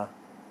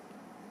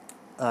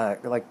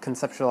like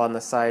conceptual on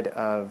the side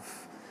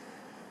of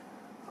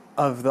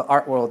the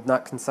art world,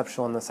 not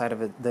conceptual on the side of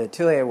the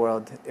atelier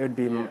world. It would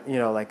be you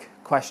know, like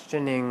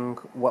questioning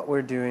what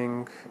we're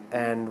doing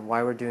and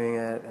why we're doing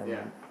it,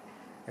 and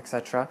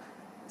etc.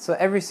 So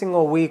every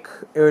single week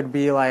it would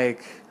be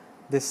like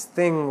this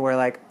thing where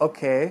like,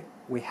 okay,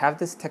 we have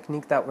this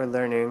technique that we're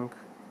learning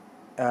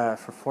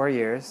for 4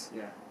 years,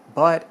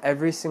 but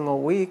every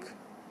single week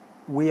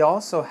we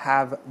also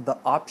have the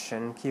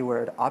option,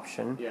 keyword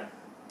option,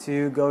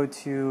 to go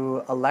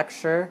to a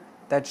lecture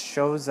that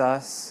shows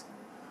us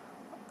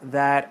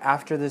that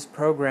after this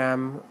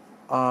program,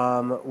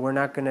 we're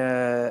not going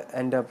to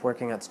end up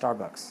working at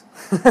Starbucks.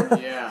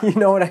 Yeah. You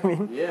know what I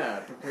mean? Yeah,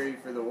 prepare you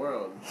for the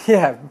world.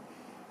 Yeah,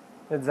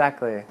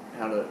 exactly.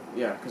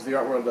 Because the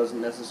art world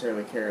doesn't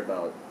necessarily care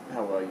about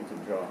how well you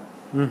can draw.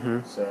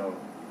 Mm-hmm. So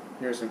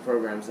here are some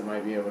programs that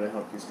might be able to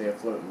help you stay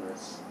afloat in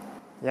this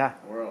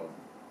world.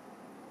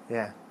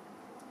 Yeah.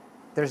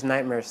 There's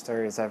nightmare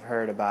stories I've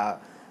heard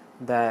about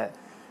that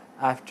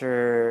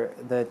after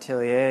the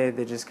atelier,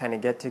 they just kind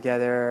of get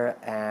together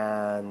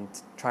and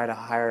try to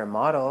hire a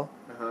model,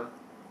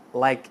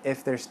 like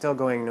if they're still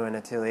going to an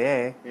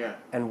atelier,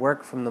 and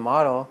work from the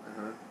model,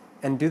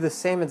 and do the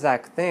same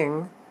exact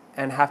thing,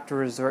 and have to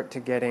resort to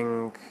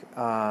getting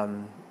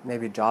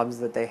maybe jobs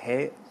that they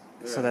hate,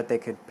 so that they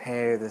could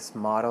pay this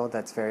model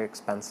that's very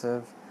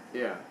expensive.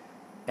 Yeah.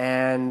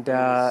 And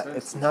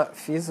it's not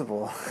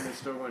feasible. And they're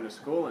still going to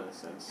school in a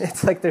sense.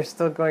 It's like they're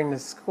still going to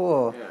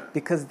school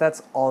because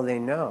that's all they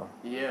know.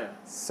 Yeah.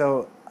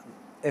 So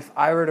if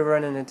I were to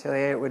run an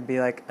atelier, it would be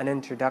like an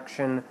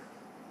introduction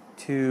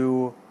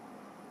to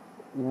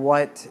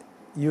what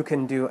you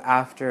can do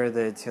after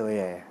the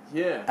atelier.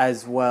 Yeah.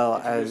 As well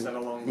Introduce as that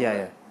along the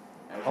way.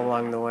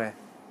 Along the way.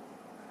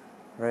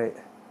 Right.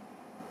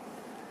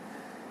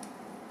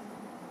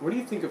 What do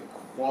you think of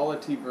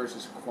quality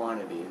versus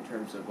quantity in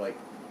terms of like,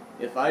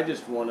 if I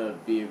just want to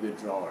be a good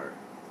drawer,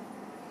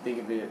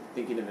 thinking of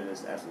it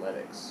as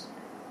athletics,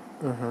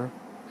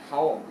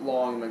 how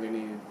long am I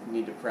going to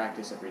need to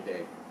practice every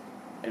day?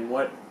 And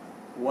what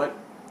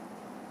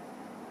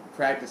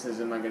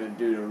practices am I going to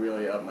do to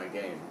really up my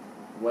game?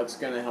 What's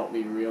going to help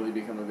me really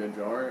become a good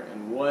drawer?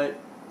 And what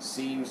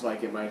seems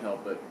like it might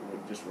help but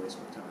would just waste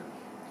my time?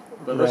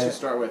 But let's just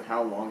start with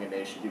how long a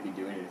day should you be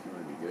doing it if you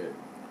want to be good?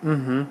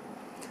 Mm-hmm.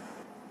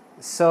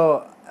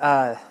 So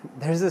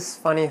there's this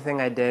funny thing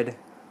I did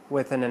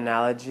with an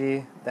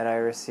analogy that I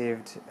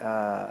received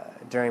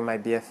during my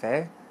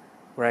BFA,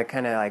 where I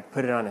kind of like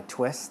put it on a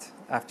twist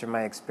after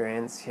my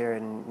experience here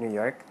in New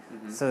York.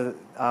 So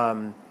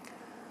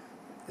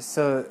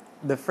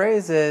the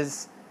phrase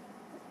is,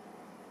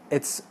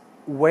 it's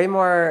way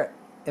more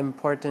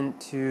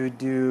important to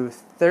do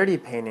 30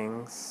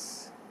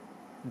 paintings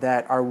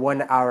that are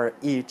 1 hour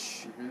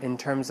each in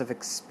terms of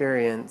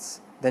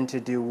experience than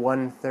to do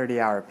one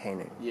 30-hour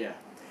painting. Yeah.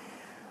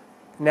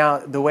 Now,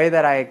 the way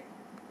that I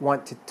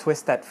want to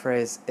twist that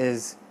phrase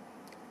is,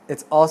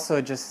 it's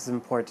also just as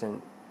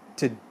important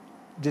to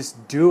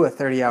just do a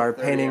 30-hour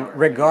painting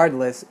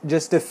regardless,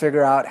 just to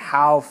figure out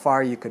how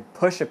far you could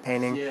push a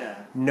painting,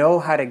 know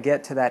how to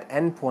get to that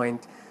end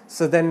point,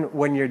 so then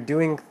when you're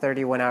doing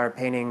 31-hour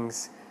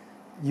paintings,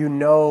 you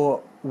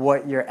know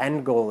what your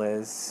end goal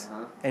is,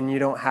 and you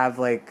don't have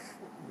like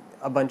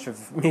a bunch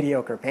of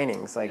mediocre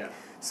paintings.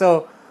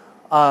 So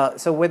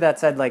with that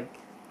said, like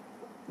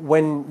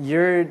when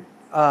you're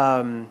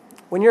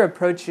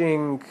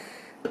approaching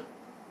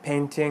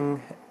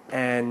painting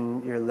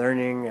and you're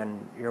learning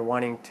and you're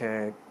wanting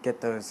to get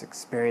those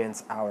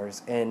experience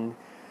hours in,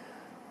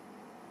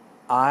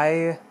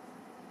 I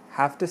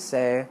have to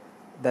say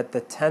that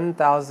the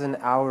 10,000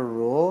 hour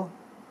rule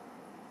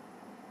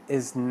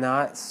is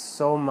not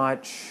so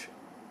much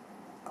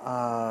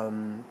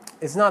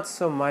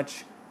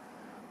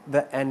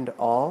the end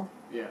all.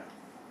 Yeah.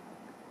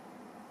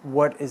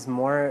 What is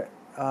more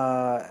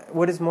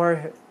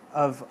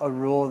of a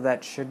rule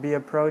that should be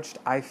approached,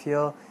 I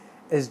feel,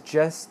 is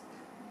just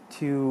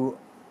to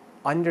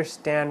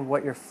understand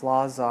what your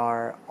flaws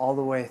are all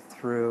the way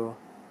through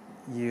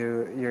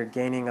your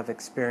gaining of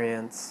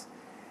experience,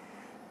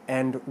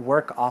 and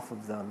work off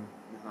of them,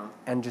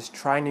 and just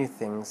try new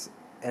things,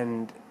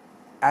 and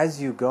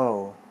as you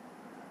go,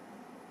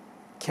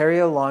 carry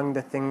along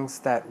the things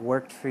that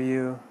worked for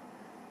you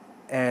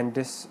and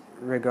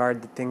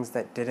disregard the things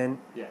that didn't,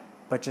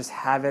 but just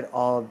have it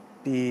all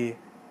be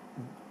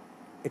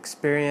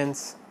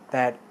experience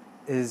that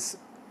is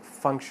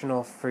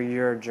functional for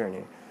your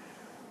journey.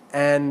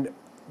 And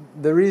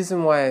the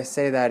reason why I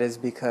say that is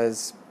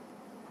because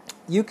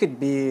you could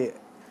be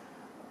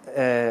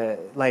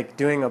like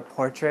doing a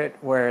portrait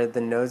where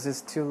the nose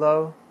is too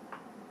low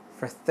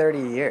for 30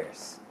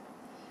 years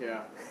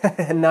Yeah.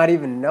 and not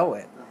even know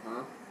it.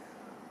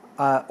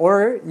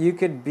 Or you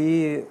could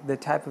be the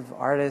type of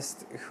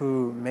artist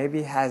who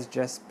maybe has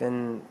just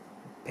been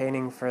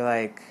painting for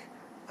like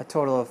a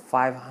total of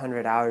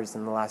 500 hours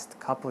in the last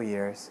couple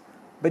years,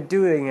 but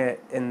doing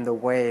it in the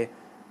way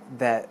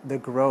that the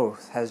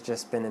growth has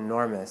just been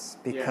enormous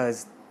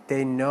because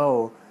they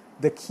know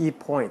the key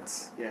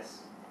points.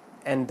 Yes.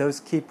 And those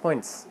key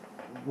points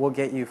will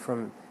get you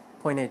from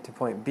point A to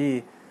point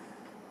B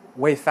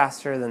way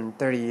faster than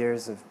 30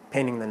 years of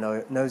painting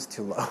the nose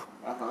too low.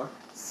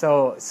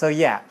 So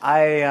yeah,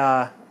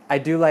 I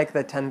do like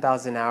the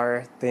 10,000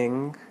 hour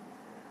thing,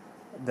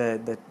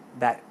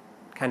 that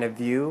kind of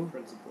view.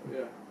 Principle,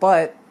 yeah.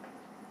 But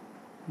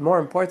more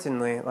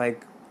importantly,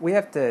 like, we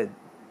have to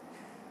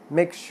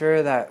make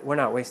sure that we're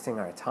not wasting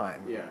our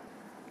time. Yeah.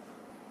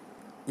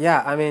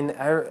 Yeah, I mean,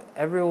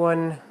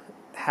 everyone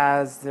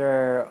has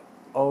their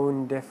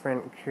own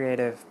different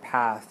creative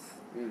path.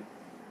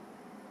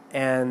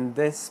 And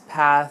this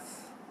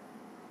path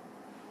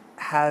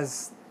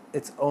has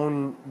its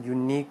own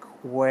unique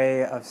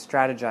way of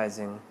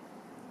strategizing.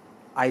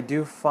 I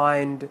do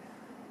find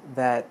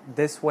that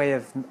this way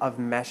of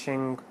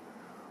meshing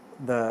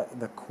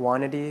the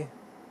quantity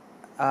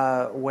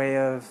way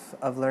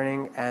of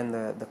learning and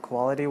the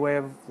quality way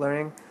of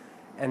learning,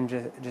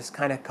 and just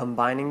kind of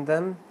combining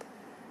them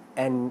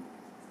and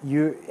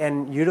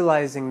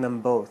utilizing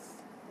them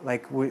both.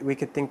 Like, we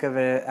could think of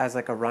it as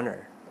like a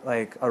runner.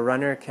 Like, a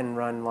runner can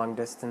run long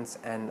distance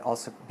and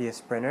also be a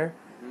sprinter.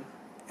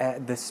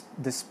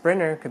 The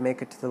sprinter could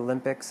make it to the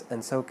Olympics,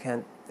 and so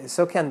can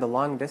the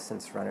long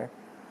distance runner.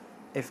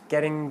 If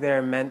getting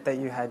there meant that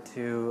you had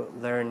to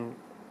learn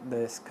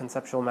this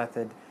conceptual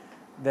method,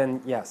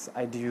 then yes,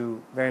 I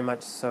do very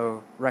much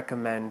so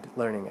recommend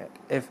learning it.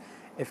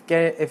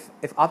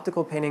 If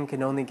optical painting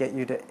can only get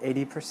you to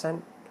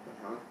 80%,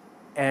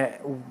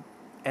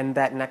 and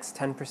that next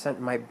 10%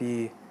 might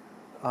be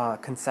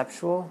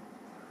conceptual,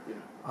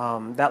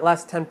 that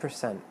last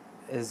 10%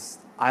 is,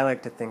 I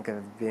like to think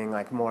of being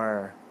like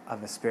more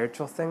of a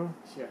spiritual thing.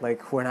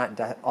 Like, we're not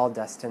all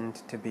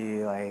destined to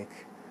be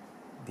like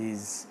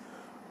these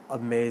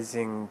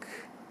amazing,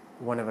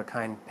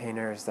 one-of-a-kind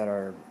painters that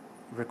are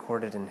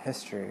recorded in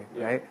history,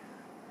 right?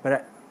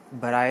 But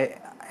I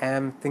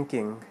am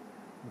thinking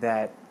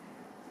that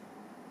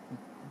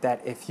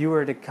if you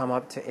were to come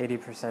up to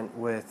 80%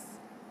 with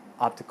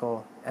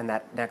optical, and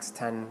that next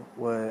 10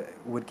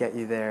 would get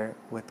you there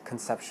with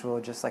conceptual,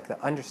 just like the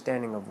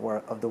understanding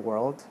of the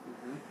world,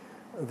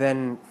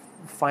 then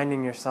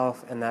finding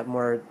yourself in that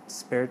more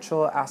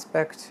spiritual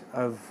aspect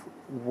of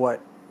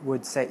what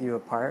would set you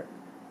apart,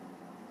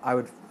 I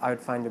would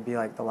find to be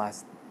like the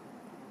last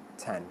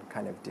 10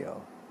 kind of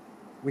deal.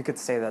 We could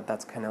say that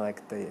that's kind of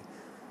like the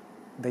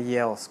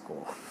Yale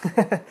school.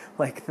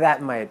 Like,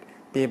 that might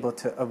be able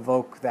to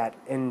evoke that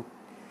in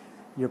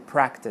your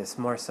practice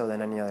more so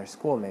than any other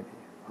school, maybe.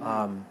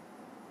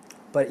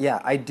 But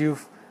yeah, I do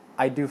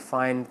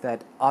find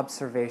that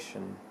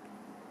observation,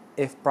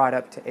 if brought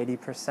up to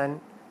 80%,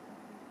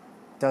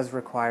 does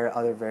require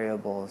other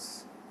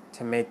variables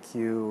to make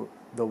you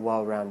the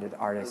well-rounded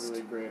artist. A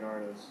really great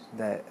artist.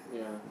 That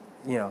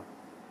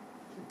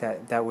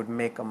that would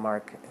make a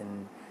mark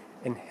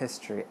in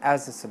history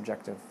as a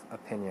subjective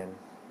opinion.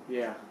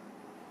 Yeah.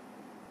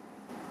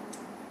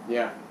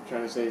 Yeah,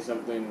 trying to say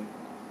something,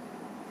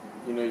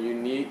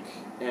 unique,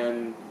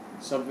 and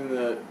something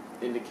that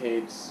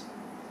indicates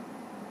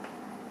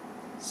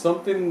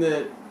something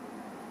that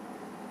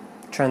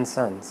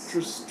transcends.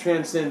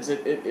 Transcends.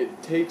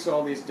 It takes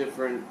all these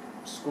different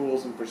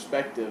schools and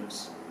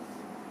perspectives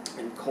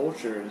and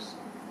cultures,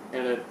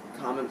 and it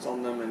comments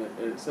on them, and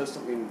it says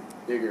something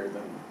bigger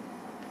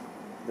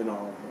than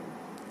all of them.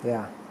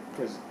 Yeah.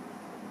 Because,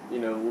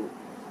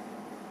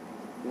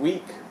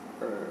 weak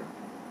or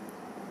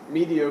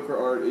mediocre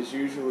art is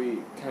usually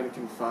kind of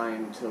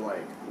confined to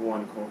like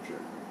one culture,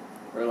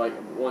 or like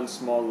one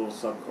small little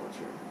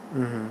subculture.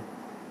 Mm-hmm.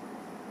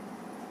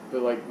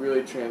 But like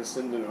really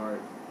transcendent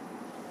art,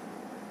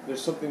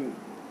 there's something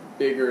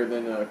bigger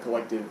than a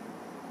collective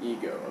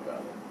ego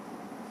about it.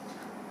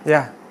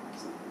 Yeah.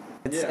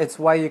 It's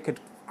why you could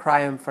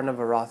cry in front of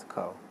a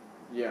Rothko.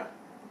 Yeah.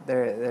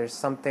 There's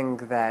something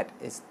that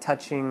is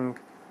touching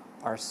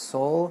our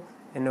soul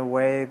in a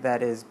way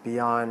that is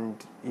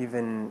beyond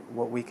even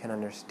what we can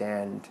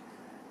understand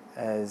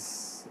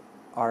as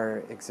our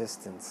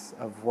existence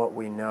of what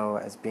we know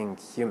as being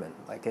human.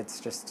 Like, it's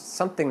just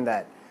something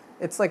that,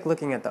 it's like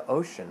looking at the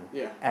ocean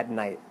at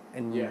night,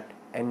 and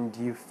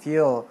you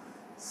feel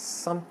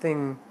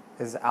something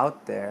is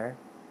out there.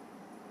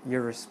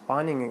 You're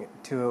responding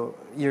to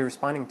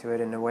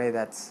it in a way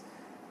that's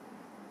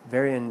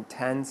very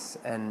intense,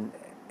 and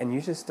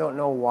you just don't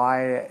know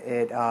why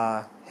it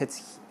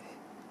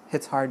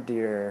hits hard to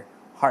your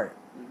heart.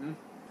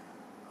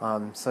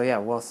 Mm-hmm. So yeah,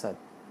 well said.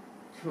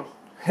 All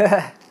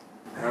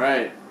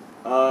right.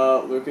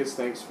 Lucas,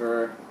 thanks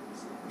for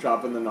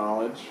dropping the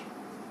knowledge.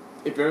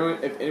 If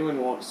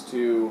anyone wants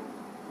to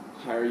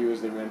hire you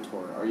as their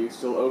mentor, are you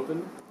still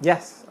open?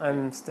 Yes,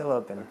 I'm still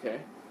open.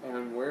 Okay.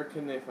 And where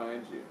can they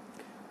find you?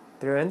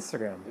 Through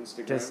Instagram.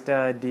 Just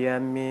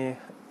DM me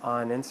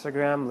on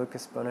Instagram,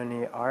 Lucas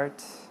Bononi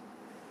Art,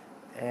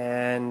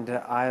 and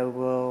I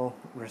will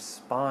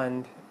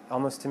respond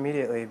almost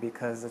immediately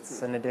because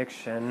it's an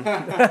addiction.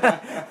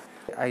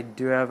 I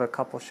do have a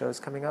couple shows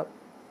coming up.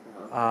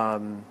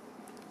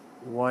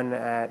 One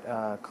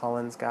at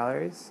Collins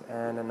Galleries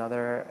and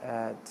another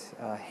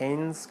at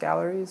Haynes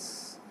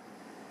Galleries.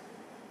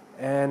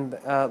 And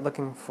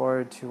looking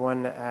forward to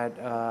one at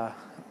a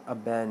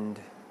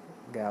Bend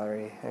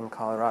Gallery in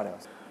Colorado.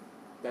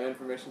 That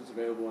information is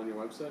available on your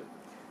website?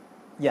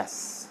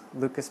 Yes,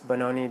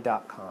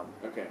 lucasbononi.com.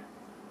 Okay.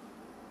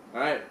 All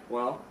right,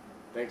 well,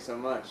 thanks so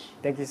much.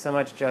 Thank you so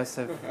much,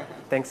 Joseph.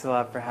 Thanks a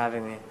lot for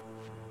having me.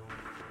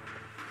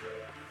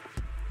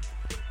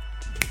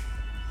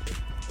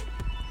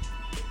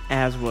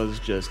 As was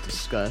just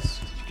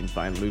discussed, you can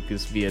find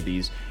Lucas via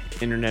these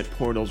internet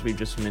portals we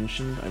just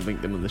mentioned. I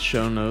linked them in the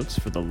show notes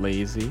for the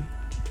lazy.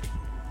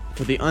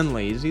 For the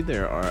unlazy,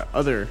 there are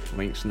other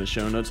links in the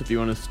show notes if you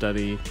want to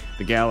study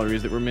the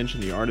galleries that were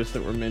mentioned, the artists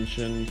that were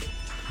mentioned.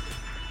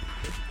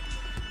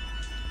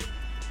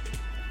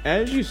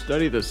 As you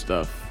study this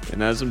stuff,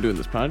 and as I'm doing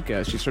this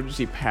podcast, you start to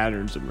see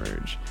patterns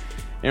emerge.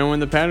 And when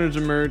the patterns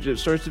emerge, it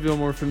starts to feel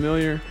more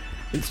familiar.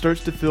 It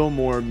starts to feel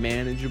more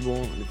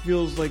manageable, and it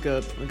feels like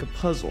a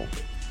puzzle.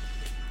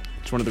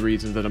 It's one of the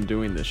reasons that I'm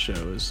doing this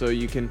show, is so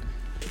you can,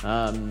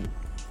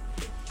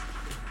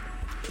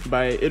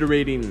 by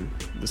iterating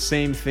the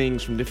same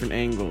things from different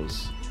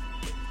angles,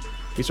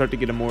 we start to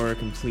get a more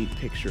complete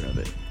picture of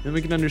it, and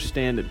we can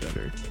understand it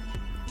better.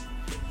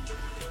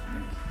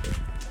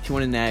 If you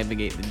want to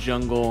navigate the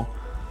jungle,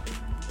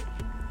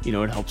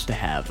 it helps to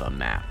have a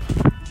map.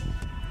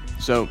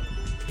 So,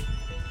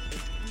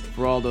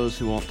 for all those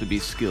who want to be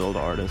skilled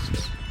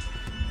artists,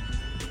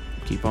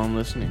 keep on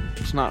listening.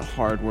 It's not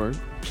hard work,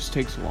 it just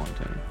takes a long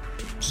time.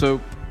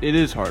 So, it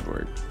is hard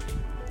work.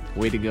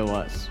 Way to go,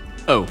 us.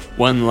 Oh,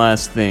 one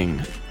last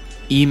thing.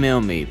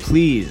 Email me,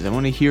 please. I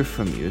want to hear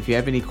from you. If you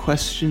have any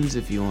questions,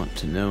 if you want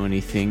to know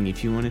anything,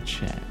 if you want to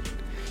chat,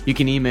 you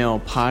can email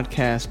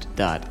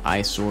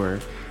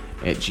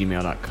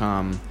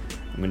podcast.eyesore@gmail.com.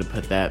 I'm going to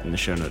put that in the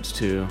show notes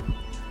too.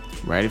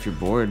 Right if you're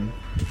bored.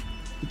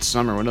 It's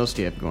summer. What else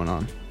do you have going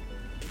on?